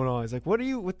 what's going on? He's like, what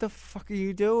the fuck are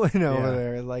you doing over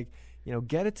there? Like,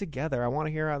 get it together. I want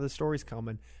to hear how the story's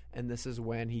coming. And this is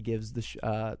when he gives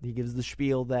the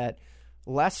spiel that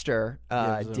Lester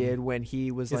did when he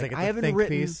was like, I haven't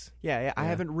written piece. I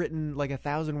haven't written like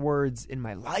 1,000 words in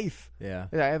my life. Yeah,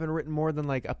 I haven't written more than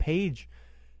like a page,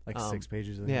 like 6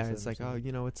 pages. It's like,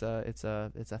 it's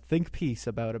a think piece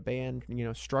about a band,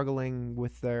 struggling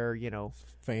with their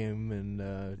fame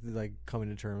and like coming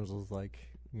to terms with like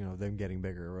them getting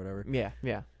bigger or whatever. Yeah.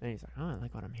 And he's like, oh, I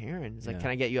like what I'm hearing. He's like,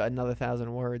 can I get you another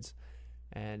 1,000 words?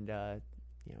 And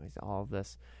he's all of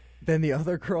this. Then the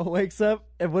other girl wakes up,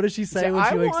 and what does she say when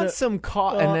she wakes up? I want some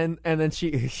coffee, and then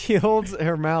she holds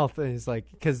her mouth, and he's like,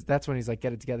 because that's when he's like,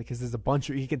 get it together, because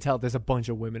he can tell there's a bunch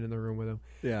of women in the room with him.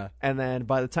 Yeah. And then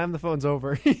by the time the phone's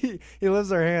over, he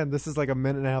lifts her hand. This is like a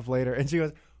minute and a half later, and she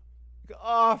goes,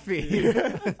 coffee.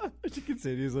 She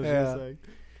continues what she was saying.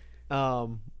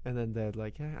 And then they're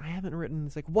like, I haven't written.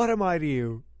 It's like, what am I to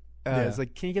you? It's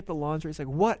like, can you get the laundry? It's like,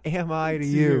 what am I to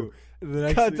you?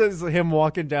 Cut to him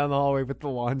walking down the hallway with the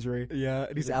laundry. Yeah,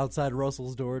 and he's outside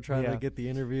Russell's door trying to get the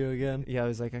interview again. Yeah, I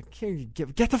was like, can you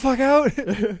get the fuck out?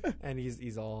 And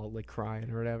he's all like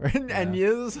crying or whatever. And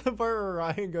this is the part where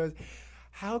Ryan goes,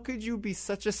 how could you be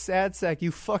such a sad sack?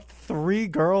 You fucked 3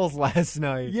 girls last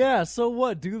night. Yeah, so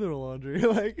what? Do their laundry.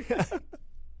 Like,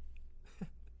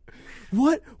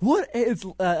 what? It's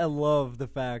I love the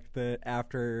fact that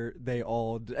after they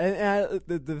all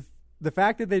the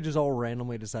fact that they just all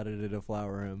randomly decided to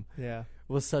deflower him. Yeah,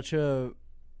 was such a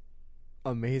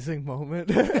amazing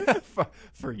moment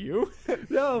for you.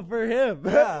 No, for him.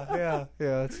 Yeah,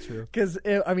 that's true. Because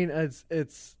I mean,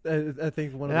 it's I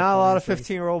think one of not a lot of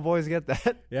 15-year-old boys get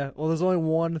that. Yeah, well, there's only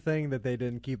one thing that they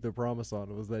didn't keep their promise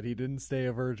on, was that he didn't stay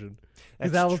a virgin.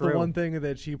 Because that was true. the one thing that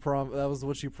that was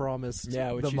what she promised.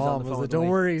 Yeah, the mom was like, "Don't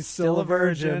worry, he's still a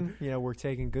virgin." Yeah, we're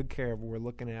taking good care of him. We're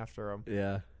looking after him.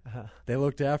 Yeah, they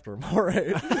looked after him. All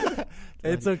right,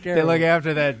 it's okay. They look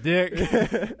after that dick.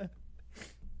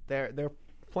 They're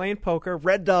playing poker.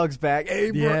 Red Dog's back.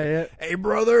 Hey, hey,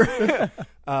 brother.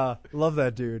 Love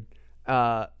that dude.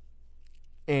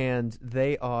 And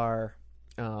they are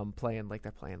playing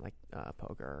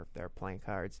poker. They're playing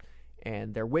cards,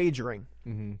 and they're wagering.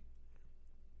 Mm-hmm.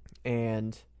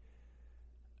 And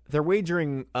they're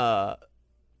wagering all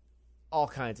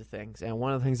kinds of things. And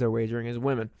one of the things they're wagering is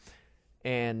women.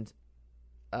 And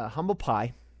Humble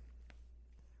Pie,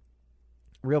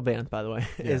 real band, by the way,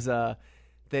 is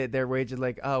they're wagering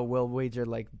like, we'll wager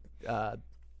like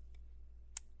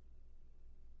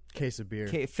case of beer,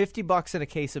 $50 in a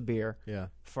case of beer. Yeah,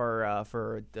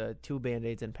 for 2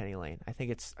 Band-Aids in Penny Lane. I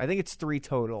think it's 3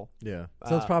 total. Yeah,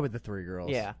 so it's probably the 3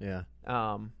 girls. Yeah.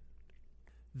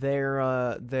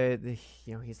 They're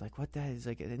he's like, what the hell? He's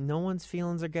like, no one's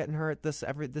feelings are getting hurt. This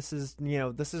is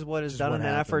what is done in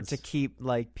an effort to keep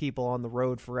like people on the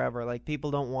road forever. Like, people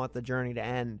don't want the journey to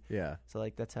end. Yeah. So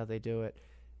like that's how they do it.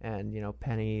 And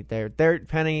Penny,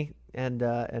 Penny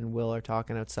and Will are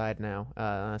talking outside now,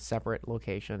 a separate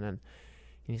location, and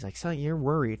he's like, "Son, you're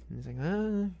worried." And he's like,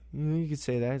 you could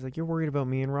say that." He's like, "You're worried about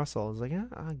me and Russell." He's like,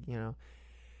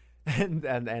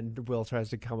 And Will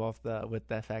tries to come off with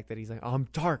the fact that he's like, "Oh, I'm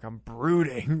dark, I'm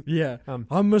brooding, yeah,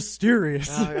 I'm mysterious,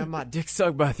 I got my dick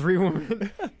sucked by 3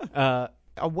 women."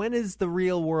 When is the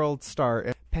real world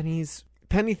start?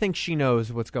 Penny thinks she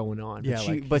knows what's going on,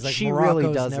 but she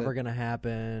really doesn't. Never gonna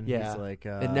happen. Yeah, he's like,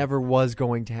 it never was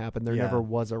going to happen. There never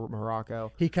was a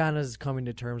Morocco. He kind of is coming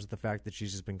to terms with the fact that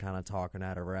she's just been kind of talking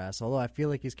out of her ass. Although I feel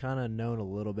like he's kind of known a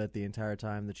little bit the entire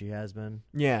time that she has been.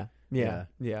 Yeah.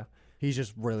 He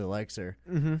just really likes her.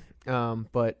 Mm-hmm.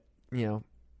 But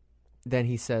then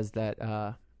he says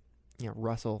that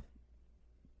Russell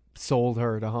sold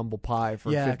her to Humble Pie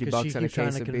for $50 and a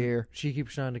case of beer. She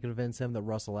keeps trying to convince him that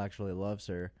Russell actually loves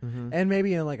her, mm-hmm. and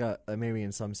maybe in maybe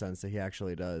in some sense that he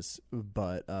actually does.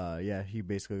 But he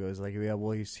basically goes like, "Yeah,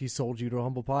 well, he sold you to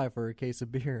Humble Pie for a case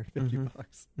of beer, $50."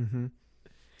 Mm-hmm.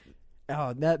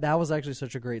 Oh, that was actually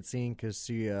such a great scene because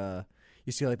you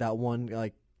see like that one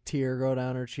like tear go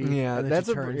down her cheek. Yeah, and then that's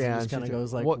she turns and just kind of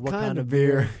goes like, "What kind of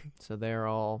beer?" So they're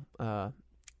all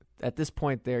at this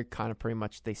point they're kind of pretty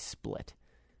much they split.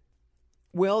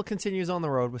 Will continues on the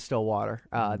road with Stillwater.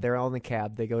 They're all in the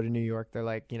cab. They go to New York. They're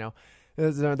like,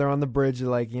 they're on the bridge. They're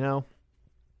like, kind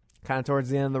of towards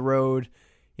the end of the road.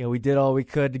 We did all we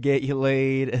could to get you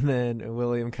laid. And then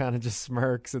William kind of just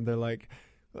smirks, and they're like,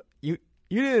 you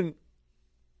didn't.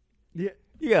 Yeah,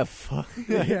 you got fucked.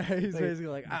 Yeah, he's basically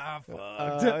like, fucked.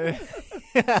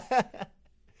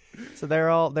 So they're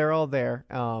all there.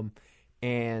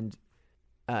 And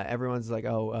everyone's like,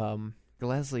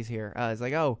 Leslie's here. It's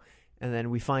like, oh. And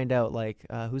then we find out, like,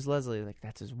 who's Leslie? Like,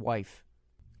 that's his wife.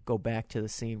 Go back to the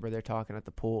scene where they're talking at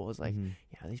the pool. It's like,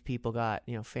 these people got,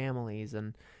 families,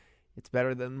 and it's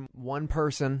better than one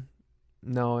person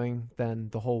knowing than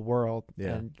the whole world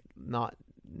and not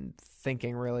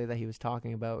thinking really that he was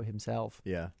talking about himself.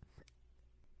 Yeah.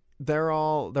 They're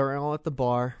all at the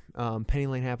bar. Penny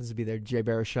Lane happens to be there. Jay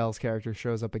Baruchel's character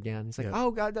shows up again. He's like,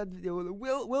 "Oh God,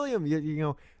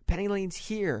 William, Penny Lane's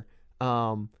here."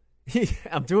 I'm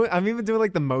even doing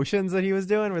like the motions that he was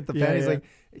doing with the pen. He's like,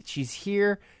 she's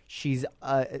here. She's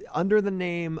under the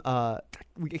name. I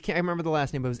can't remember the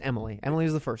last name, but it was Emily. Emily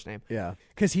was the first name. Yeah,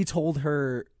 because he told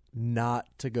her not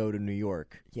to go to New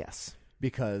York. Yes,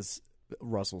 because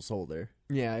Russell sold her.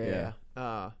 Yeah.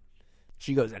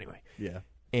 She goes anyway. Yeah,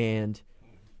 and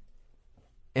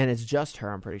it's just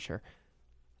her. I'm pretty sure.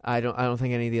 I don't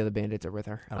think any of the other bandits are with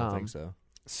her. I don't think so.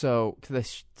 So could they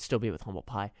still be with Humble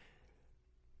Pie?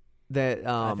 that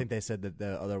I think they said that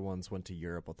the other ones went to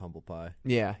Europe with humble pie.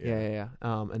 Yeah.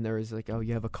 And there was like, oh,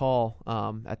 you have a call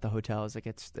at the hotel. It's like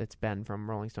it's Ben from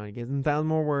Rolling Stone. He gives him 1,000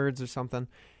 more words or something,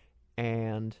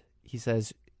 and he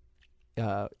says,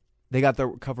 they got the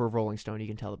cover of Rolling Stone. You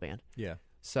can tell the band. Yeah.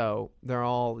 So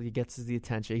he gets the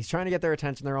attention. He's trying to get their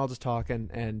attention. They're all just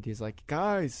talking, and he's like,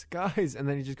 guys, and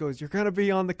then he just goes, you're gonna be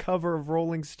on the cover of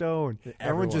Rolling Stone.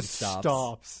 Everyone just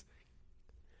stops.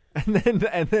 And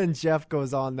then Jeff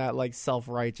goes on that like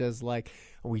self-righteous, like,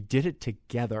 we did it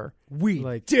together.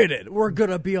 We did it. We're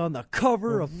gonna be on the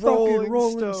cover of fucking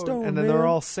Rolling Stone. And then they're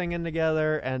all singing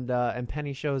together, and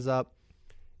Penny shows up,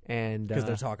 and because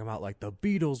they're talking about like the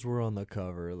Beatles were on the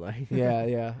cover, like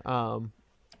yeah.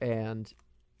 And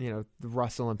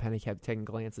Russell and Penny kept taking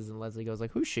glances, and Leslie goes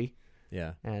like, "Who's she?"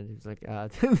 Yeah, and he's like, and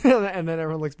then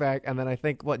everyone looks back, and then I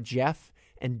think Jeff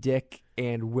and Dick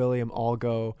and William all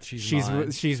go, she's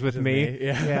with me.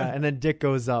 Yeah, and then Dick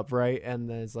goes up, right, and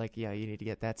then it's like, yeah, you need to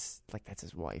get that's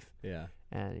his wife. Yeah,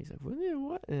 and he's like,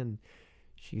 what? And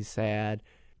she's sad.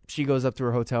 She goes up to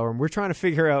her hotel room. We're trying to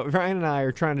figure out. Ryan and I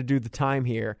are trying to do the time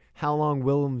here. How long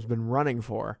William's been running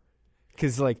for?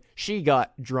 Because like she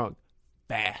got drunk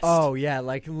fast. Oh yeah,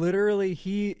 like literally,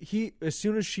 he as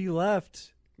soon as she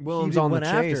left, William's on the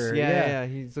chase. After. Yeah.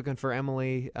 He's looking for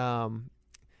Emily.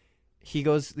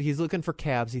 He's looking for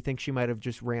cabs. He thinks she might have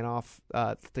just ran off.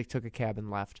 They took a cab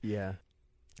and left. Yeah.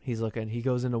 He's looking. He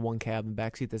goes into one cab and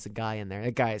backseat. There's a guy in there.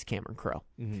 That guy is Cameron Crowe.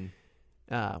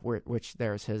 Mm-hmm. Which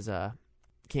there's his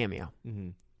cameo. Mm-hmm.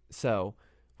 So,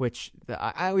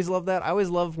 I always love that. I always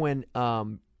love when,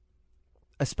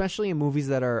 especially in movies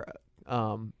that are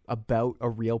about a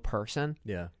real person.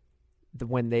 Yeah.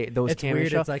 When those it's cameos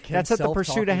weird. show, It's like that's at the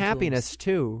Pursuit of Happiness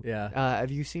too. Yeah. Have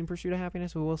you seen Pursuit of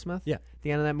Happiness with Will Smith? Yeah.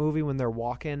 The end of that movie when they're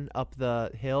walking up the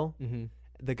hill, mm-hmm.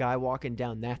 the guy walking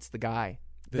down, that's the guy.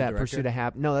 The that director? Pursuit of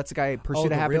Happiness. No, that's the guy.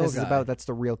 Pursuit of Happiness is about. That's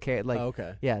the real kid. Like,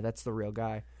 okay. Yeah, that's the real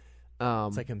guy.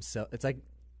 It's like himself. It's like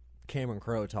Cameron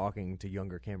Crowe talking to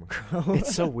younger Cameron Crowe.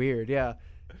 It's so weird. Yeah,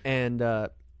 and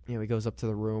he goes up to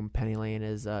the room. Penny Lane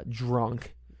is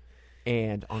drunk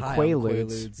and on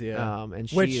Quaaludes. Yeah, and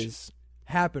she Which is.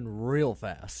 Happened real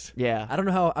fast. Yeah, I don't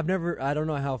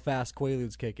know how fast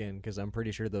Quaaludes kick in because I'm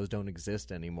pretty sure those don't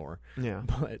exist anymore. Yeah,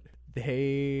 but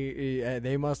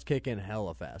they must kick in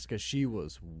hella fast because she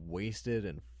was wasted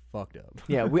and fucked up.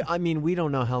 Yeah, we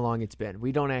don't know how long it's been.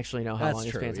 We don't actually know how That's long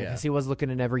true, it's been because yeah. he was looking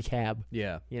in every cab.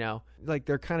 Yeah, like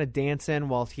they're kind of dancing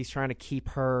while he's trying to keep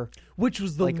her, which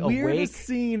was the weirdest awake.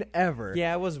 Scene ever.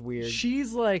 Yeah, it was weird.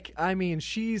 She's like,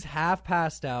 she's half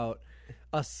passed out.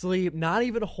 Asleep, not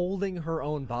even holding her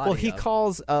own body. Well, he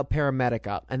calls a paramedic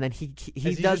up, and then he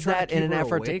does that in an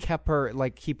effort to keep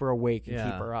her awake and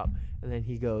keep her up. And then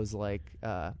he goes why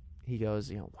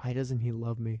doesn't he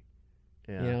love me?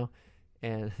 Yeah.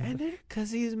 And then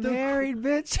because he's married,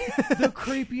 bitch. The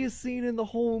creepiest scene in the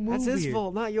whole movie. That's his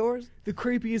fault, not yours. The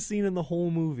creepiest scene in the whole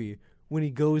movie when he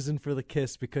goes in for the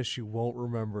kiss because she won't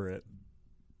remember it.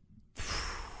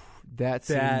 That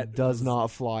scene does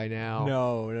not fly now.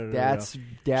 No. That's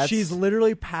she's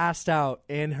literally passed out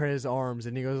in his arms,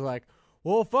 and he goes like,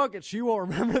 "Well, fuck it, she won't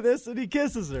remember this," and he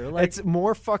kisses her. Like, it's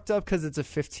more fucked up because it's a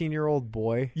 15-year-old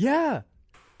boy. Yeah,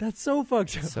 that's so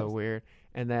fucked up. So weird.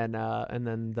 And then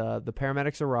the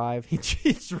paramedics arrive. He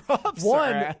drops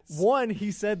one. her ass. One,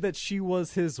 he said that she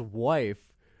was his wife.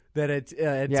 That had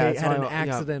an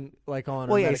accident like on.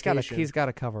 Well, her yeah, medication. he's got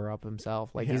to cover up himself.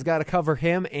 Like he's got to cover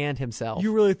him and himself.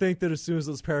 You really think that as soon as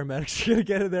those paramedics are gonna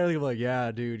get in there, they're like,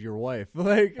 "Yeah, dude, your wife."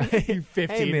 Like, you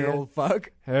 15-year-old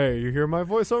fuck. Hey, you hear my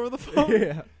voice over the phone?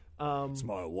 Yeah. It's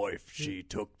my wife. She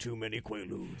took too many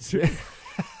Quaaludes.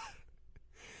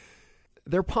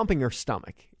 They're pumping her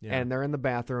stomach, yeah. and they're in the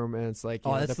bathroom, and it's like,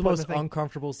 that's the most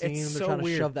uncomfortable scene. It's they're so trying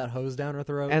weird. to shove that hose down her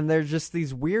throat, and there's just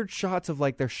these weird shots of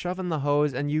like they're shoving the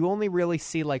hose, and you only really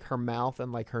see like her mouth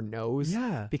and like her nose,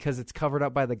 because it's covered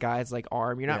up by the guy's like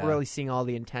arm. You're not really seeing all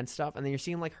the intense stuff, and then you're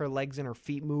seeing like her legs and her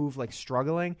feet move, like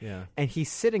struggling. Yeah, and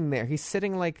he's sitting there. He's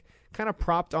sitting like kind of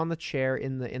propped on the chair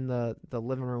in the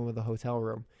living room of the hotel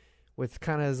room, with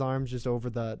kind of his arms just over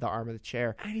the arm of the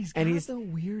chair, and he's the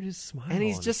weirdest smile, and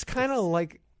he's just kind of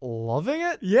like loving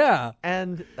it. Yeah.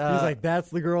 And he's like,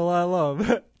 "That's the girl I love."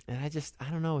 And I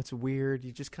don't know, it's weird.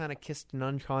 You just kind of kissed an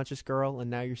unconscious girl, and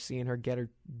now you're seeing her get her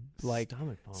like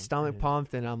stomach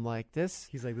pumped, and I'm like, this.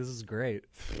 He's like, "This is great."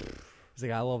 He's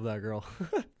like, "I love that girl."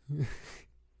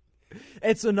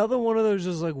 It's another one of those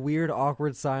just like weird,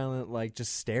 awkward, silent, like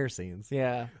just stare scenes.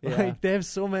 Yeah. Like they have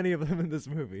so many of them in this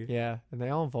movie. Yeah, and they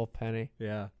all involve Penny.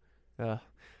 Yeah. It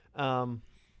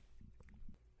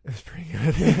was pretty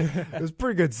good. It was a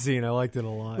pretty good scene. I liked it a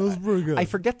lot. It was pretty good. I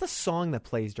forget the song that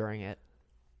plays during it.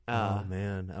 Oh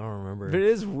man, I don't remember. But it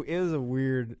is a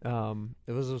weird.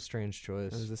 It was a strange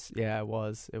choice. It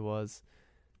was.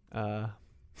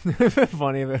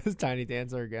 Funny if it was Tiny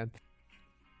Dancer again.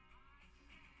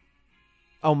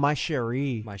 Oh, My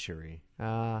Cherie. My Cherie.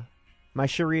 My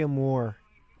Cherie Amour.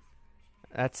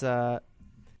 That's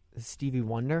Stevie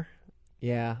Wonder.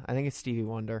 Yeah, I think it's Stevie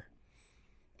Wonder.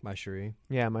 My Cherie.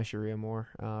 Yeah, My Cherie Amour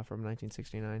from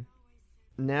 1969.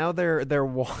 Now they're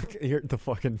walking. Hear the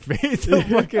fucking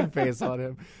face, on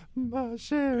him. My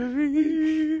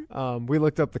Cherie. We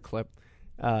looked up the clip.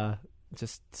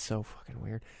 Just so fucking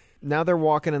weird. Now they're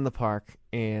walking in the park,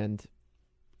 and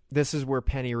this is where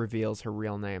Penny reveals her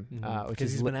real name.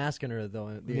 Because he's been asking her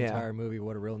the entire movie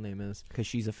what her real name is. Because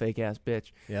she's a fake ass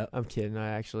bitch. Yeah, I'm kidding.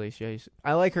 I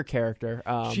like her character.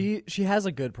 She has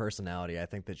a good personality. I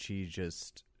think that she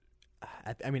just.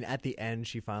 At the end,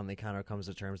 she finally kind of comes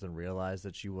to terms and realized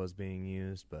that she was being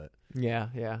used. But yeah.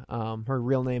 Her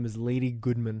real name is Lady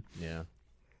Goodman. Yeah.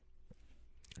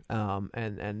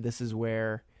 And this is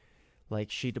where,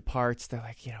 like, she departs. They're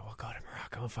like, we'll go to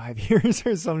Morocco in 5 years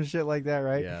or some shit like that,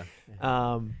 right?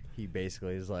 Yeah. He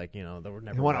basically is like, there were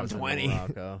never when I'm was in 20.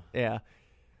 Morocco. Yeah.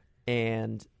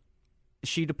 And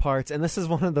she departs, and this is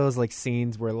one of those like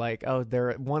scenes where like,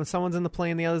 someone's in the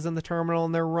plane, the other's in the terminal,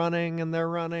 and they're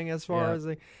running as far as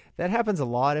that happens a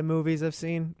lot in movies I've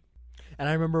seen. And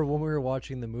I remember when we were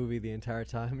watching the movie the entire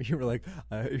time, you were like,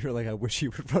 I wish you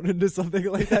would run into something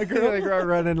like that girl. Like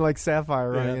running like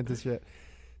Sapphire running into shit.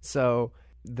 So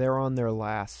they're on their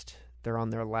last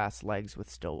legs with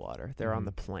Stillwater. They're on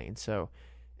the plane. So,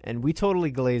 and we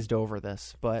totally glazed over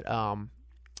this, but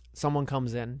someone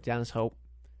comes in, Dennis Hope,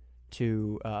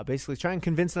 to basically try and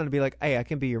convince them to be like, hey, I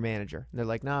can be your manager. And they're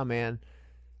like, nah, man,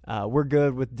 we're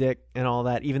good with Dick and all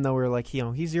that, even though we were like,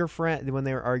 he's your friend. When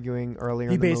they were arguing earlier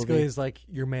in the movie. He basically is like,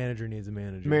 your manager needs a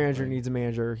manager. Manager needs a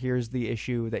manager. Here's the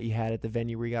issue that you had at the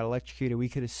venue where you got electrocuted. We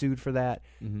could have sued for that.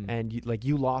 And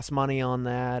you lost money on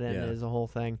that, and there's a whole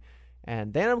thing.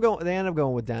 And they ended up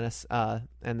going with Dennis,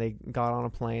 and they got on a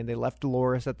plane. They left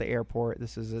Dolores at the airport.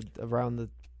 This is around the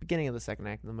beginning of the second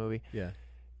act of the movie. Yeah.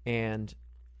 And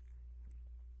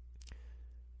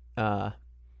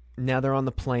now they're on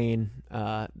the plane,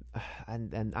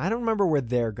 and I don't remember where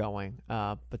they're going,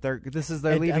 but this is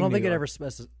they're leaving. I don't think New it York. ever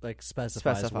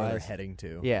specifies where they're heading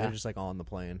to. Yeah, they're just like on the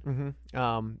plane.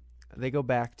 Mm-hmm. They go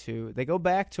back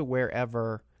to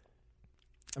wherever.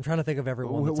 I'm trying to think of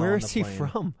everyone. That's where on is the he plane.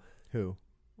 from? Who?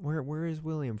 Where is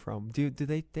William from? Do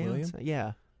they dance? William?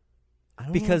 Yeah. I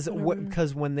don't Because know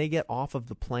because when they get off of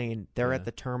the plane, they're at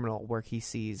the terminal where he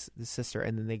sees the sister,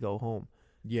 and then they go home.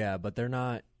 Yeah, but they're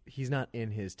not. He's not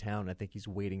in his town. I think he's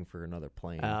waiting for another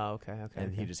plane. Oh, okay.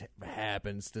 And he just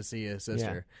happens to see his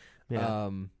sister. Yeah.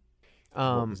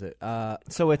 What was it?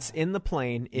 So it's in the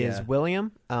plane is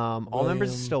William, all members of William.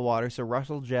 Stillwater, so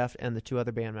Russell, Jeff, and the two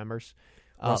other band members.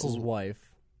 Russell's wife.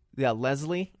 Yeah,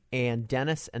 Leslie and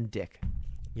Dennis and Dick.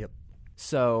 Yep.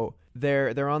 So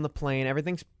they're on the plane.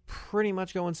 Everything's pretty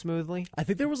much going smoothly. I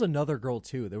think there was another girl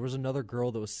too. There was another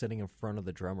girl that was sitting in front of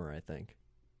the drummer, I think.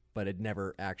 But it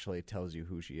never actually tells you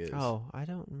who she is. Oh, I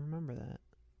don't remember that.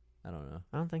 I don't know.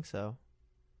 I don't think so.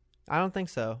 I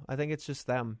think it's just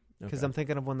them. Because Okay. I'm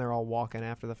thinking of when they're all walking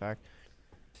after the fact.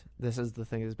 This is the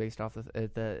thing is based off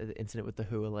the incident with the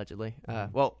Who, allegedly.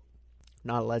 Well,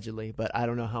 not allegedly, but I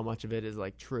don't know how much of it is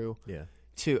like true. Yeah.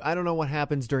 I don't know what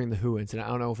happens during the Who incident.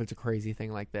 I don't know if it's a crazy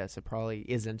thing like this. It probably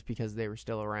isn't because they were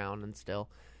still around and still,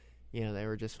 they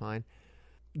were just fine.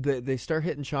 They start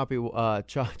hitting choppy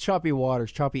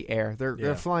waters, choppy air.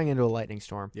 They're flying into a lightning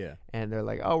storm. Yeah. And they're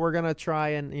like, oh, we're going to try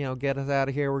and, get us out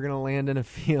of here. We're going to land in a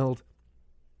field.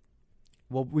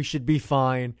 Well, we should be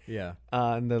fine. Yeah.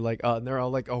 And they're like, and they're all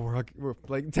like, oh, we're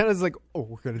like, Dennis is like, oh,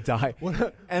 we're going to die.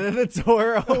 And then the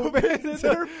door opens and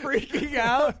they're freaking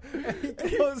out. And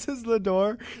he closes the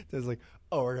door. There's like,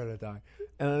 oh, we're going to die.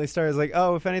 And then they start like,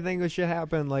 oh, if anything good should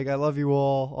happen, like, I love you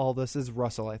all. All this is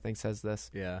Russell, I think, says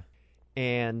this. Yeah.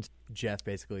 And Jeff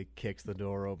basically kicks the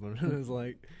door open and is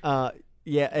like,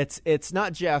 yeah, it's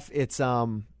not Jeff, it's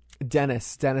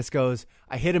Dennis. Dennis goes,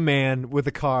 I hit a man with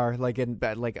a car like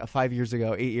 8 years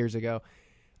ago.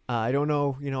 I don't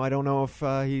know, I don't know if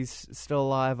he's still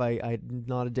alive. I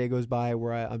not a day goes by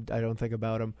where I don't think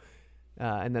about him.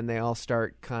 And then they all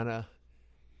start kind of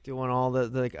doing all the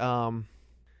like.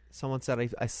 Someone said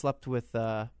I slept with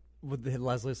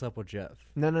Leslie slept with Jeff.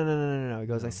 No. He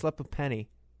goes, I slept with Penny.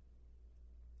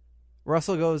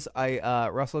 Russell goes, or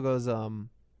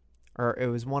it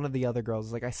was one of the other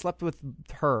girls. Like, I slept with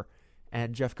her,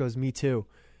 and Jeff goes, me too.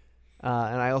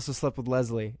 And I also slept with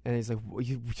Leslie. And he's like,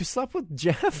 you slept with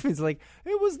Jeff? He's like,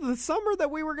 it was the summer that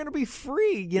we were going to be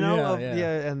free, you know?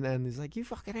 And he's like, you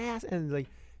fucking ass. And he's like,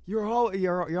 you're all,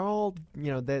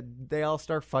 that they all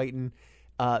start fighting.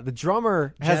 The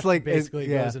drummer has Jeff like basically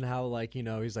goes in how like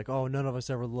he's like, oh, none of us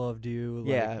ever loved you.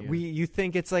 Like, you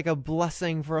think it's like a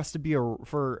blessing for us to be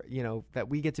that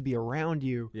we get to be around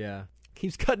you. Yeah.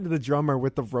 Keeps cutting to the drummer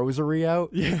with the rosary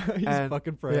out. Yeah, he's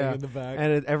fucking praying in the back.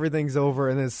 And everything's over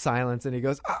and there's silence and he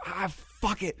goes,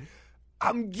 fuck it.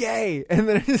 I'm gay. And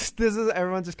then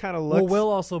everyone just kind of looks. Well, Will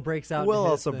also breaks out.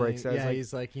 Yeah,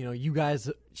 he's like, you guys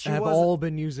have all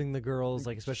been using the girls,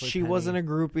 like especially she Penny. wasn't a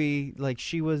groupie. Like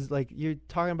she was like, you're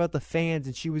talking about the fans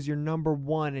and she was your number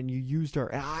one and you used her.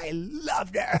 And I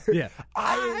loved her. Yeah.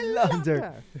 I loved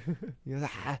her.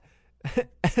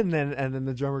 And then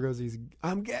the drummer goes,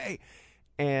 I'm gay.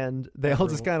 And they all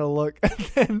just kind of look,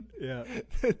 and then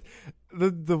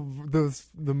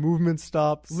the movement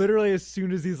stops. Literally, as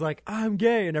soon as he's like, "I'm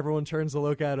gay," and everyone turns to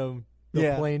look at him,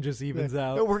 the plane just evens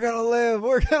out. We're gonna live,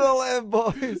 boys.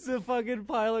 The fucking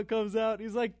pilot comes out.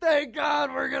 He's like, "Thank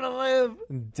God, we're gonna live."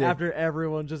 After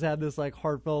everyone just had this like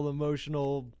heartfelt,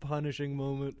 emotional, punishing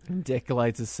moment. Dick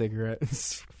lights a cigarette.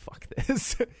 Fuck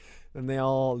this. And they're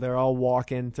all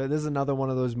walking. So this is another one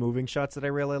of those moving shots that I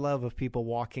really love of people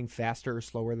walking faster or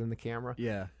slower than the camera.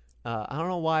 Yeah. I don't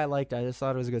know why I liked it. I just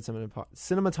thought it was a good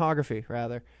cinematography,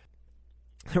 rather.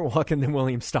 They're walking, then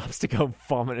William stops to go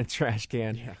vomit in a trash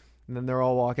can. Yeah. And then they're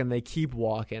all walking. They keep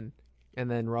walking. And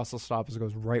then Russell stops and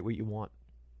goes, write what you want.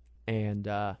 And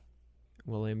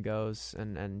William goes,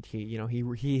 and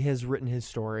he has written his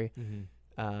story.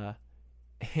 Mm-hmm.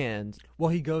 And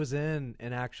he goes in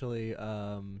and actually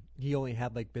he only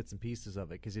had like bits and pieces of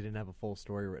it because he didn't have a full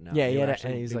story written out.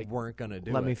 And he's like, weren't gonna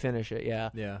do let me finish it.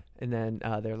 Yeah. And then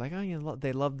they're like, oh,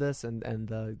 they love this, and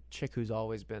the chick who's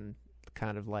always been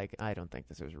kind of like, I don't think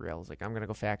this is real, is like, I'm gonna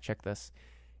go fact check this.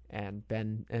 And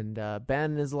Ben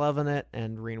is loving it,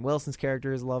 and Reen Wilson's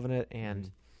character is loving it,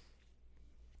 and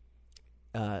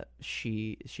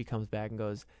she comes back and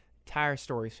goes, entire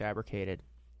story's fabricated.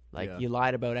 Like, you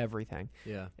lied about everything.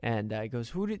 Yeah. And he goes,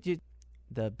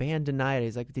 the band denied it.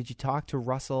 He's like, did you talk to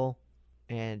Russell?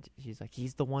 And she's like,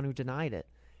 he's the one who denied it.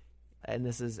 And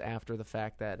this is after the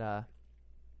fact that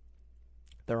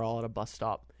they're all at a bus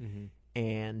stop. Mm-hmm.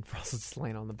 And Russell's just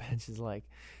laying on the bench. Is like,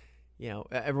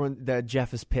 everyone,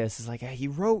 Jeff is pissed. He's like, hey, we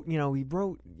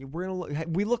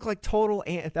look like total,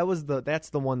 that's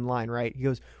the one line, right? He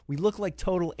goes, we look like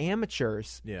total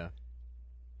amateurs. Yeah.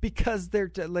 Because they're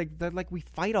like we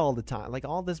fight all the time, like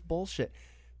all this bullshit.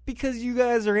 Because you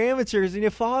guys are amateurs and you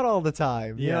fought all the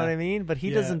time. You know what I mean? But he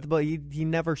doesn't. But he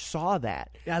never saw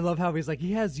that. Yeah, I love how he's like,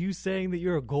 he has you saying that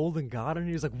you're a golden god, and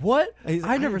he's like, what?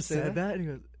 I never said that. And he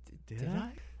goes, did I?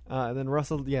 And then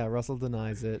Russell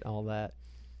denies it, all that,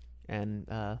 and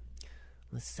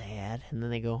it's sad. And then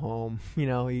they go home.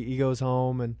 He goes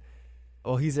home, and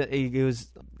he goes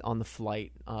on the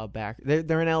flight back.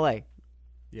 They're in L.A.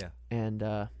 Yeah. And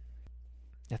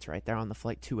that's right. They're on the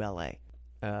flight to L.A.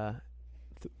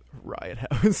 Riot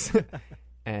House.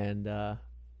 And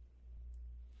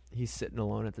he's sitting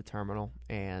alone at the terminal,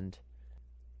 and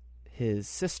his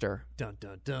sister, dun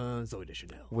dun dun, Zooey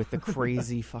Deschanel, with the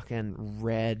crazy fucking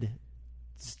red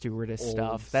stewardess Old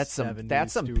stuff. That's some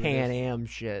stewardess. Pan Am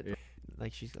shit. Yeah.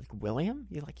 Like, she's like, William,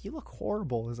 you look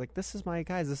horrible. He's like, this is my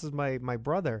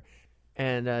brother.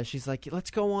 And she's like,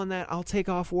 let's go on that. I'll take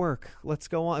off work. Let's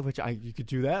go on. Which you could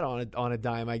do that on a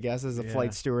dime, I guess, as a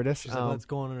flight stewardess. She's like, let's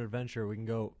go on an adventure. We can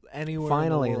go anywhere.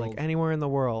 Finally, in the world. like anywhere in the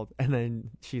world. And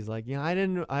then she's like, I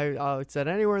said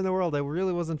anywhere in the world. I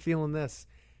really wasn't feeling this.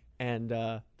 And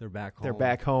they're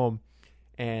back home.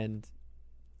 And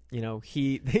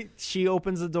she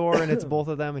opens the door and it's both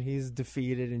of them, and he's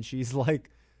defeated, and she's like,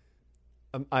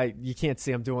 you can't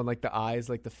see him doing like the eyes,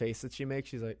 like the face that she makes.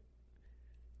 She's like.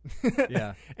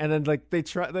 Yeah. And then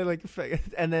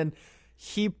and then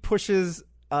he pushes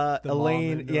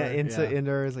Elaine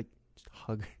into her. Is like, just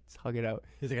hug it out.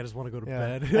 He's like, I just want to go to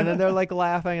bed. And then they're like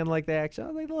laughing, and like they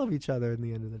love each other in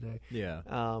the end of the day.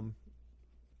 Yeah.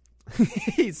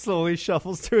 He slowly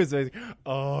shuffles to his face.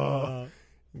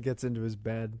 Gets into his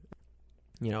bed.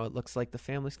 It looks like the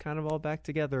family's kind of all back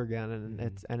together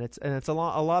again, and it's a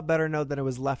lot better note than it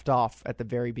was left off at the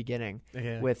very beginning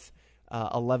with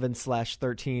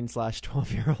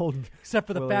 11/13/12-year-old. Except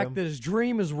for the fact that his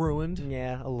dream is ruined.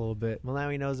 Yeah, a little bit. Well, now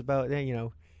he knows about.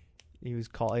 He was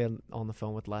calling on the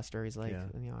phone with Lester. He's like, I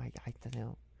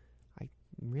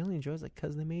really enjoy it, like,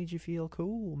 because they made you feel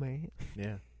cool, man.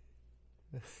 Yeah.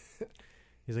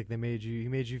 He's like, he made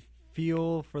you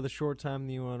feel for the short time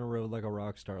that you were on a road like a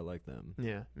rock star like them.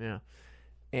 Yeah.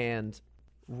 And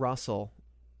Russell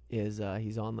is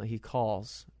he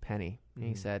calls Penny and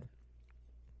he said,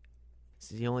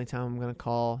 "This is the only time I'm gonna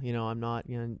call. I'm not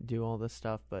gonna do all this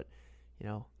stuff, but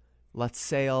let's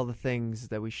say all the things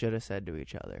that we should have said to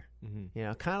each other."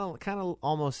 Kind of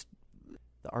almost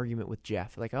the argument with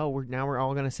Jeff, like, oh, we're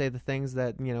all gonna say the things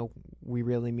that we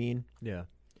really mean. Yeah.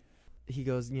 He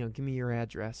goes, give me your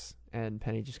address, and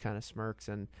Penny just kind of smirks,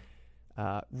 and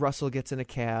Russell gets in a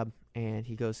cab and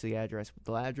he goes to the address.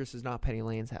 The address is not Penny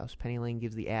Lane's house. Penny Lane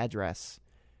gives the address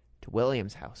to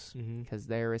William's house because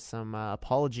there is some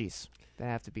apologies that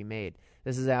have to be made.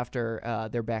 This is after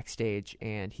they're backstage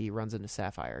and he runs into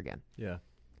Sapphire again. Yeah.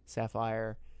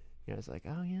 Sapphire, is like,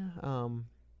 oh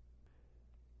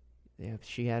yeah,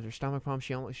 she had her stomach pump.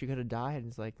 She could have died. And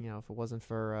it's like, if it wasn't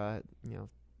for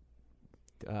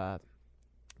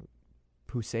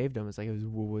who saved him? It's like, it was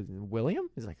William.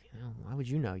 He's like, why would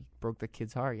you know? You broke the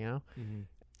kid's heart,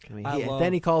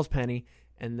 Then he calls Penny,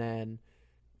 and then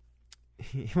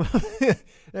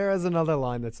there is another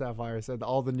line that Sapphire said.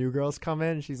 All the new girls come in,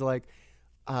 and she's like,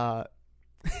 I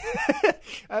don't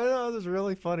know. It was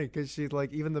really funny because she's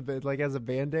like, even as a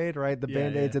Band-Aid, right? The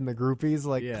Band-Aids and the groupies,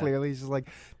 clearly she's like,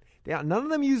 yeah, none of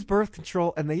them use birth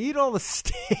control, and they eat all the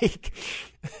steak.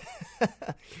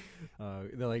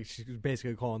 They're like, she's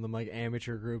basically calling them like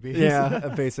amateur groupies.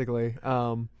 Yeah, basically.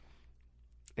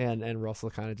 And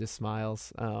Russell kind of just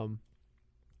smiles.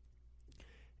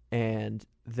 And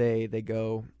they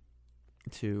go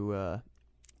to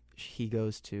he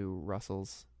goes to Russell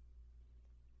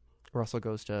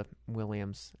goes to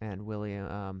Williams, and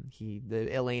William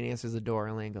Elaine answers the door.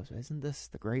 Elaine goes, "Isn't this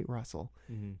the great Russell?"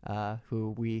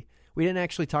 Who we didn't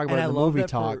actually talk about in the movie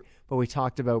talk, but we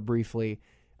talked about briefly.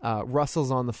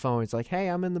 Russell's on the phone. It's like, "Hey,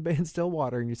 I'm in the band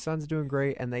Stillwater, and your son's doing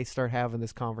great." And they start having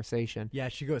this conversation. Yeah,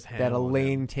 she goes ham that on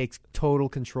Elaine him. takes total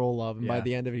control of, and by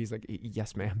the end of it, he's like,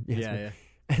 "Yes, ma'am." Yes, yeah, ma'am. yeah.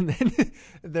 And then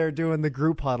they're doing the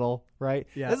group huddle, right?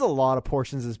 Yeah. There's a lot of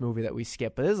portions of this movie that we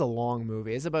skip, but it is a long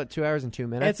movie. It's about 2 hours and 2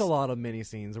 minutes. It's a lot of mini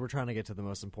scenes. We're trying to get to the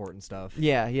most important stuff.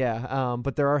 Yeah.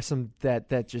 But there are some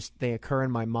that just they occur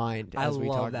in my mind as we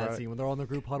talk love about that it. scene when they're on the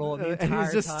group huddle and the And entire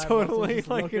he's just time totally Russell's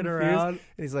like looking confused. around. And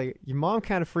he's like, "Your mom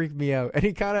kind of freaked me out."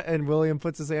 And William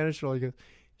puts his hand on his shoulder. He goes,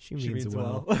 She means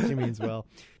well. She means well.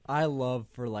 I love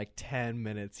for like 10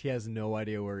 minutes. He has no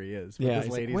idea where he is. But Yeah, this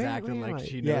he's like, lady's "Where acting am like I?"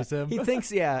 she Yeah, knows him. He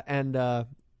thinks, and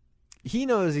he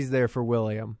knows he's there for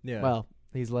William. Yeah. Well,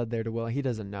 he's led there to William. He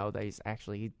doesn't know that he's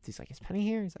actually. He's like, "Is Penny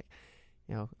here?" He's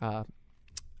like,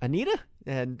 Anita,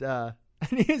 and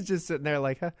Anita's just sitting there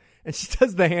like, huh? And she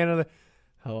does the hand of the,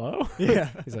 "Hello." Yeah.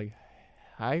 He's like,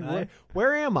 "Hi, Hi.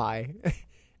 Where am I?"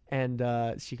 And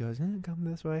she goes, "Come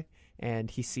this way."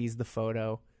 And he sees the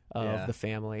photo of the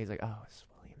family. He's like, "Oh, it's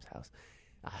William's house."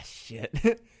 Ah,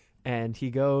 shit. And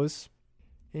he goes,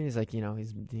 and he's like,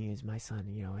 he's my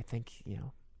son. I think,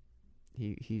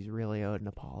 he's really owed an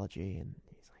apology. And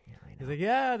he's like, "Yeah, I know." He's like,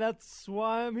 "Yeah, that's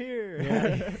why I'm here."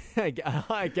 Yeah,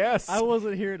 I guess. I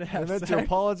wasn't here to I have meant sex. to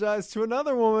apologize to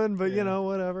another woman, but Yeah.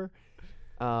 whatever.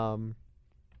 So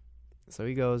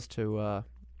he goes to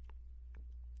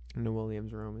into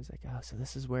William's room. He's like, "Oh, so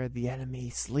this is where the enemy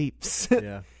sleeps."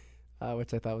 Yeah.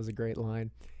 Which I thought was a great line.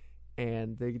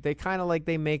 And they kind of like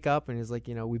they make up, and he's like,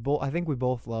 I think we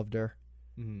both loved her,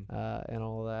 and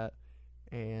all that,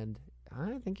 and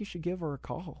I think you should give her a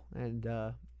call. And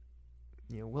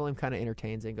William kind of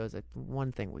entertains it and goes,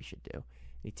 "One thing we should do." And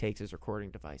he takes his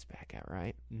recording device back out,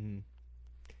 right?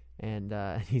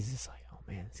 And he's just like, "Oh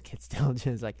man, this kid's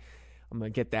diligent." He's like, "I'm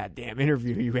gonna get that damn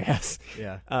interview, you ass."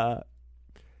 Yeah.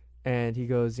 And he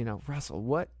goes, "Russell,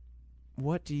 what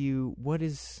do you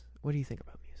think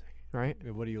about music, right?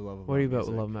 What do you love about What do you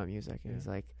music? love about music?" And he's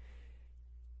like,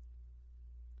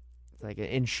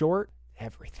 in short,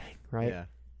 everything, right? Yeah.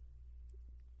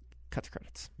 Cut to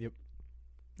credits. Yep.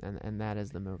 And that is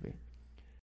the movie.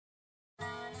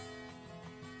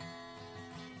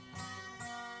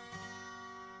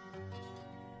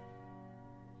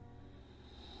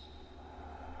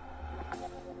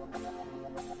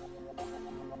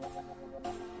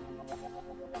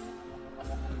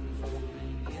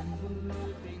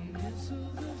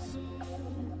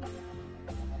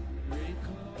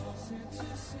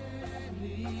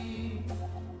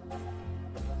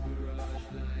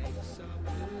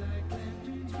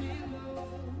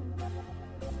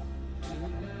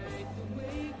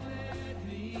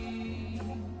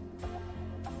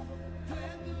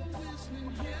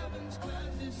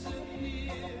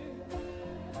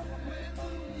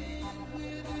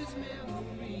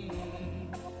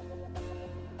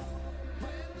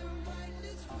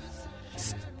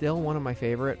 Still one of my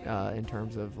favorite in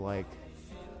terms of like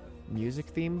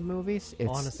music themed movies,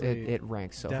 Honestly, it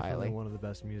ranks so definitely highly. one of the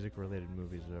best music related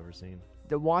movies I've ever seen.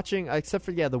 The watching, except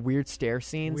for the weird stair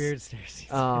scenes. Weird stair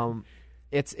scenes.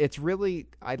 It's really,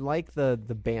 I like the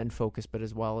band focus, but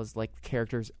as well as like the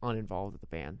characters uninvolved with the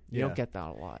band. You don't get that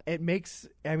a lot. It makes,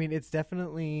 I mean, it's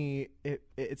definitely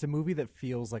it's a movie that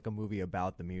feels like a movie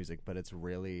about the music, but it's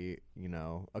really, you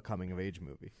know, a coming of age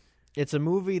movie. It's a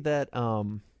movie that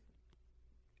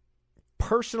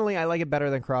personally I like it better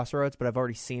than Crossroads, but I've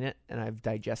already seen it and I've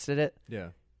digested it. Yeah.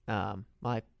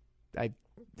 I've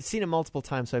seen it multiple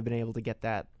times, so I've been able to get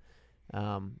that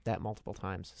multiple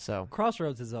times. So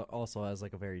Crossroads is also has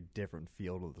like a very different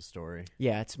feel to the story.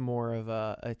 yeah, it's more of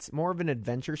an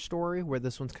adventure story, where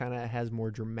this one's kind of has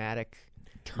more dramatic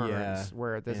turns,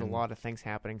 where there's a lot of things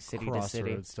happening city to city.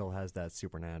 Crossroads still has that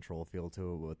supernatural feel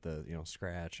to it with the, you know,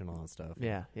 scratch and all that stuff.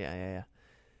 Yeah.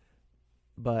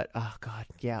 But oh god,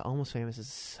 yeah, Almost Famous is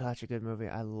such a good movie.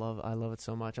 I love it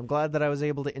so much. I'm glad that I was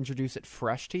able to introduce it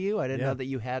fresh to you. I didn't know that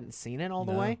you hadn't seen it all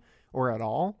the way or at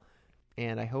all.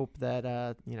 And I hope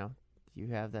that you know, you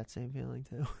have that same feeling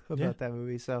too about that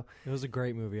movie. So it was a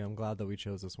great movie. I'm glad that we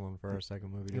chose this one for our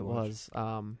second movie. It was.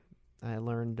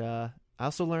 I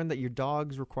also learned that your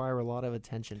dogs require a lot of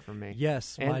attention from me.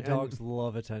 Yes, my dogs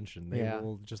love attention. They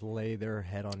will just lay their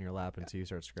head on your lap until you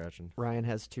start scratching. Ryan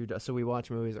has two dogs. So we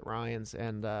watch movies at Ryan's,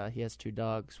 and he has two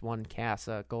dogs. One Cass,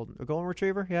 a golden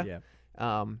retriever,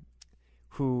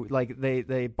 who, like,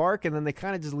 they bark, and then they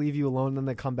kind of just leave you alone, and then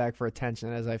they come back for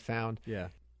attention, as I found. Yeah.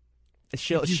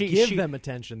 If you give them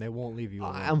attention, they won't leave you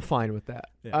alone. I'm fine with that.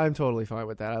 Yeah. I'm totally fine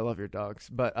with that. I love your dogs.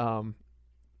 But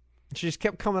she just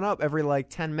kept coming up every, like,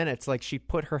 10 minutes. Like, she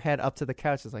put her head up to the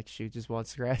couch. It's like, she just wants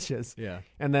scratches. Yeah.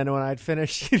 And then when I'd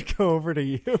finish, she'd go over to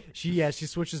you. She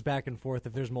switches back and forth.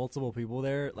 If there's multiple people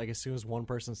there, like, as soon as one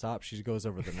person stops, she goes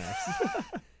over to the next.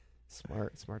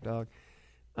 Smart dog.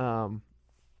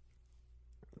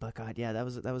 But God, yeah, that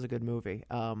was a good movie.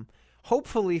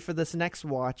 Hopefully for this next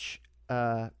watch,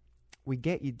 we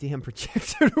get you damn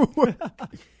projector to work.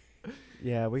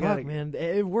 Yeah, we got it, man.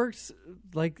 It works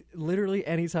like literally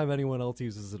anytime anyone else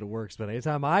uses it, it works. But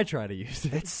anytime I try to use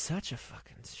it, it's such a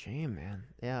fucking shame, man.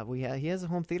 Yeah, he has a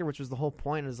home theater, which was the whole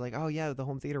point. It was like, oh yeah, the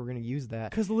home theater, we're gonna use that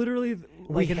because literally,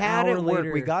 we like had it work.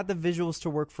 Later, we got the visuals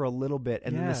to work for a little bit,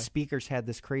 and then the speakers had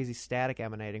this crazy static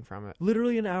emanating from it.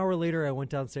 Literally an hour later, I went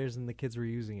downstairs and the kids were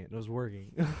using it, and it was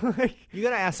working. You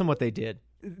gotta ask them what they did.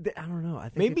 I don't know. I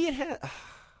think maybe it had.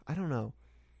 I don't know.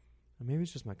 Maybe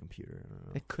it's just my computer. I don't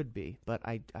know. It could be, but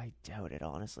I doubt it,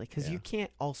 honestly, because you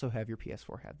can't also have your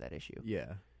PS4 have that issue.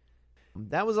 Yeah.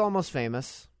 That was Almost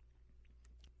Famous.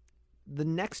 The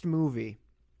next movie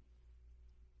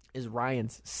is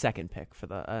Ryan's second pick for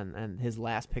the and his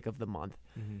last pick of the month.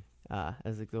 Mm-hmm.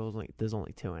 As it goes, there's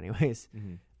only two, anyways.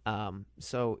 Mm-hmm.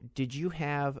 So, did you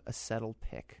have a settled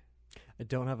pick? I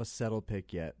don't have a settled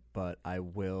pick yet, but I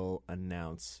will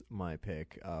announce my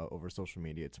pick over social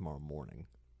media tomorrow morning.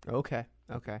 Okay.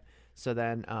 So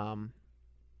then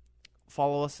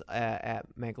follow us at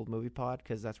Mangled Movie Pod,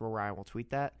 because that's where Ryan will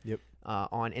tweet that. Yep.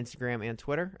 On Instagram and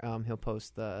Twitter. He'll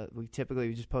post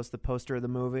we just post the poster of the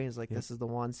movie. It's like, this is the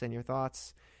one, send your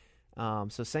thoughts.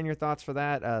 So send your thoughts for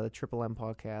that. The Triple M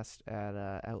podcast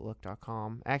at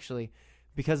outlook.com. Actually,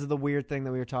 because of the weird thing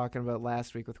that we were talking about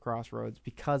last week with Crossroads,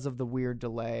 because of the weird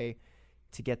delay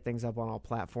to get things up on all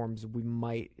platforms, we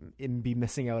might be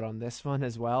missing out on this one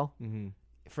as well. Mm-hmm.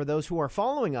 For those who are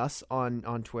following us on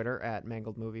Twitter at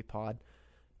Mangled Movie Pod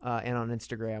and on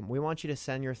Instagram, we want you to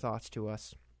send your thoughts to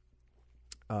us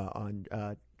on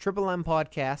Triple M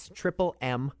Podcast, Triple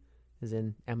M, as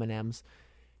in M&M's,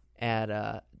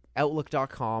 at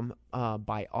Outlook.com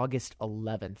by August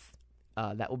 11th.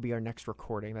 That will be our next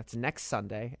recording. That's next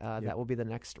Sunday. That will be the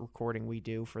next recording we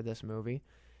do for this movie.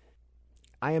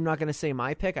 I am not going to say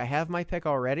my pick. I have my pick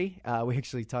already. We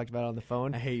actually talked about it on the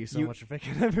phone. I hate you so much for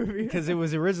picking that movie because it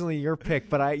was originally your pick,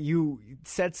 but you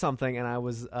said something, and I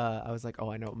was like,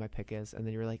 oh, I know what my pick is, and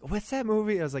then you were like, what's that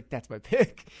movie? I was like, that's my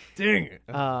pick. Dang it!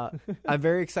 I'm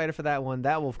very excited for that one.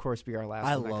 That will, of course, be our last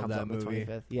one. I love comes that out movie. On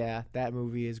the 25th. Yeah, that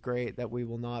movie is great. That we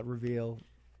will not reveal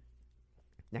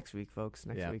next week, folks.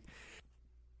 Next week.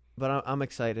 But I'm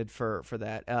excited for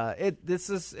that. This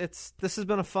has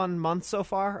been a fun month so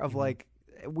far of like.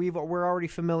 We're already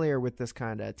familiar with this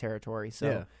kind of territory.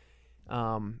 So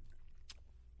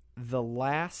the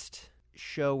last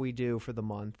show we do for the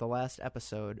month, the last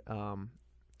episode,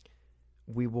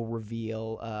 we will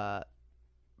reveal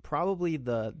probably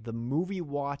the movie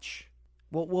watch.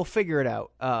 We'll figure it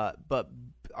out. But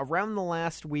around the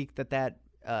last week that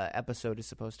episode is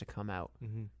supposed to come out,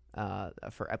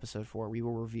 for episode 4, we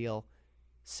will reveal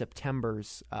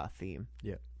September's theme.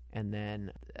 Yeah. and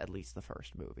then at least the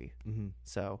first movie. Mm-hmm.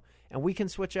 So, and we can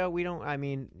switch out. We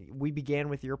began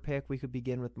with your pick. We could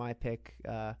begin with my pick.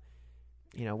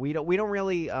 We don't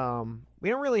really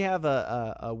have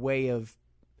a way of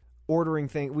ordering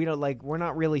things. We're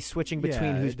not really switching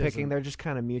between who's picking. They're just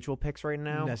kind of mutual picks right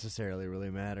now. Necessarily really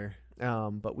matter.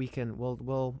 But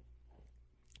we'll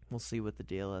see what the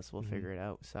deal is. We'll figure it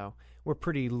out. So we're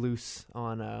pretty loose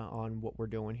on what we're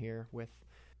doing here with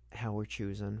how we're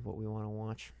choosing what we want to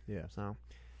watch. Yeah. So, all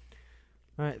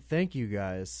right. Thank you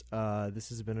guys. This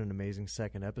has been an amazing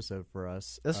second episode for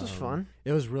us. This was fun.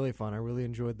 It was really fun. I really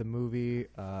enjoyed the movie.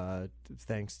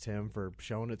 Thanks, Tim, for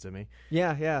showing it to me.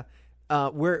 Yeah.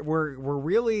 We're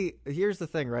really, here's the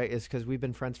thing, right? Is because we've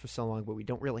been friends for so long, but we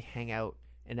don't really hang out.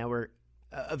 And now we're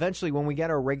eventually, when we get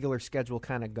our regular schedule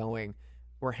kind of going,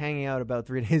 we're hanging out about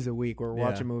 3 days a week. We're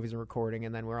watching movies and recording,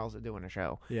 and then we're also doing a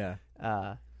show. Yeah.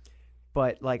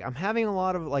 But I'm having a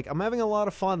lot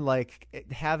of fun,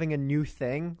 having a new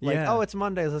thing. It's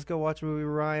Mondays. Let's go watch a movie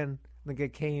with Ryan and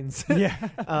get Canes.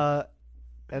 Yeah.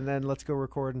 And then let's go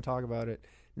record and talk about it.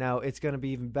 Now it's going to be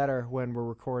even better when we're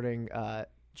recording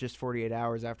just 48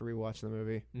 hours after we watch the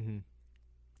movie. Mm-hmm.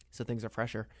 So things are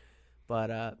fresher. But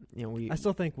I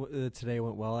still think today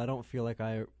went well. I don't feel like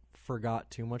I forgot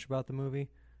too much about the movie.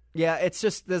 Yeah, it's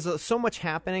just there's so much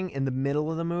happening in the middle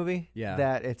of the movie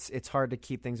that it's hard to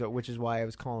keep things up, which is why I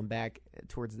was calling back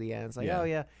towards the end. It's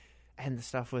and the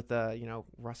stuff with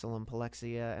Russell and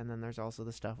Palexia, and then there's also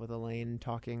the stuff with Elaine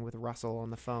talking with Russell on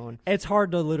the phone. It's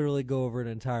hard to literally go over an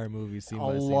entire movie scene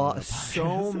by scene.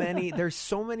 So many. There's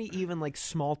so many even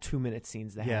small 2-minute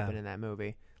scenes that happen in that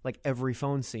movie. Like every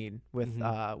phone scene with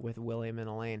William and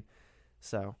Elaine.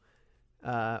 So,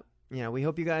 we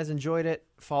hope you guys enjoyed it.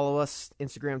 Follow us,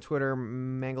 Instagram, Twitter,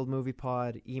 Mangled Movie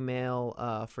Pod,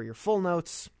 email for your full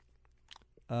notes.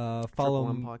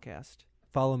 Follow podcast.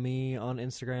 Follow me on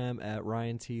Instagram at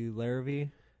Ryan T. Larrabee.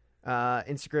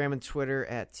 Instagram and Twitter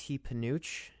at T.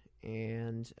 Panuch.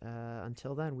 And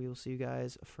until then, we will see you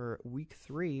guys for week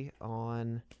 3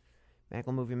 on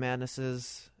Mangled Movie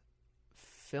Madness's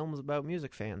films about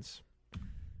music fans.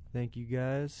 Thank you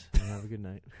guys, and have a good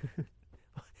night.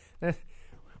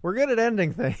 We're good at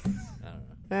ending things. I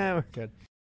don't know. We're good.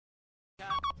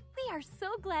 We are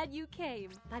so glad you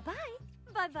came. Bye-bye.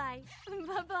 Bye-bye.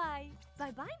 Bye-bye.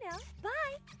 Bye-bye now.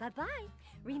 Bye. Bye-bye.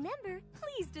 Remember,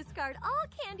 please discard all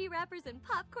candy wrappers and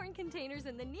popcorn containers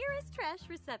in the nearest trash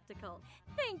receptacle.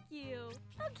 Thank you.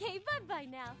 Okay, bye-bye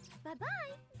now.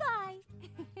 Bye-bye. Bye.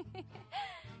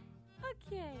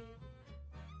 Okay.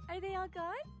 Are they all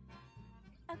gone?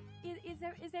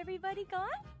 Is everybody gone?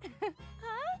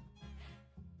 Huh?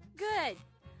 Good.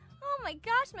 Oh my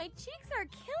gosh, my cheeks are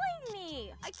killing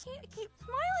me. I can't keep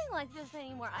smiling like this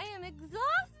anymore. I am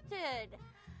exhausted.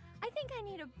 I think I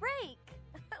need a break.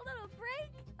 A little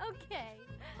break? Okay.